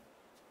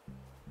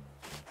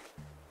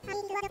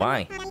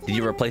 Why? Did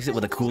you replace it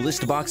with a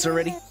coolest box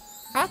already?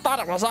 I thought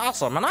it was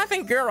awesome, and I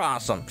think you're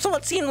awesome. So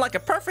it seemed like a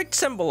perfect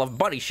symbol of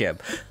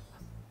buddyship.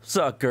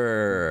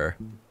 Sucker.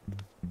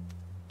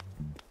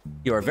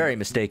 You are very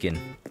mistaken.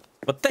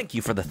 But thank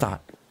you for the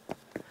thought.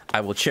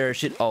 I will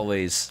cherish it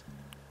always.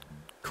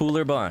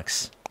 Cooler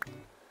box.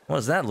 What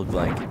does that look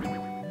like?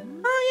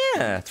 Oh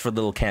yeah, it's for a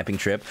little camping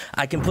trip.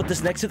 I can put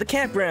this next to the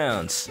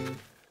campgrounds.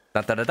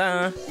 Da da da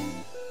da.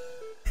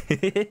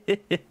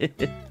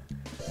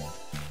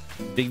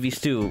 Big V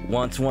Stew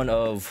wants one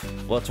of...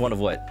 What's one of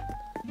what?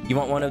 You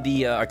want one of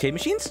the arcade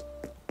machines?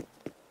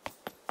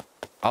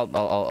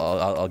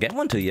 I'll get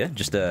one to you.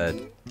 Just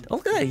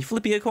okay, he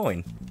flip you a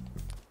coin.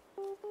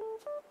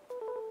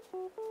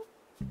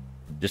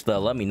 Just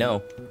let me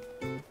know.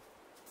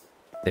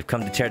 They've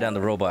come to tear down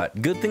the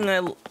robot. Good thing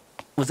I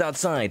was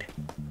outside.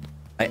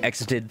 I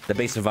exited the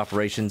base of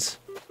operations.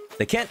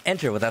 They can't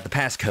enter without the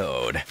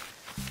passcode.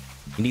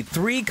 You need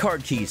 3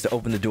 card keys to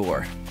open the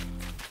door.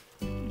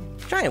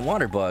 Giant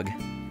water bug.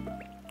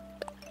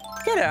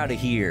 Get out of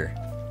here.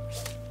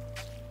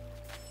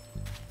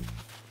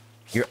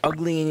 You're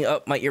uglying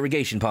up my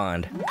irrigation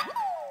pond.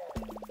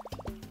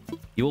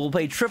 You will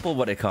pay triple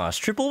what it costs.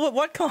 Triple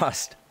what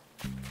cost?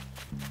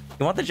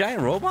 You want the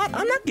giant robot?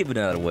 I'm not giving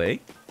that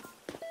away.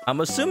 I'm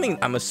assuming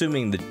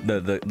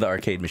the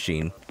arcade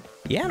machine.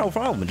 Yeah, no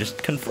problem. Just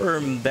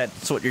confirm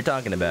that's what you're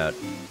talking about.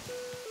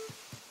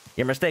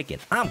 You're mistaken.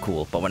 I'm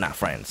cool, but we're not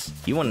friends.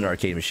 You want an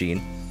arcade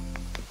machine.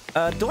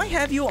 Do I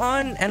have you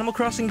on Animal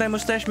Crossing Thy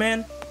Mustache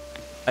Man?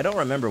 I don't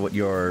remember what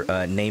your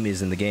name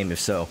is in the game, if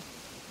so.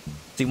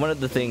 See, one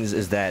of the things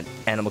is that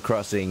Animal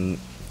Crossing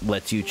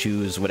lets you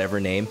choose whatever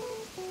name.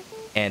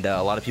 And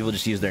a lot of people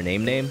just use their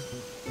name.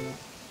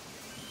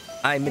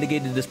 I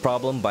mitigated this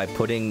problem by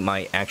putting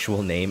my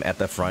actual name at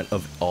the front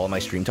of all my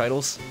stream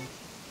titles.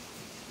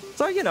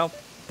 So, you know,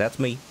 that's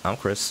me. I'm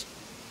Chris.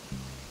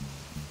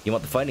 You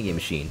want the fighting game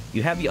machine.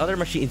 You have the other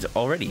machines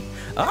already.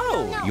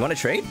 Oh, you want to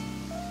trade?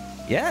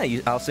 Yeah,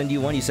 I'll send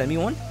you one. You send me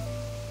one?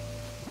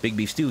 Big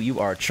Beef Stew, you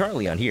are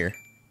Charlie on here.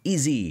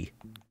 Easy.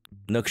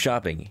 Nook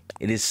Shopping.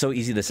 It is so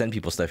easy to send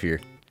people stuff here.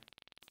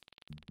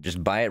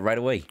 Just buy it right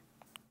away.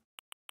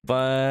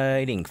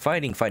 Fighting.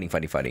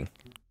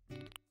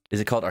 Is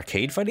it called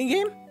Arcade Fighting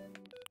Game?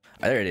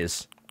 Ah, there it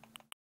is.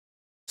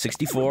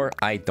 64.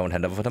 I don't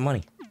have enough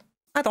money.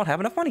 I don't have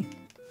enough money.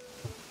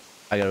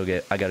 I gotta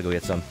go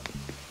get some.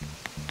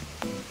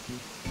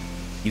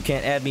 You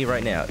can't add me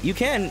right now. You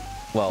can,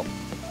 well,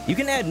 you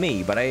can add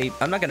me, but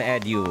I'm not gonna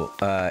add you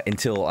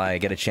until I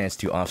get a chance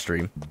to off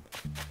stream.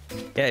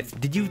 Yeah,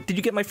 did you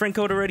get my friend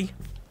code already?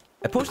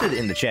 I posted it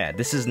in the chat.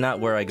 This is not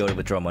where I go to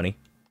withdraw money.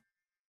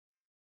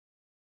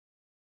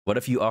 What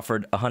if you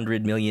offered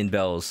 100 million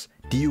bells?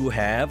 Do you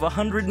have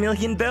 100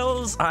 million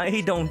bells?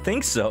 I don't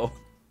think so.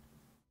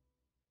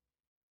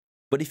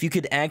 But if you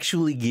could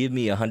actually give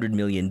me 100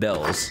 million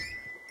bells,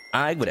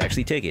 I would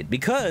actually take it.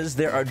 Because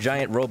there are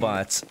giant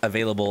robots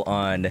available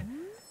on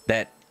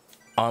that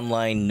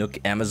online Nook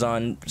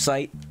Amazon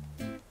site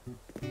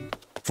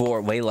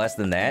for way less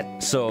than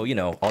that. So, you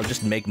know, I'll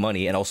just make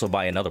money and also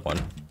buy another one.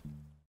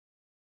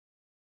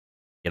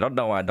 You don't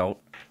know I don't.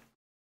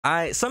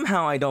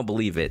 Somehow I don't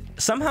believe it.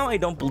 Somehow I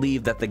don't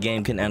believe that the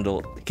game can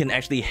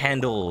actually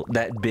handle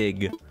that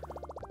big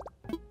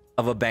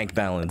of a bank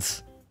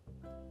balance.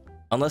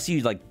 Unless you,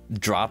 like,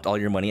 dropped all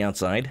your money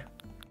outside.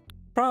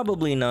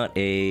 Probably not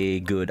a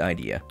good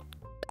idea.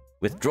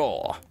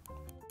 Withdraw.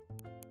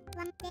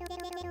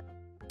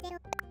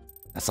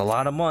 That's a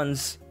lot of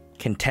ones.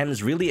 Can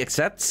Thames really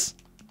accepts?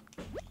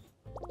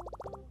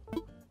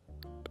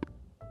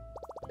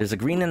 There's a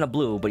green and a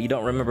blue, but you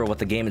don't remember what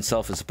the game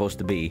itself is supposed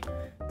to be.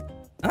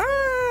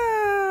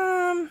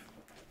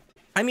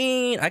 I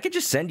mean, I could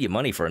just send you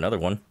money for another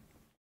one.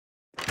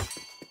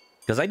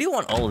 Because I do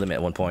want all of them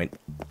at one point.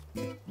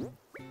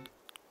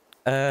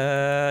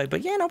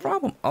 But yeah, no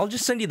problem. I'll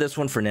just send you this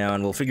one for now,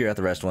 and we'll figure out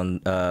the rest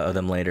of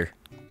them later.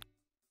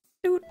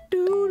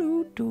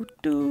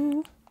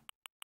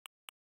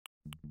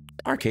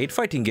 Arcade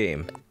fighting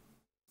game.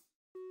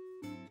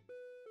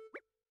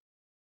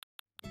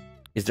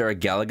 Is there a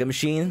Galaga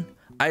machine?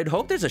 I'd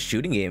hope there's a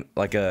shooting game,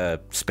 like a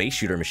space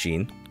shooter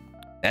machine.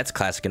 That's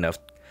classic enough.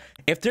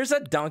 If there's a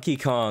Donkey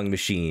Kong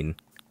machine,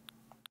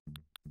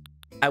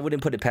 I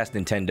wouldn't put it past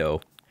Nintendo.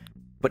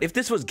 But if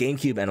this was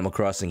GameCube Animal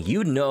Crossing,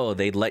 you know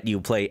they'd let you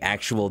play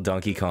actual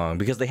Donkey Kong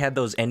because they had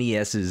those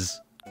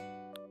NESs.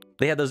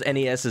 They had those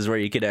NESs where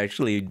you could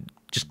actually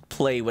just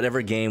play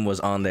whatever game was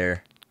on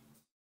there.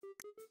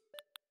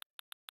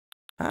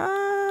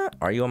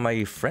 Are you on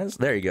my friends?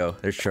 There you go.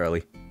 There's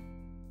Charlie.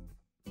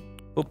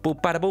 Boop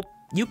boop bada boop.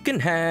 You can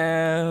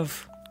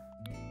have...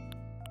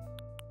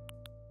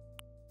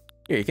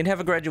 Here, you can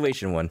have a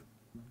graduation one.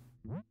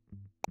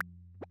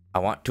 I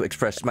want to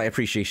express my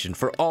appreciation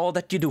for all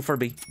that you do for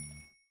me.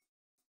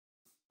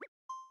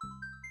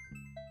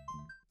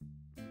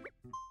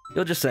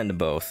 You'll just send them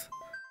both.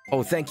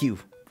 Oh, thank you.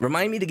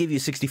 Remind me to give you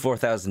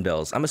 64,000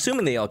 bells. I'm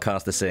assuming they all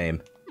cost the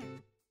same.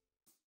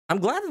 I'm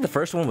glad that the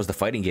first one was the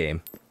fighting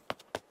game.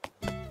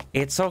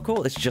 It's so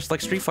cool. It's just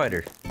like Street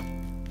Fighter.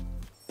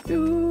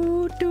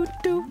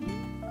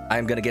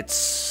 I'm gonna get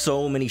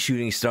so many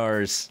shooting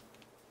stars.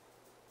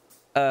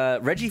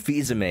 Reggie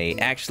Fils-Aimé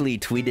actually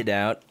tweeted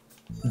out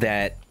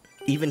that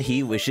even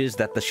he wishes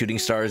that the shooting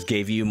stars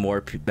gave you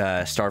more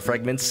star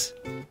fragments.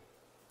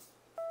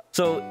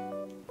 So,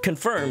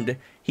 confirmed,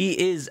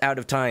 he is out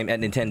of time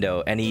at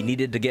Nintendo, and he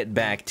needed to get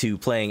back to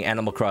playing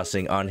Animal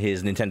Crossing on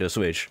his Nintendo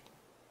Switch.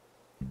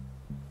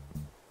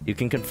 You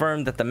can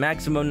confirm that the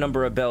maximum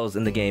number of bells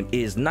in the game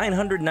is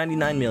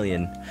 999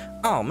 million.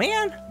 Oh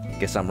man,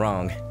 guess I'm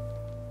wrong.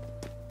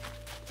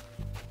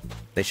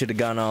 They should have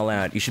gone all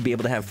out. You should be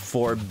able to have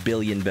 4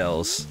 billion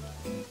bells.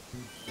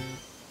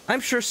 I'm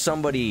sure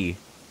somebody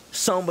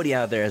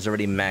out there has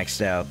already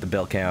maxed out the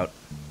bell count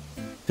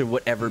through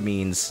whatever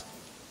means.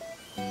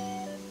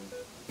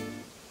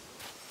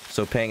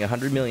 So paying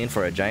 100 million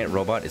for a giant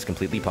robot is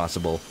completely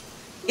possible,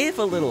 if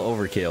a little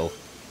overkill.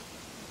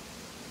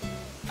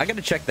 I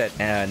gotta check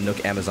that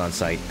Nook Amazon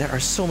site. There are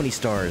so many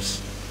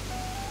stars.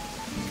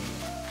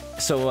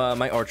 So,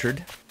 my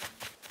orchard.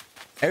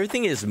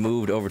 Everything is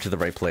moved over to the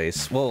right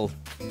place. Well,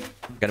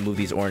 gotta move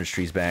these orange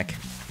trees back.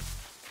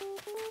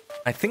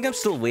 I think I'm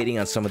still waiting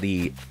on some of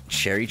the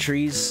cherry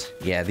trees.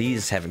 Yeah,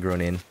 these haven't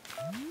grown in.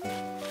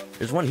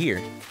 There's one here,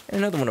 and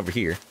another one over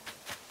here.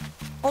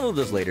 I'll move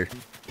those later.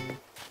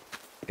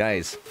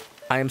 Guys,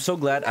 I am so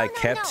glad I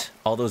kept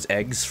all those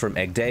eggs from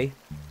Egg Day,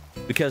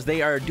 because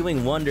they are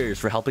doing wonders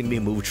for helping me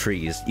move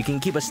trees. You can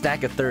keep a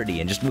stack of 30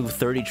 and just move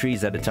 30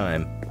 trees at a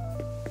time.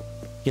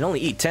 You can only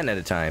eat 10 at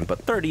a time, but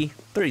 30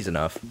 is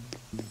enough.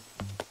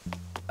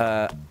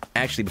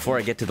 Actually, before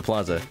I get to the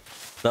plaza,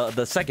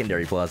 the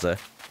secondary plaza,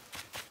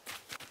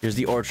 here's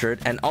the orchard,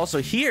 and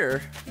also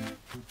here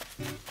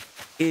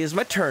is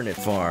my turnip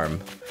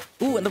farm.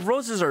 Ooh, and the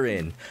roses are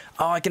in.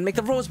 Oh, I can make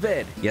the rose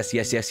bed. Yes,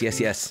 yes, yes, yes,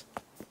 yes.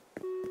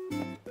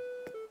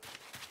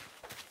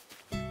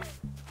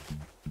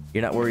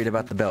 You're not worried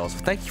about the bells.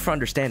 Thank you for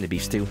understanding,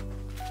 Beef Stew.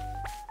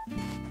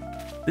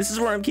 This is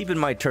where I'm keeping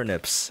my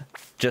turnips,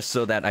 just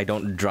so that I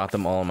don't drop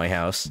them all in my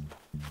house.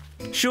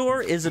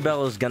 Sure,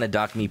 Isabella's gonna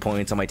dock me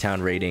points on my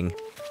town rating,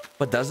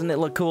 but doesn't it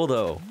look cool,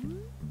 though?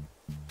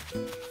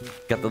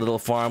 Got the little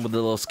farm with the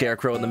little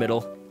scarecrow in the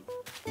middle,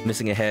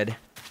 missing a head.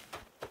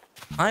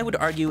 I would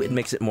argue it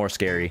makes it more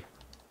scary.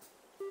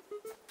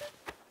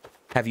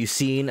 Have you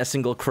seen a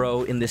single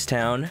crow in this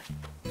town?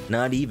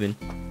 Not even.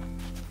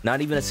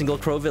 Not even a single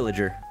crow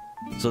villager.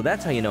 So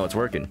that's how you know it's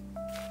working.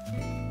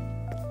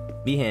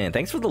 Meehan,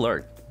 thanks for the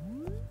alert.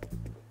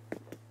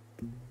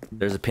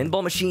 There's a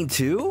pinball machine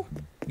too?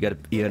 You got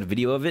a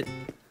video of it?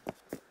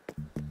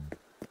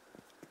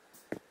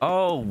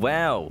 Oh,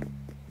 wow.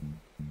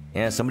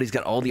 Yeah, somebody's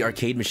got all the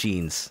arcade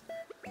machines.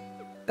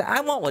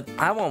 I want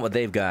what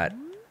they've got.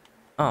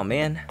 Oh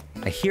man,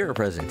 I hear a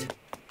present.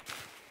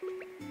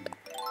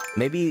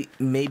 Maybe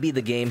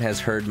the game has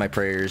heard my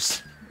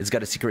prayers. It's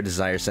got a secret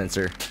desire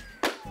sensor.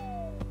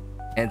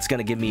 And it's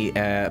gonna give me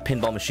a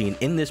pinball machine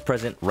in this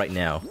present right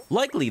now.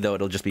 Likely, though,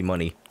 it'll just be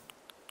money.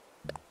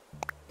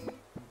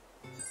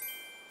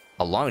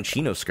 A long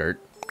chino skirt.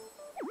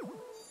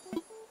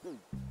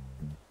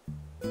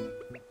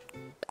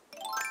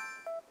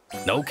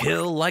 No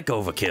kill like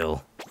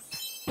overkill.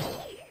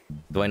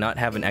 Do I not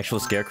have an actual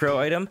scarecrow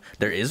item?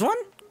 There is one?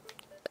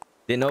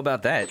 Didn't know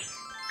about that.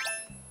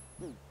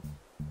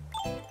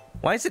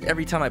 Why is it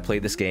every time I play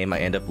this game, I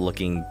end up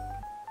looking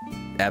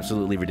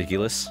absolutely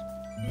ridiculous?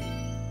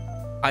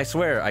 I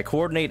swear, I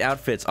coordinate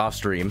outfits off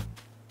stream.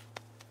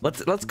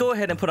 Let's go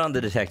ahead and put on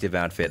the detective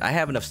outfit. I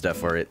have enough stuff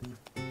for it.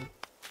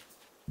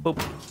 Boop.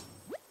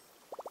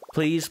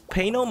 Please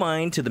pay no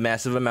mind to the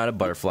massive amount of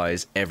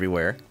butterflies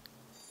everywhere.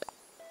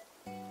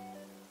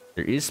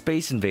 There is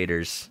Space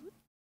Invaders.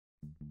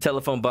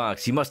 Telephone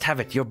box, you must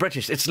have it. You're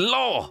British. It's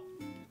law.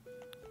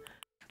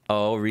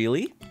 Oh,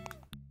 really?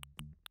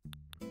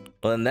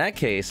 Well, in that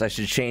case, I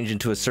should change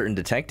into a certain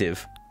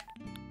detective.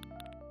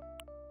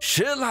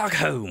 Sherlock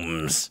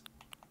Holmes.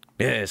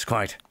 Yes,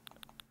 quite.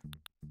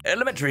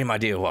 Elementary, my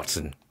dear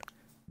Watson.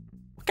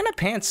 What kind of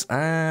pants?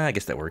 I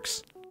guess that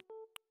works.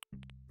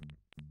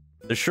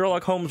 Does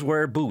Sherlock Holmes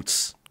wear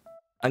boots?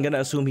 I'm gonna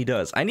assume he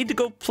does. I need to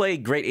go play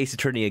Great Ace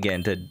Attorney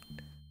again to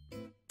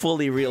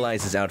fully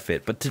realize his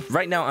outfit, but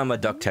right now I'm a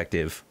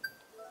duck-tective.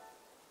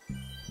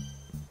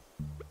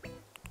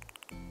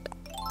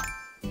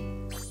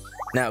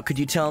 Now, could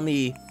you tell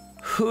me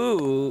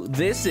who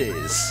this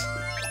is?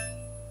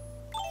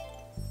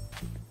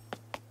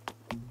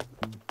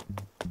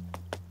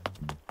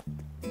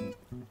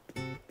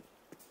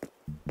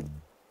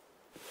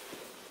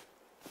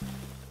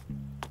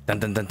 Dun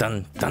dun dun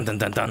dun dun dun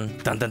dun dun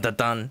dun dun dun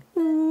dun.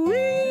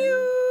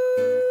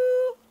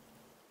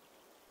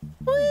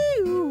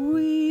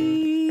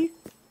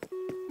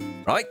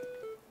 Right,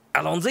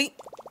 Alonzi.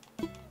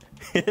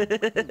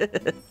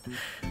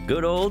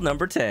 Good old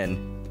number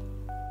 10.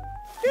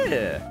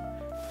 Yeah.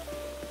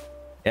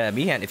 Yeah,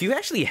 Meehan, if you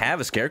actually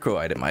have a scarecrow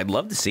item, I'd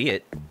love to see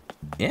it.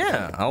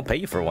 Yeah, I'll pay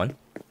you for one.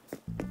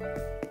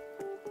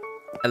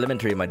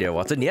 Elementary, my dear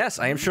Watson. Yes,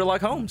 I am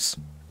Sherlock Holmes.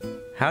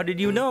 How did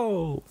you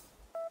know?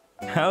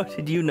 How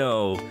did you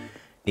know?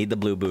 Need the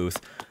blue booth.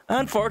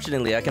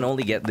 Unfortunately, I can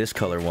only get this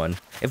color one.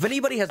 If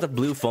anybody has a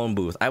blue phone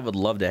booth, I would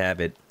love to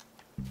have it.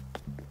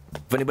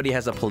 If anybody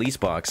has a police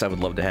box, I would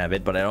love to have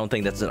it, but I don't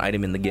think that's an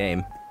item in the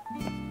game.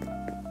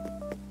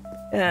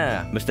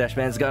 Yeah, Mustache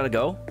Man's gotta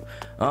go.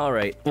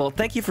 Alright, well,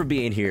 thank you for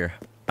being here.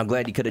 I'm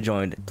glad you could have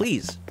joined.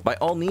 Please, by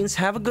all means,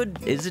 have a good...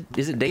 Is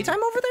it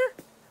daytime over there?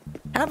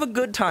 Have a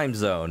good time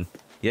zone.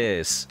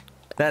 Yes,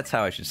 that's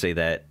how I should say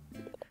that.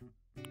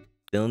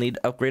 Still need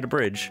to upgrade a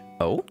bridge.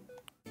 Oh?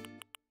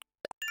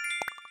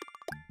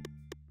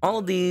 All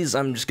of these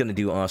I'm just gonna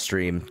do off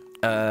stream.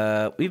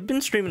 We've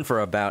been streaming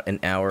for about an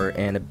hour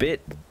and a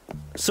bit.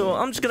 So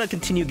I'm just gonna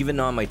continue giving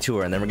on my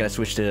tour, and then we're gonna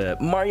switch to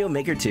Mario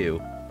Maker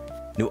 2.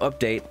 New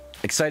update.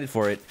 Excited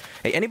for it.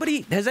 Hey,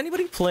 has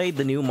anybody played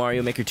the new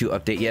Mario Maker 2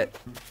 update yet?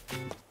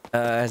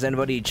 Has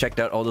anybody checked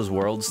out all those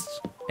worlds?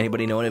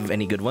 Anybody know of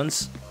any good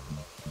ones?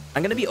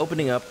 I'm gonna be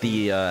opening up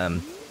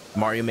the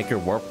Mario Maker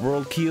Warp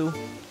World queue,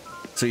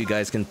 so you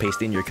guys can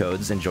paste in your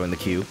codes and join the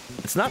queue.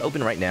 It's not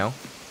open right now.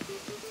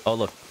 Oh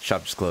look,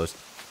 shop just closed.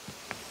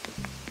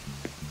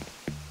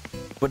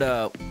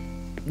 But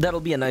that'll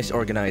be a nice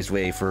organized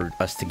way for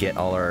us to get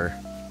all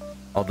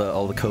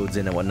the codes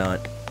in and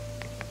whatnot.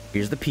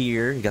 Here's the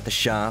pier, you got the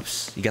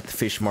shops, you got the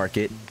fish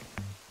market.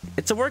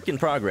 It's a work in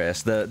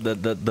progress.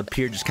 The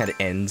pier just kind of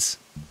ends.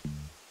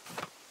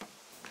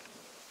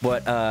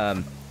 But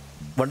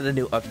one of the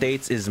new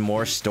updates is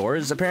more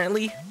stores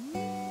apparently.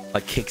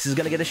 Like Kix is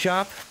gonna get a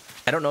shop.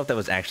 I don't know if that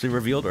was actually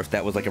revealed or if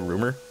that was like a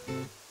rumor.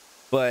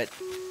 But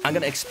I'm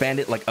gonna expand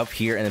it like up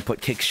here and then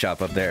put Kix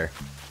shop up there.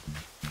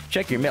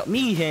 Check your mail.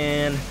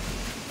 Meehan!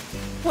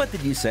 What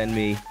did you send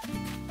me?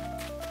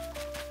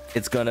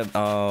 It's gonna...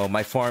 Oh,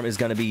 my farm is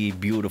gonna be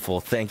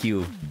beautiful. Thank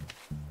you.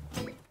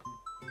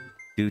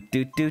 Doot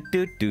doot doot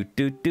doot doot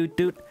doot doot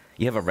doot.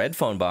 You have a red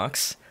phone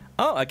box.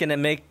 Oh, I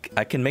can make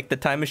the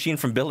time machine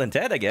from Bill and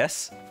Ted, I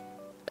guess.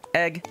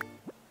 Egg.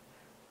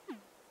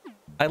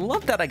 I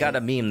love that I got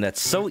a meme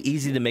that's so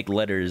easy to make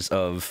letters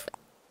of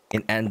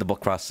in Animal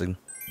Crossing.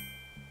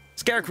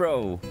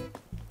 Scarecrow!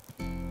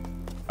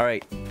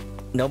 Alright.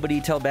 Nobody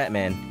tell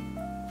Batman.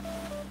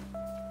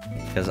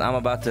 Because I'm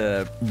about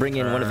to bring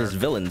in one of his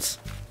villains.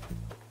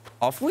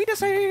 Off we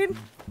decide!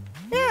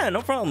 Yeah,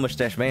 no problem,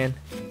 Mustache Man.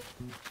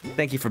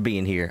 Thank you for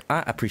being here.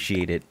 I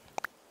appreciate it.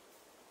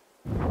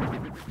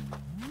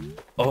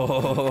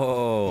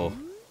 Oh!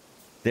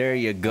 There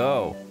you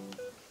go.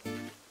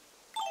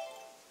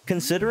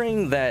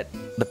 Considering that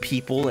the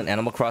people in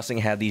Animal Crossing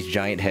have these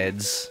giant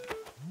heads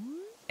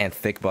and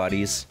thick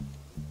bodies,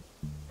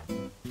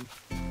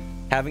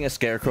 having a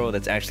scarecrow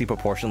that's actually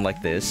proportioned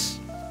like this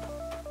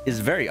is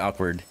very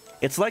awkward.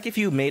 It's like if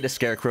you made a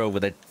scarecrow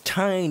with a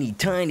tiny,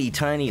 tiny,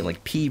 tiny,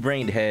 like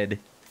pea-brained head,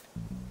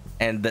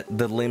 and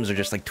the limbs are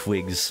just like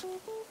twigs.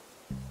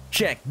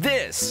 Check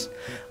this!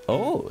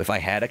 Oh, if I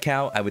had a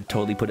cow, I would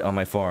totally put it on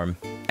my farm.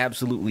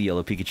 Absolutely,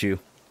 Yellow Pikachu.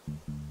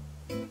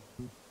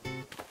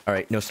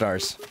 Alright, no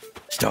stars.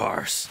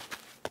 Stars!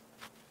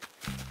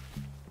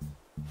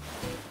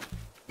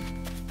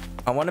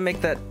 I want to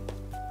make that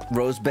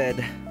rose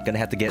bed. Gonna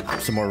have to get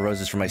some more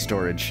roses for my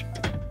storage.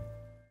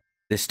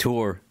 This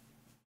tour.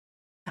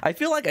 I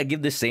feel like I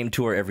give the same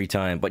tour every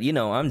time, but you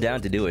know, I'm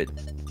down to do it.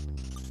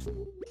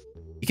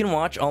 You can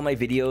watch all my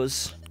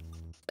videos,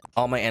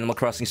 all my Animal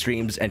Crossing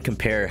streams, and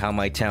compare how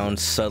my town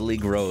subtly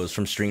grows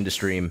from stream to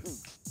stream.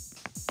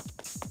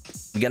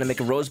 We gotta make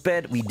a rose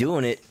bed, we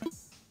doing it.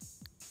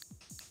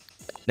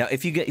 Now,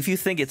 if you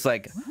think it's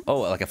like,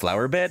 oh, like a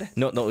flower bed?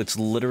 No, it's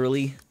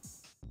literally...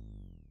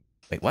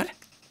 Wait, what?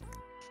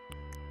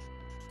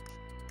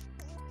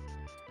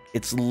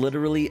 It's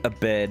literally a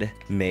bed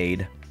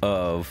made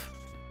of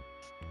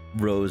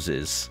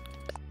roses.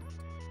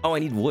 Oh, I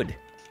need wood.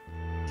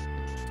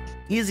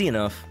 Easy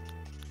enough.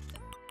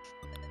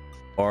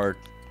 Or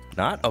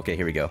not? Okay,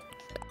 here we go.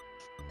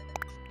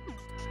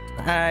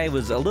 I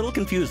was a little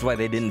confused why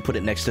they didn't put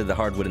it next to the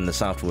hardwood and the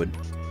softwood.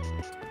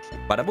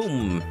 Bada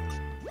boom!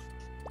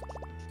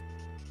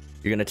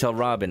 You're gonna tell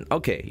Robin.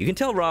 Okay, you can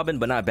tell Robin,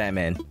 but not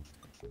Batman.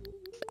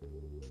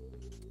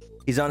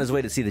 He's on his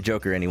way to see the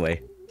Joker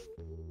anyway.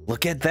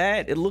 Look at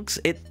that!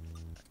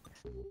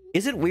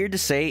 Is it weird to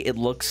say it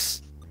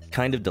looks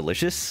kind of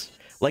delicious?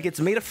 Like it's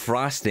made of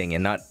frosting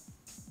and not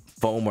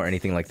foam or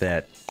anything like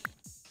that.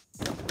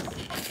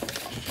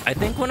 I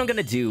think what I'm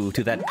gonna do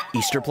to that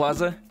Easter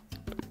Plaza,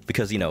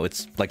 because, you know,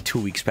 it's like 2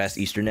 weeks past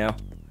Easter now,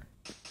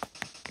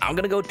 I'm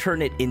gonna go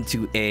turn it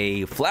into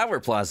a flower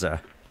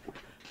plaza.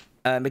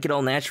 Make it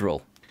all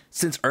natural.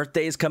 Since Earth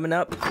Day is coming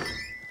up,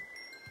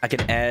 I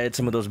can add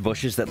some of those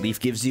bushes that Leaf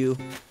gives you.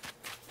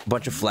 A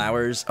bunch of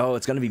flowers. Oh,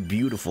 it's gonna be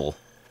beautiful.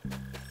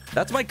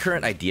 That's my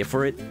current idea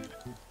for it.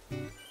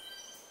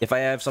 If I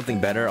have something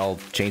better, I'll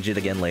change it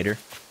again later.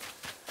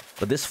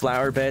 But this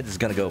flower bed is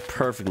gonna go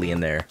perfectly in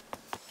there.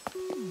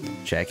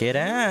 Check it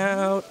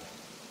out!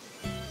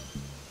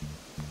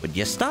 Would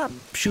you stop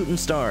shooting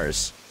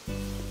stars?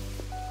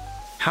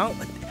 How?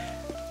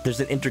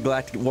 There's an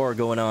intergalactic war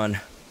going on.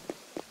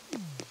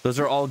 Those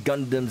are all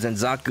Gundams and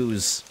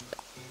Zakus.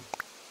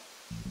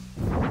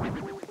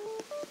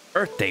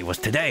 Earth Day was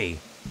today.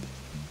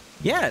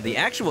 Yeah, the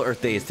actual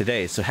Earth Day is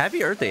today, so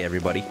happy Earth Day,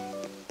 everybody.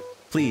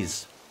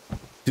 Please,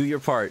 do your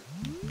part.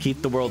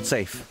 Keep the world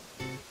safe.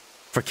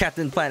 For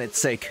Captain Planet's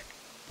sake.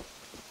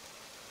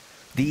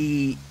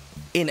 The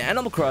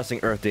Animal Crossing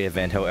Earth Day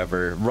event,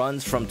 however,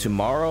 runs from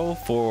tomorrow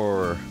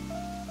for...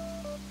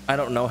 I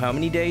don't know how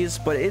many days,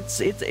 but it's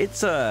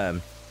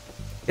a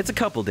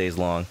couple days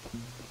long.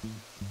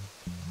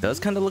 Does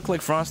kind of look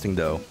like frosting,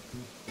 though.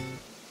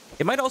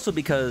 It might also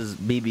be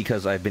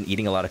because I've been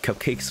eating a lot of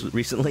cupcakes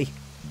recently.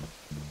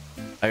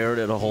 I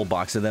ordered a whole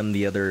box of them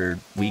the other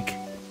week.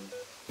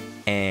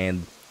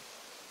 And,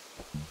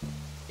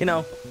 you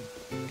know,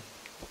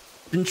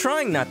 been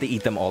trying not to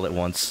eat them all at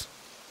once.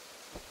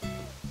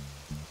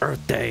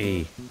 Earth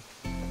Day!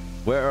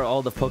 Where are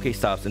all the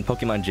Pokestops and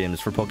Pokemon gyms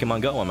for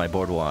Pokemon Go on my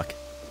boardwalk?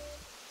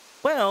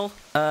 Well,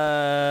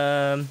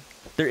 there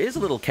is a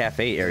little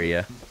cafe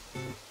area.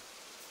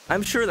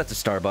 I'm sure that's a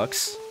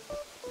Starbucks.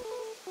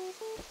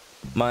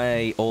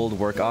 My old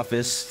work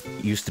office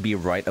used to be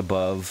right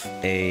above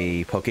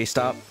a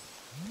Pokestop,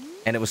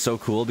 and it was so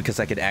cool because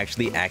I could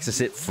actually access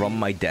it from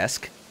my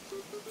desk.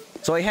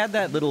 So I had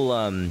that little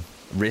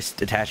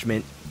wrist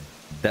attachment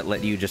that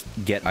let you just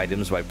get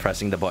items by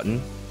pressing the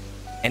button,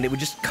 and it would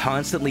just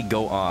constantly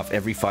go off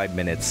every 5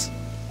 minutes.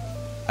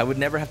 I would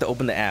never have to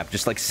open the app,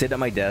 just like sit at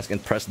my desk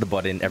and press the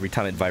button every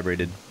time it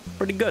vibrated.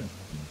 Pretty good.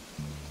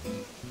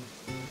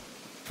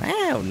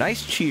 Wow,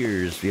 nice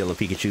cheers, Yellow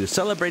Pikachu.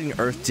 Celebrating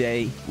Earth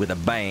Day with a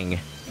bang.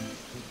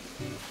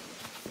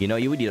 You know,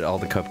 you would eat all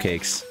the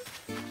cupcakes.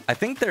 I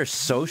think they're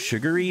so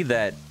sugary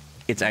that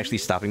it's actually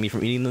stopping me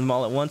from eating them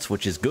all at once,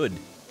 which is good.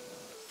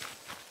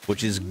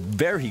 Which is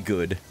very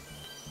good.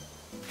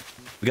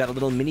 We got a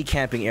little mini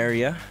camping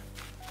area.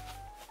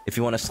 If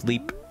you want to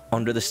sleep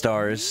under the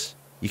stars,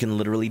 you can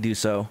literally do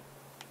so.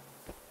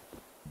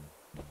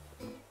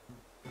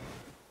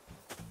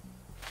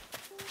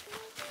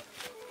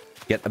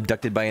 Get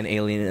abducted by an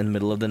alien in the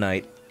middle of the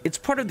night. It's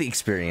part of the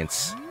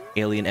experience.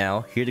 Alien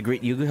Al, here to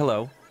greet you.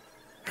 Hello.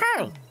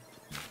 Hi.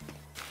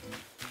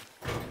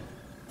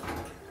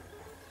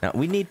 Now,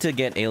 we need to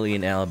get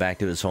Alien Al back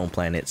to his home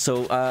planet.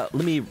 So, let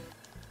me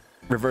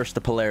reverse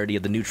the polarity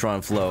of the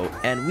neutron flow,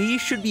 and we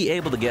should be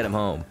able to get him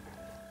home.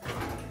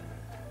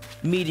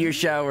 Meteor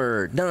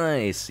shower.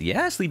 Nice.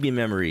 Yeah, sleepy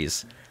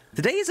memories.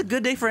 Today is a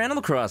good day for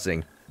Animal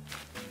Crossing.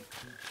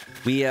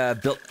 We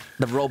built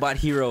the robot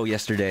hero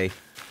yesterday.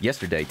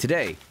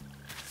 Today.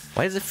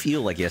 Why does it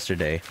feel like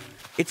yesterday?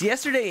 It's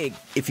yesterday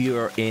if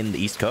you're in the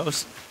East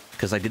Coast,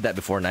 because I did that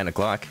before 9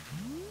 o'clock.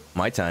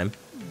 My time.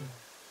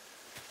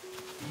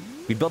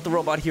 We built the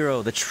robot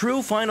hero, the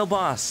true final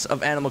boss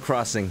of Animal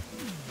Crossing.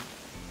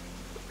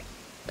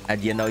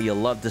 And you know you'll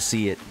love to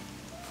see it.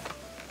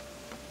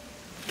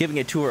 Giving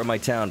a tour of my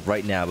town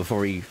right now before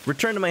we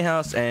return to my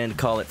house and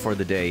call it for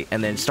the day,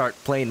 and then start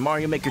playing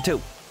Mario Maker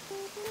 2.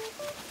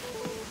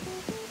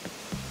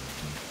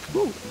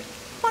 Woo!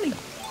 Funny!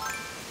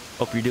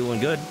 Hope you're doing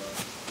good.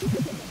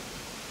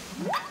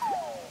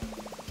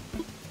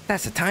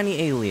 That's a tiny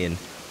alien.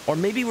 Or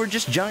maybe we're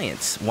just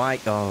giants. Why?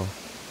 Oh.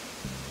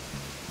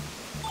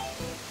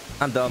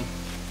 I'm dumb.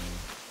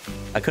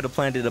 I could have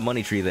planted a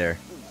money tree there.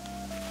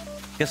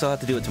 Guess I'll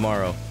have to do it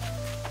tomorrow.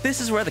 This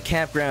is where the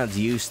campgrounds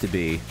used to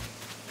be.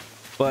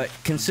 But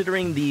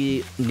considering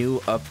the new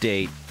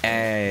update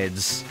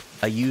adds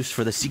a use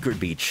for the secret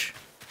beach,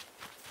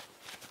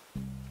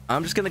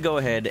 I'm just gonna go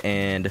ahead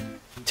and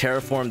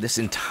terraform this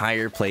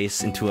entire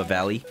place into a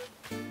valley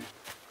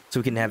so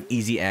we can have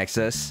easy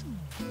access.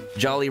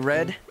 Jolly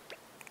Red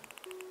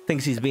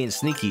thinks he's being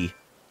sneaky.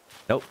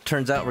 Nope,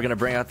 turns out we're gonna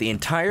bring out the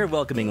entire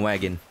welcoming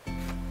wagon.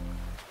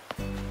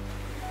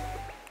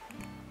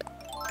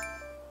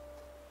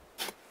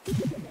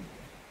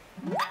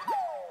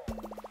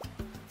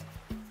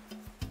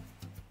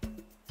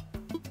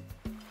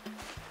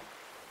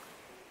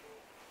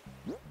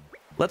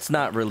 Let's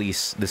not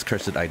release this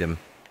cursed item.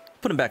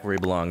 Put him back where he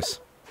belongs.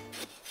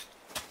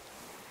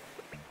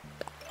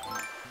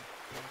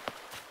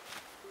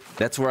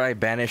 That's where I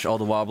banish all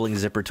the wobbling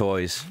zipper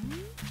toys.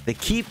 They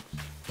keep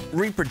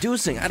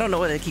reproducing. I don't know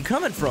where they keep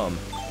coming from.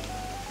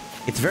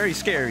 It's very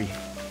scary.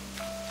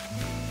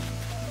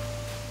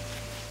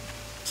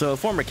 So,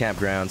 former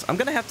campgrounds. I'm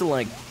gonna have to,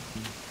 like,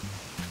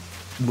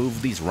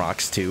 move these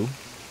rocks too.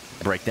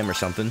 Break them or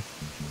something.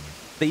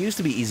 They used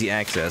to be easy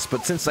access,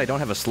 but since I don't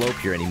have a slope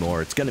here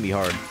anymore, it's gonna be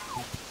hard.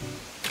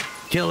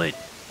 Kill it!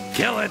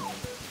 Kill it!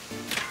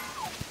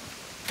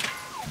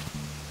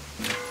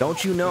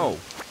 Don't you know?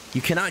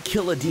 You cannot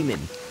kill a demon.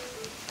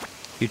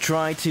 You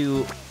try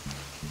to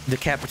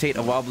decapitate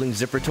a wobbling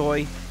zipper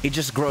toy, it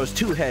just grows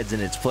 2 heads in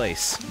its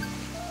place.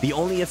 The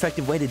only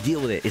effective way to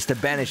deal with it is to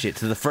banish it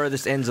to the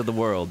furthest ends of the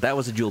world. That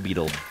was a jewel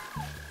beetle.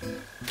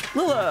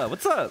 Lila,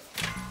 what's up?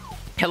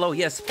 Hello,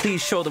 yes,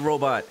 please show the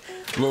robot.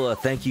 Lila,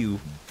 thank you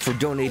for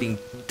donating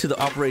to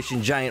the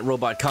Operation Giant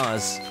Robot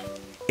cause.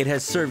 It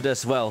has served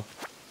us well.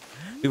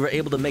 We were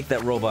able to make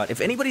that robot.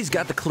 If anybody's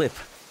got the clip,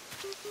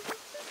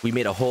 we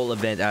made a whole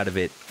event out of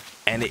it,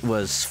 and it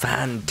was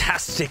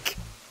fantastic.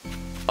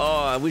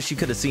 Oh, I wish you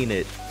could have seen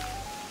it.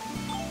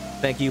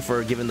 Thank you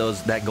for giving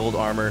that gold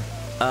armor.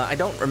 I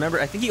don't remember.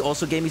 I think he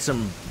also gave me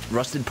some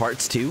rusted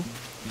parts too.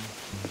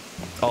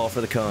 All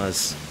for the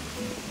cause.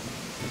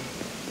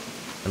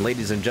 And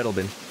ladies and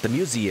gentlemen, the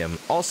museum,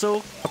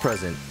 also a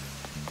present.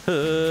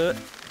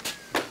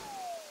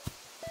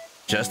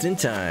 Just in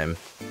time.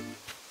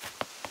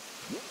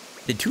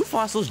 Did 2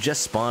 fossils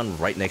just spawn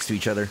right next to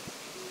each other?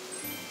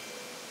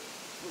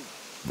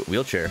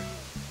 Wheelchair.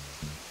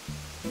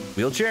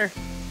 Wheelchair?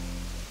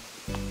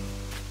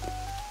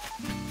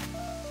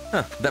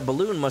 Huh, that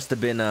balloon must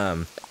have been,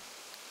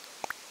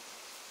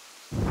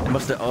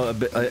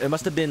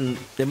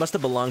 it must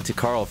have belonged to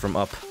Carl from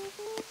Up.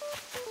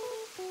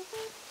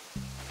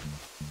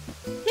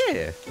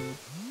 Yeah.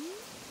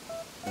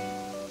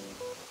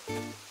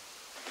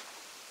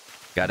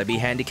 Gotta be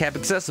handicap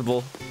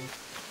accessible.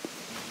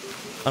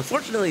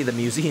 Unfortunately, the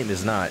museum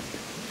is not.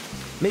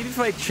 Maybe if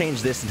I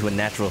change this into a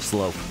natural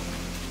slope.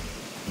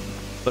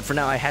 But for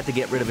now, I had to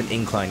get rid of an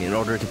incline in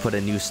order to put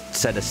a new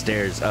set of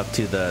stairs up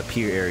to the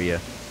pier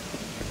area.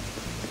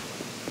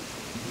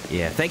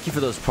 Yeah, thank you for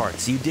those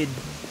parts. You did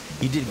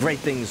great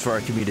things for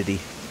our community.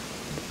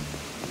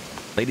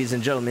 Ladies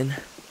and gentlemen,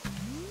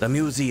 the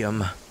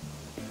museum.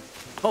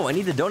 Oh, I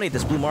need to donate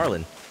this blue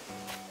marlin.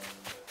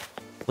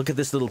 Look at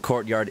this little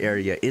courtyard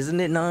area. Isn't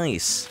it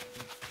nice?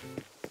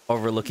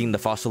 Overlooking the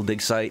fossil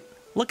dig site.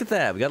 Look at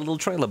that. We got a little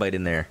trilobite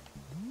in there.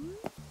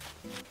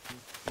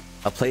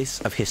 A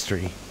place of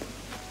history.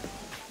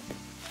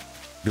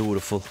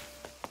 Beautiful.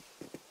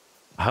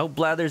 I hope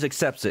Blathers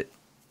accepts it.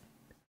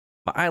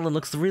 My island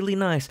looks really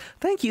nice.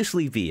 Thank you,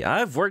 Sleepy.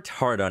 I've worked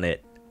hard on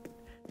it.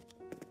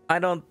 I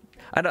don't...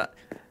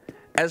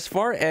 As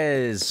far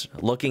as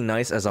looking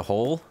nice as a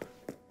whole,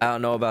 I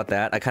don't know about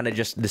that. I kind of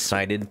just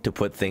decided to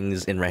put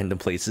things in random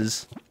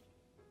places.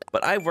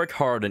 But I've worked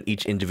hard on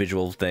each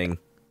individual thing.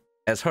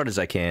 As hard as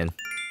I can.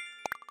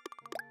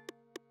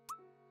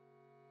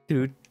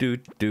 You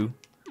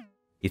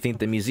think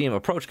the museum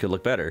approach could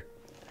look better?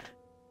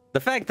 The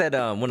fact that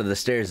one of the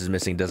stairs is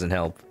missing doesn't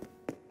help.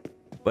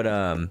 But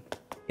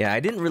yeah, I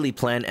didn't really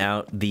plan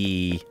out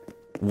the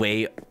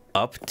way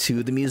up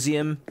to the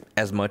museum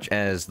as much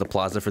as the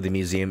plaza for the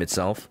museum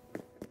itself.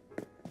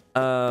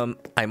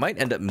 I might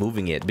end up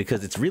moving it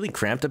because it's really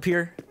cramped up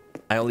here.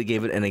 I only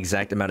gave it an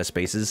exact amount of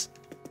spaces.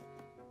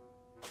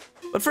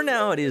 But for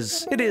now, it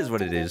is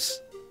what it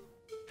is.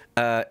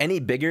 Any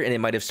bigger and it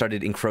might have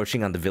started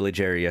encroaching on the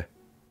village area.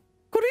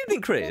 Good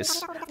evening,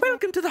 Chris.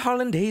 Welcome to the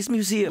Hollandaise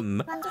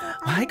Museum.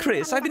 Why,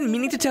 Chris, I've been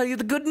meaning to tell you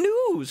the good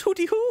news.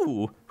 Hooty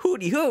hoo.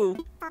 Hooty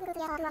hoo.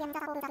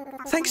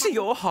 Thanks to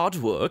your hard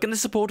work and the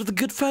support of the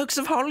good folks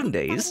of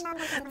Hollandaise,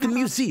 the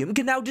museum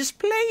can now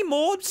display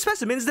more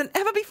specimens than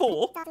ever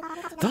before.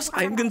 Thus,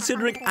 I am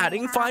considering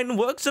adding fine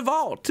works of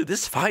art to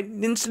this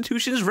fine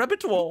institution's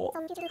repertoire.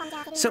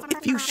 So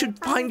if you should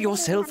find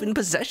yourself in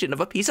possession of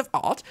a piece of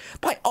art,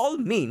 by all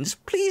means,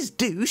 please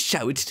do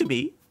show it to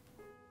me.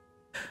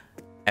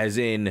 As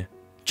in,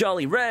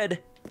 Jolly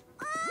Red.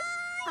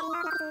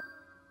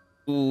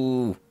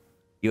 Ooh,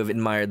 you have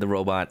admired the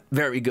robot.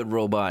 Very good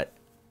robot.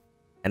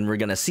 And we're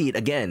gonna see it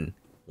again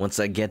once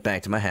I get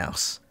back to my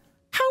house.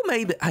 How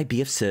may I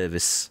be of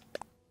service?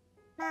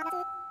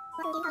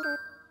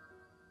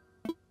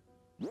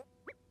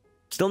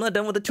 Still not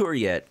done with the tour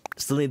yet.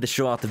 Still need to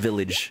show off the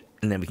village,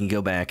 and then we can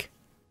go back.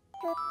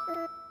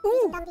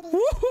 Ooh,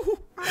 woohoo!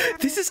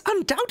 This is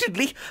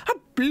undoubtedly a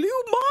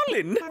blue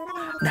marlin.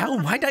 Now,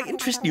 might I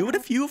interest you in a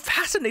few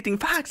fascinating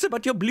facts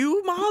about your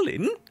blue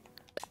marlin?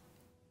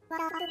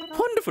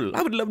 Wonderful,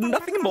 I would love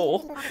nothing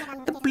more.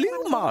 The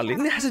blue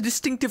marlin has a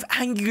distinctive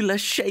angular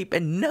shape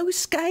and no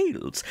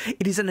scales.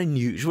 It is an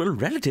unusual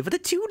relative of the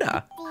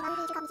tuna.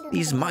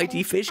 These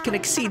mighty fish can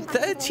exceed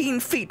 13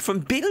 feet from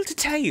bill to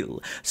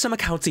tail. Some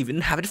accounts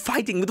even have it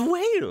fighting with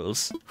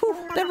whales. Whew,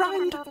 that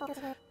rhymed.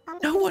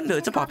 No wonder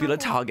it's a popular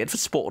target for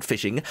sport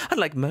fishing.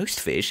 Unlike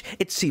most fish,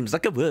 it seems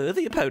like a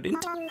worthy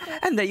opponent.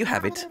 And there you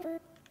have it.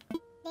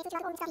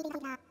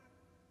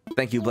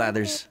 Thank you,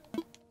 Blathers,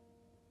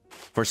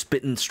 for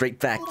spitting straight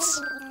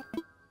facts.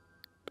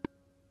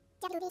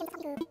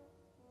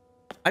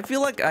 I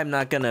feel like I'm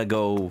not gonna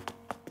go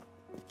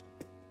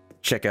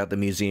check out the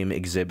museum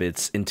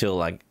exhibits until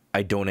like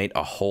I donate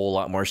a whole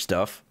lot more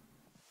stuff.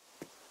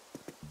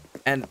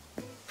 And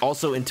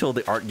also until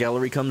the art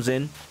gallery comes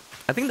in.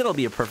 I think that'll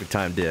be a perfect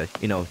time to,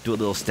 you know, do a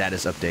little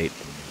status update.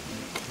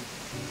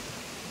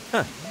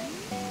 Huh.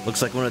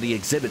 Looks like one of the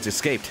exhibits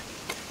escaped.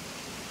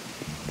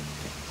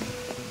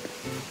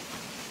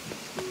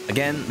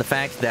 Again, the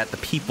fact that the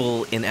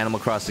people in Animal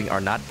Crossing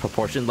are not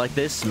proportioned like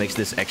this makes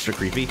this extra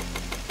creepy.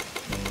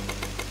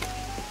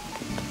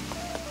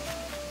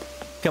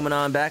 Coming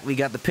on back, we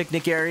got the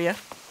picnic area.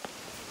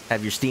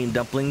 Have your steamed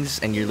dumplings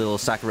and your little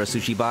Sakura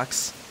sushi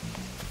box.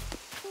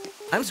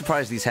 I'm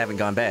surprised these haven't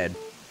gone bad,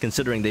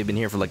 considering they've been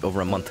here for like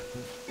over a month.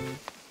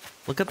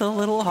 Look at the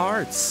little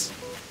hearts.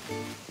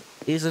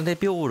 Isn't it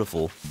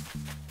beautiful?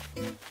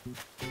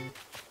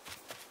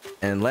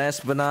 And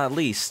last but not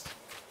least,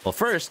 well,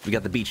 first, we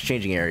got the beach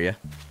changing area.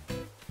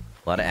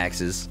 A lot of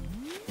axes.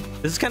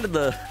 This is kind of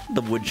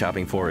the wood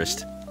chopping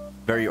forest.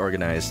 Very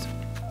organized.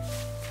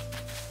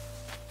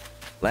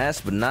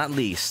 Last but not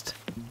least,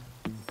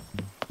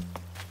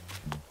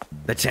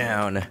 the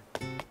town.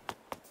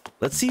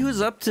 Let's see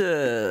who's up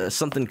to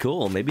something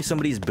cool. Maybe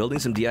somebody's building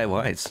some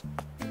DIYs.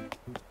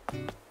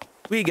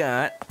 We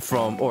got,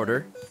 from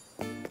order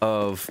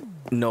of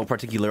no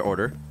particular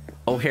order,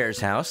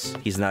 O'Hare's house.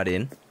 He's not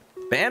in.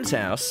 Bam's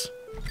house.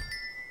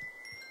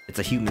 It's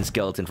a human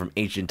skeleton from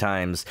ancient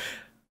times,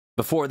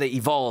 before they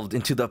evolved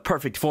into the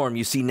perfect form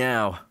you see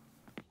now.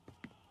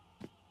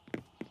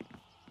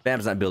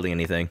 Bam's not building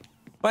anything.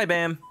 Bye,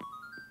 Bam.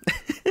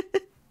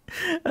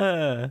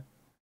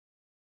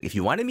 If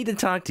you wanted me to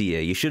talk to you,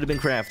 you should have been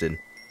crafting.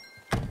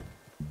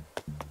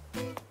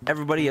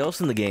 Everybody else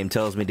in the game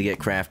tells me to get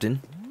crafting.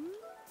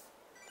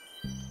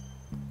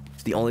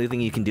 It's the only thing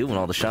you can do when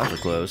all the shops are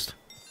closed.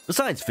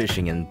 Besides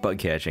fishing and bug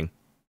catching.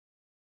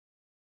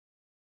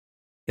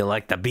 You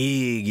like the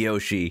big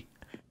Yoshi.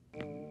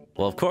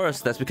 Well, of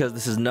course, that's because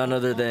this is none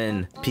other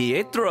than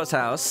Pietro's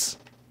house.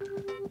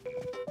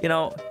 You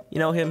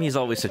know him, he's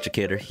always such a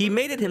kidder. He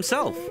made it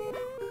himself.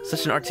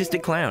 Such an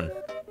artistic clown.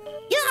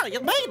 Yeah,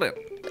 you made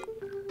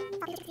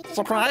it.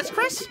 Surprise,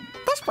 Chris?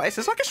 This place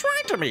is like a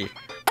shrine to me.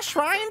 A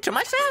shrine to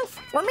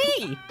myself. For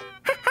me.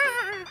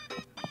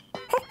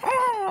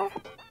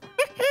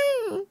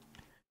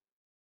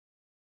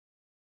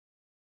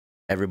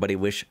 Everybody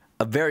wish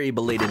a very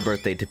belated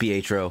birthday to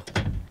Pietro.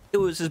 It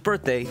was his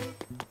birthday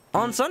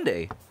on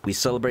Sunday. We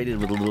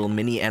celebrated with a little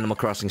mini Animal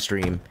Crossing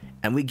stream,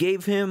 and we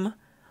gave him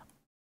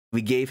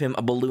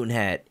a balloon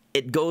hat.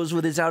 It goes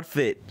with his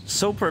outfit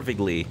so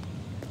perfectly.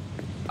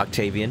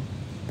 Octavian.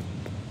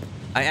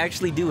 I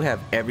actually do have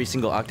every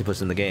single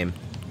octopus in the game.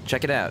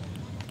 Check it out.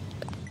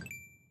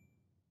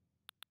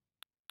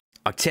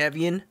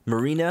 Octavian,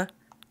 Marina,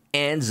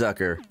 and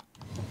Zucker.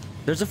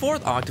 There's a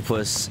fourth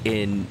octopus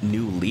in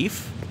New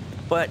Leaf,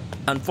 but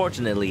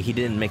unfortunately he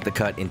didn't make the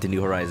cut into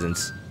New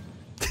Horizons.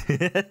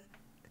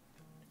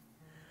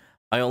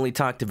 I only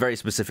talk to very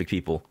specific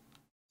people.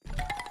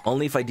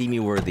 Only if I deem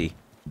you worthy.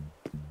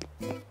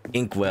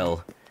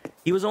 Inkwell.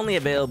 He was only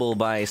available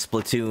by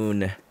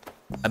Splatoon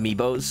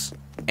amiibos,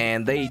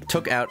 and they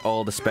took out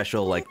all the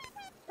special, like,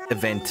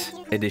 event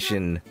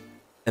edition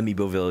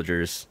amiibo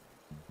villagers.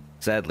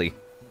 Sadly.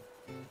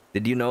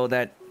 Did you know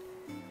that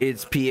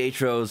it's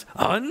Pietro's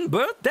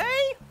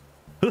unbirthday?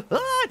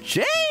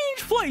 Change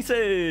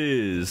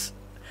places!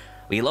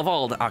 We love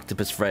all the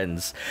octopus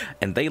friends,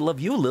 and they love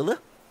you, Lila.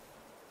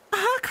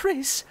 Ah,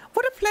 Chris,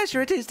 what a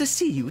pleasure it is to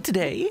see you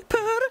today.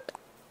 Purr.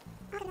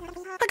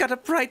 I got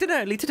up bright and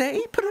early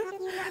today. Purr.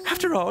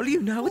 After all, you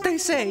know what they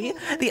say.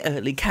 The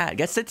early cat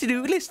gets the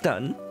to-do list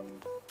done.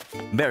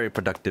 Very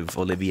productive,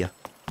 Olivia.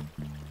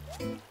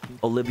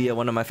 Olivia,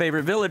 one of my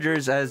favorite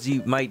villagers, as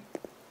you might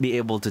be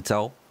able to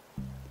tell.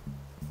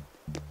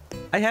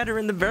 I had her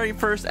in the very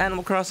first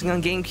Animal Crossing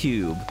on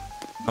GameCube.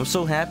 I'm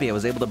so happy I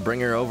was able to bring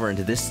her over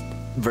into this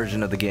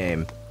version of the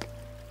game.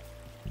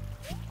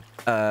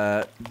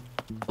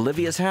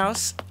 Olivia's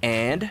house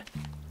and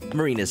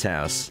Marina's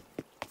house.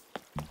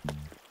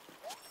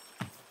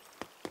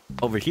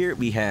 Over here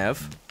we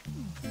have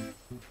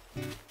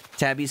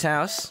Tabby's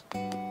house,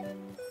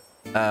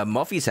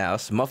 Muffy's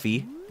house.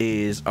 Muffy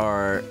is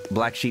our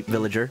black sheep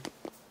villager.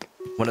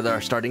 One of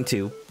our starting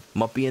two,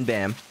 Muppy and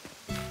Bam.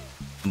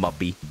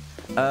 Muppy.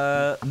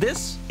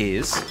 This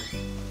is...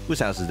 Whose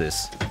house is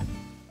this?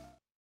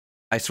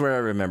 I swear I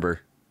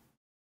remember.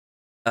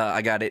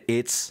 I got it.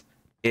 It's...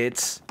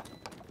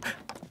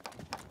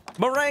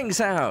 Meringue's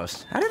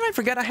house! How did I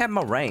forget I have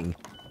Meringue?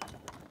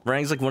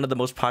 Meringue's like one of the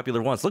most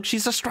popular ones. Look,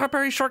 she's a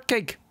strawberry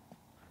shortcake!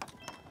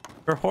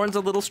 Her horn's a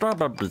little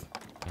strawberry.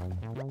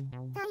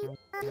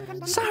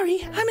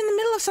 Sorry, I'm in the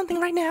middle of something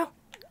right now.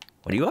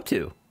 What are you up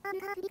to?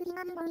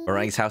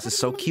 Meringue's house is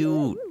so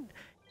cute.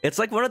 It's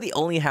like one of the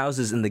only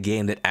houses in the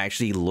game that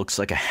actually looks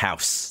like a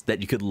house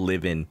that you could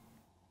live in.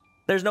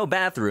 There's no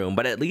bathroom,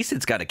 but at least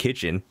it's got a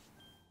kitchen.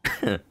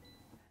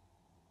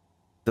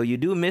 Though you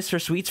do miss her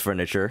sweets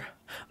furniture.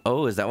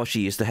 Oh, is that what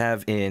she used to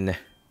have in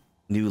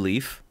New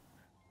Leaf?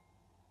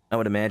 I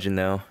would imagine,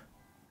 though.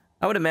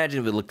 I would imagine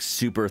it would look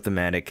super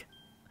thematic.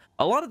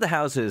 A lot of the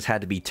houses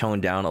had to be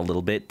toned down a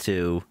little bit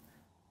to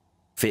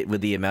fit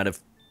with the amount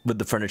of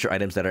the furniture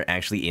items that are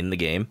actually in the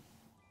game.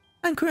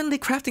 I'm currently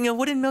crafting a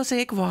wooden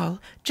mosaic wall,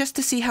 just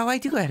to see how I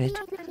do at it.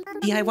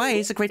 DIY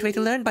is a great way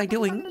to learn by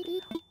doing.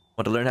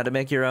 Want to learn how to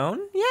make your own?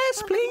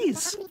 Yes,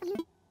 please.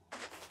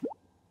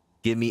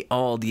 Give me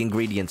all the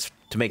ingredients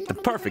to make the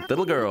perfect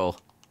little girl.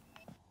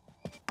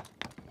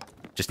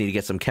 Just need to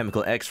get some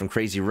Chemical X from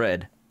Crazy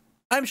Red.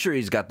 I'm sure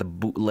he's got the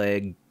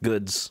bootleg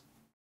goods.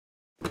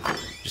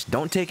 Just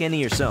don't take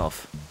any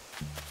yourself.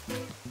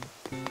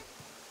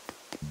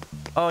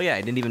 Oh yeah,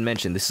 I didn't even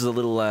mention, this is a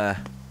little,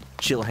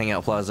 chill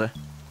hangout plaza.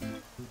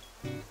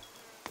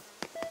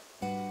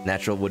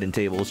 Natural wooden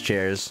tables,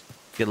 chairs.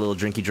 Get a little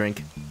drinky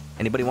drink.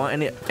 Anybody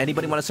want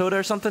a soda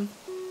or something?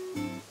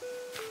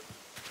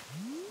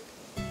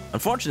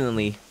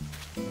 Unfortunately,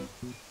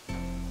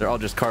 they're all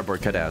just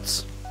cardboard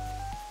cutouts.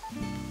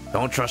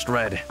 Don't trust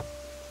Red.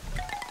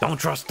 Don't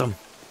trust him.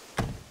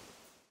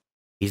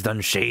 He's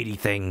done shady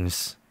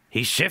things.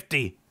 He's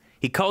shifty.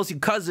 He calls you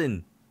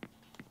cousin.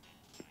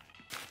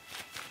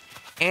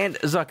 And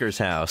Zucker's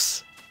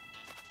house.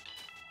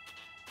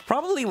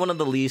 Probably one of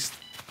the least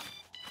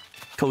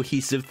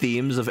cohesive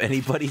themes of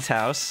anybody's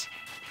house.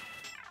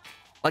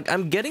 Like,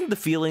 I'm getting the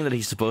feeling that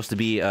he's supposed to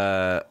be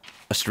a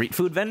street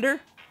food vendor.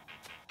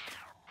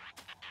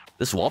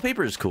 This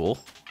wallpaper is cool.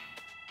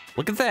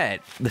 Look at that.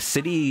 The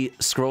city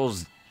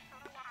scrolls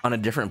on a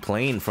different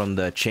plane from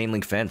the chain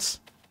link fence.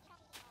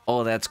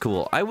 Oh, that's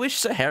cool. I wish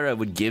Sahara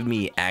would give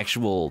me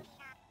actual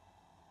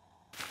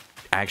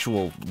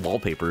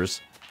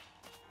wallpapers.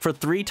 For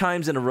 3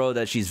 times in a row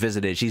that she's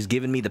visited, she's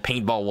given me the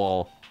paintball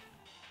wall.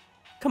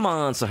 Come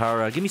on,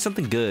 Sahara, give me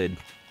something good.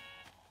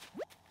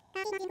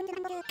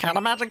 Can't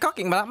imagine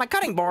cooking without my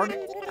cutting board.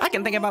 I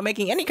can think about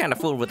making any kind of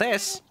food with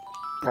this.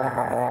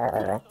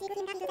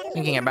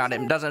 Thinking about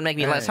it doesn't make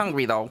me less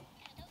hungry, though.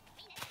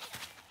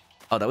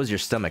 Oh, that was your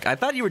stomach. I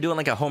thought you were doing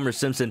like a Homer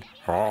Simpson.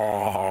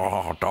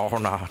 Oh,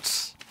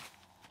 donuts.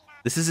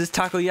 This is his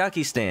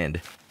takoyaki stand.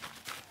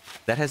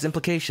 That has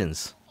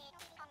implications.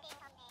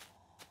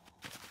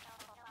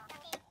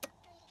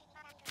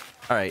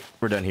 Alright,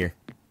 we're done here.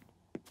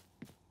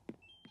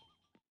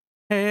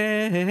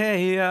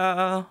 Hey,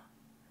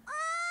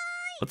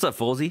 what's up,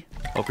 Folsey?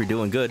 Hope you're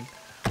doing good.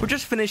 We're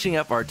just finishing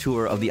up our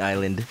tour of the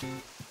island.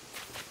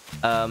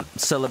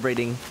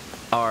 Celebrating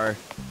our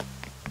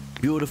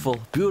beautiful,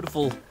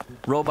 beautiful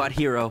robot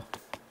hero.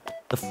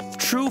 The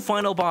true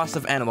final boss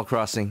of Animal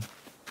Crossing.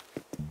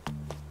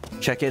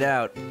 Check it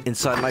out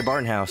inside my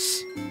barn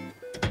house.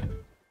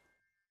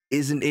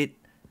 Isn't it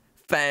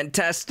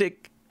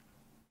fantastic?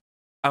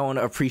 I want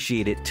to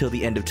appreciate it till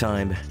the end of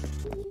time.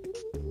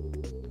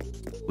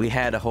 We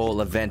had a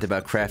whole event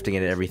about crafting it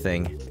and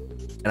everything,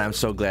 and I'm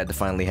so glad to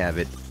finally have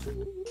it.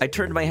 I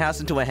turned my house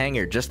into a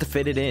hangar just to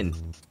fit it in.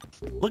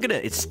 Look at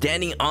it, it's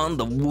standing on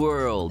the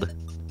world.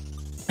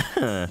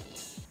 You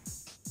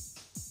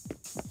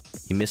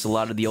miss a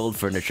lot of the old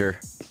furniture.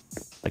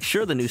 Like,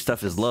 sure, the new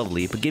stuff is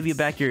lovely, but give you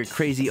back your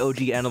crazy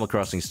OG Animal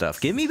Crossing stuff.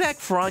 Give me back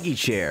Froggy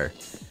Chair.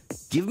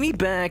 Give me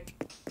back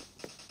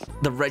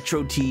the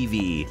retro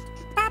TV.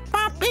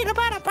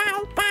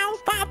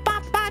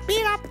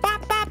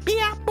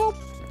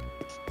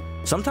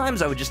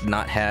 Sometimes I would just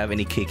not have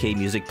any KK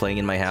music playing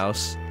in my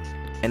house,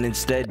 and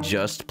instead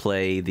just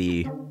play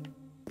like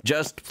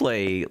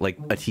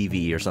a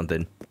TV or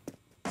something.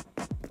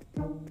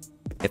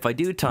 If I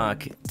do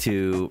talk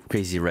to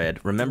Crazy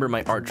Red, remember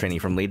my art training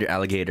from Later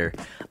Alligator.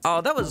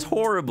 Oh, that was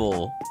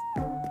horrible.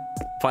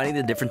 Finding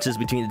the differences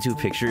between the two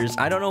pictures.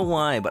 I don't know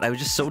why, but I was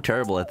just so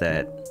terrible at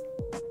that.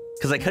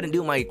 Because I couldn't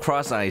do my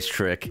cross eyes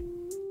trick.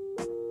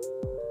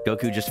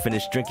 Goku just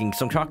finished drinking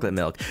some chocolate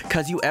milk.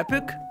 'Cause you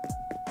epic?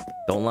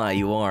 Don't lie,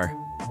 you are.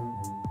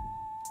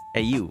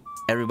 Hey you,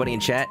 everybody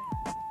in chat.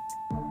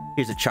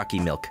 Here's a chalky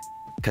milk.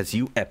 'Cause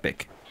you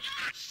epic.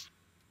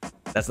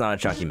 That's not a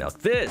chalky milk.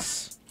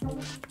 This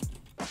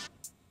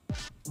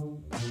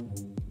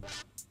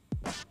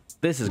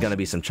is gonna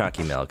be some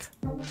chalky milk.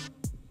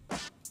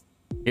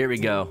 Here we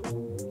go.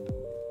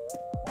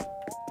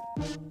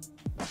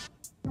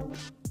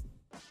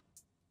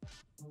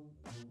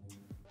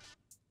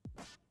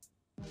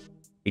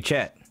 Hey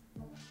chat.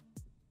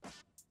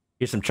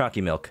 Here's some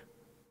chalky milk.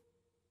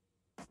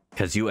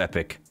 'Cause you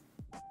epic.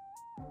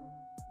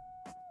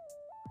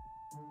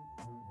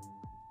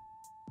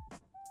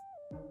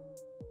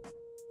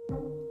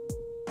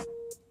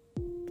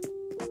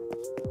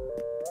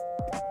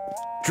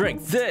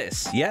 Drink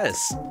this!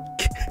 Yes!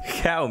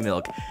 Cow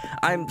milk.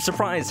 I'm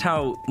surprised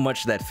how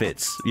much that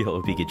fits,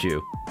 yo,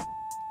 Pikachu.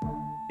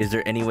 Is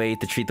there any way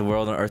to treat the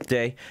world on Earth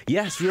Day?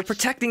 Yes, we are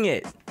protecting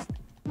it!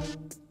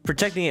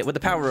 Protecting it with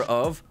the power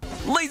of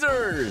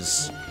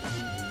lasers!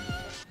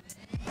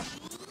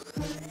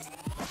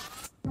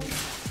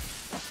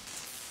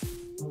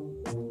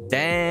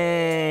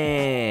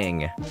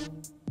 Dang!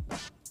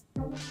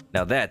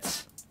 Now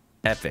that's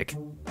epic.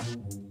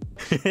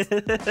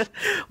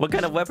 What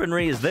kind of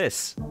weaponry is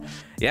this?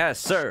 Yes,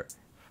 sir.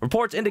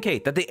 Reports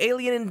indicate that the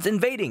aliens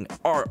invading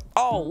are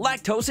all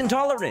lactose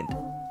intolerant.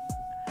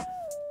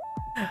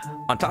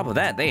 On top of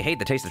that, they hate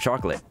the taste of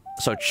chocolate.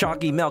 So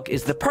chalky milk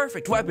is the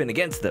perfect weapon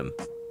against them.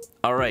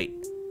 Alright,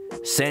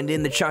 send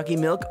in the chalky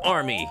milk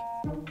army.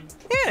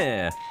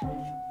 Yeah.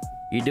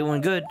 You're doing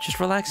good, just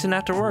relaxing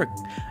after work.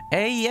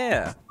 Hey,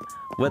 yeah.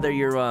 Whether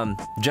you're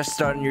just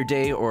starting your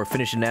day or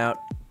finishing out,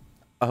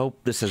 I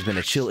hope this has been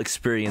a chill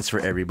experience for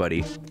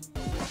everybody.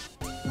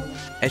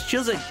 As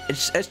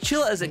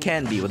chill as it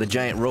can be with a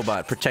giant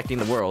robot protecting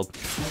the world.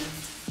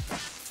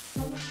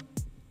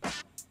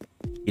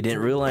 You didn't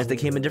realize they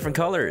came in different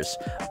colors.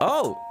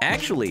 Oh,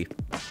 actually,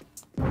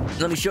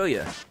 let me show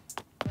you.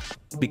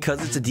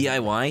 Because it's a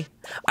DIY,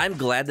 I'm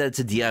glad that it's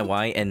a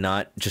DIY and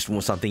not just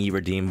something you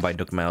redeem by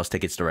Nook Miles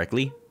tickets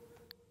directly.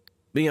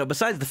 But, you know,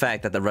 besides the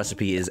fact that the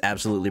recipe is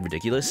absolutely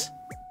ridiculous,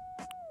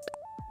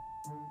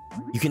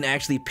 you can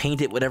actually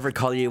paint it whatever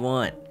color you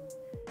want.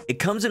 It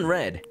comes in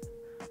red,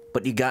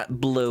 but you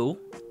got blue,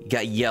 you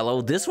got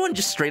yellow. This one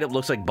just straight up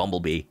looks like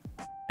Bumblebee,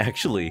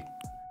 actually.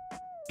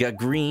 You got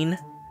green,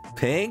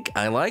 pink.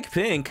 I like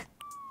pink.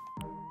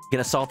 You can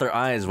assault their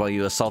eyes while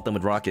you assault them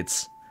with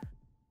rockets.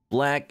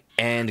 Black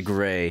and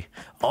gray.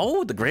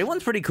 Oh, the gray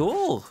one's pretty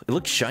cool. It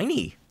looks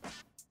shiny.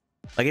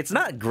 Like, it's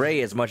not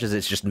gray as much as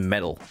it's just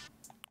metal.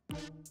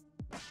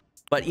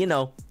 But, you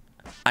know,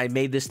 I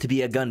made this to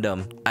be a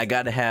Gundam. I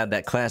gotta have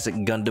that classic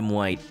Gundam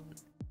white.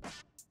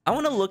 I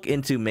want to look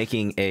into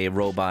making a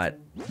robot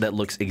that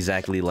looks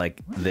exactly like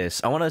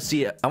this. I want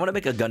to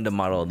make a Gundam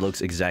model that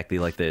looks exactly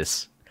like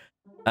this.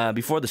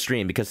 Before the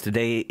stream, because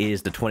today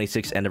is the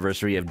 26th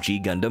anniversary of G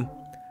Gundam.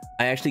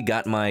 I actually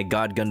got my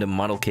God Gundam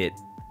model kit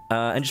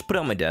and just put it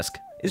on my desk.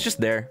 It's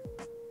just there.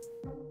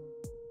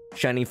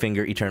 Shining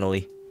finger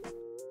eternally.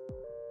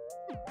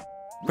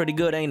 Pretty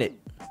good, ain't it?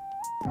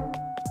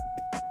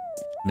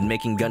 Been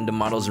making Gundam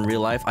models in real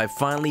life. I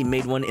finally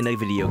made one in a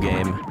video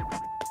game.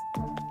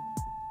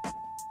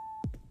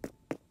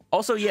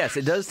 Also, yes,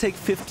 it does take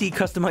 50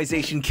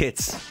 customization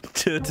kits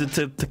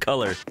to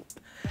color.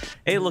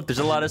 Hey, look, there's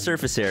a lot of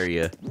surface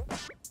area.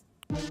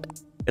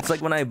 It's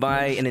like when I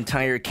buy an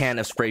entire can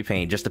of spray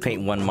paint just to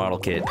paint one model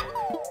kit.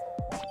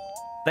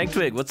 Thank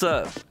Twig, what's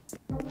up?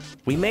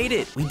 We made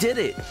it! We did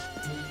it!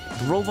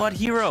 The robot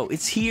hero,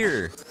 it's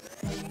here!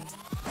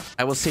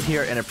 I will sit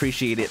here and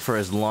appreciate it for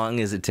as long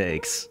as it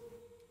takes.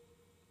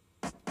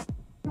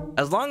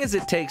 As long as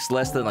it takes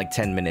less than like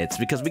 10 minutes,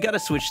 because we gotta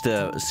switch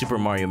to Super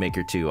Mario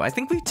Maker 2. I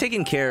think we've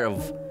taken care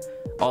of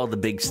all the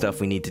big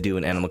stuff we need to do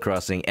in Animal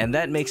Crossing, and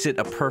that makes it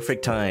a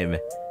perfect time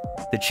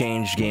to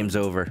change games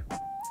over.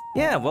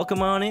 Yeah,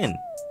 welcome on in.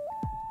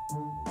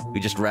 We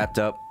just wrapped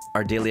up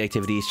our daily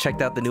activities,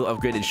 checked out the new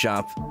upgraded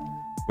shop.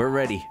 We're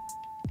ready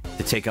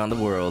to take on the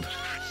world.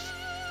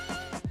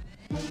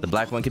 The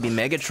black one could be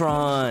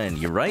Megatron.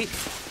 You're right.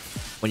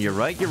 When you're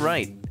right, you're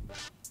right.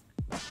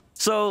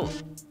 So,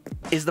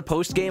 is the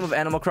post-game of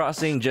Animal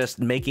Crossing just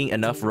making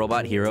enough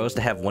robot heroes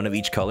to have one of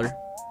each color?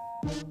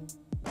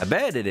 I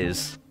bet it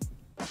is.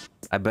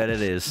 I bet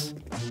it is.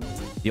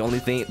 The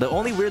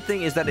only weird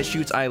thing is that it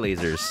shoots eye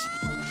lasers.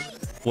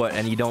 What,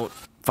 and you don't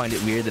find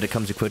it weird that it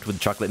comes equipped with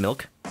chocolate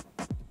milk?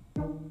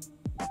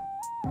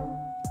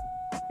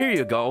 Here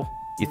you go.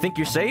 You think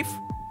you're safe?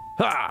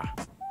 Ha!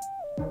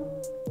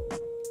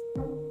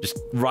 Just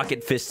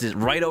rocket fist it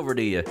right over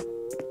to you.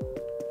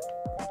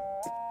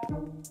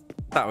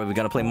 Thought we were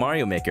gonna play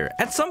Mario Maker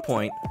at some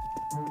point,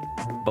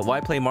 but why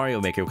play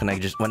Mario Maker when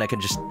I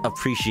can just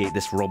appreciate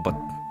this robot?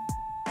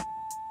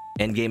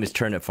 Endgame is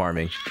turnip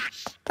farming.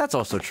 That's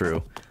also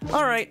true.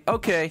 All right,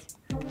 okay.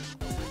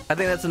 I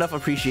think that's enough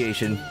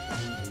appreciation.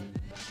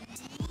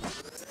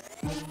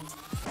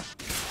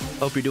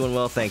 Hope you're doing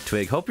well, thank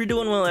Twig. Hope you're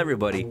doing well,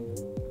 everybody.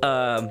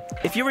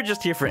 If you were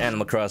just here for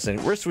Animal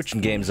Crossing, we're switching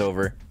games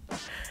over.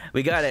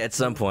 We got it at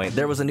some point.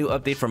 There was a new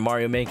update from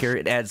Mario Maker.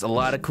 It adds a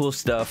lot of cool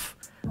stuff.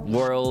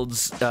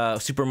 Worlds,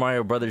 Super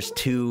Mario Bros.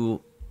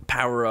 2,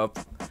 power-up.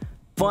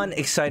 Fun,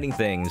 exciting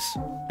things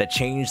that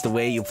change the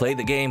way you play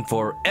the game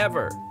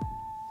forever.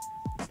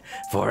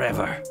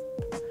 Forever.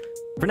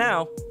 For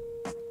now,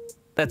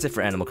 that's it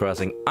for Animal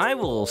Crossing. I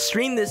will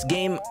stream this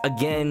game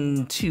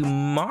again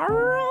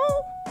tomorrow?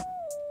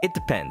 It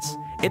depends.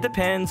 It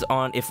depends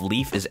on if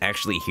Leaf is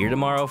actually here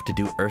tomorrow to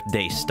do Earth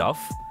Day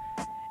stuff.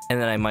 And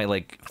then I might,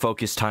 like,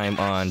 focus time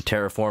on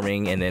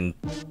terraforming and then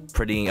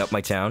prettying up my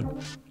town.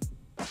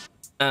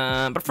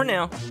 But for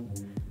now,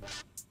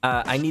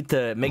 I need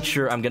to make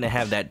sure I'm gonna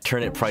have that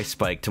turnip price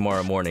spike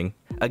tomorrow morning.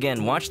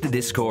 Again, watch the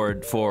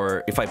Discord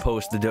for if I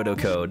post the dodo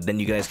code, then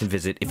you guys can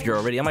visit if you're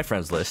already on my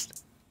friends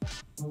list.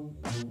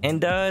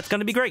 And it's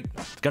gonna be great.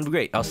 It's gonna be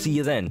great. I'll see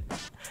you then.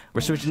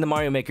 We're switching to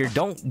Mario Maker.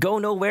 Don't go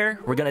nowhere.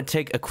 We're gonna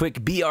take a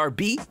quick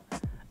BRB.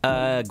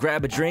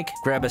 Grab a drink,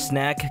 grab a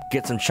snack,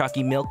 get some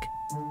chalky milk.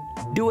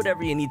 Do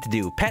whatever you need to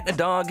do. Pet a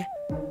dog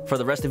for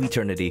the rest of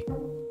eternity.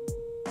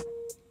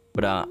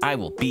 But I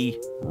will be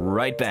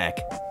right back.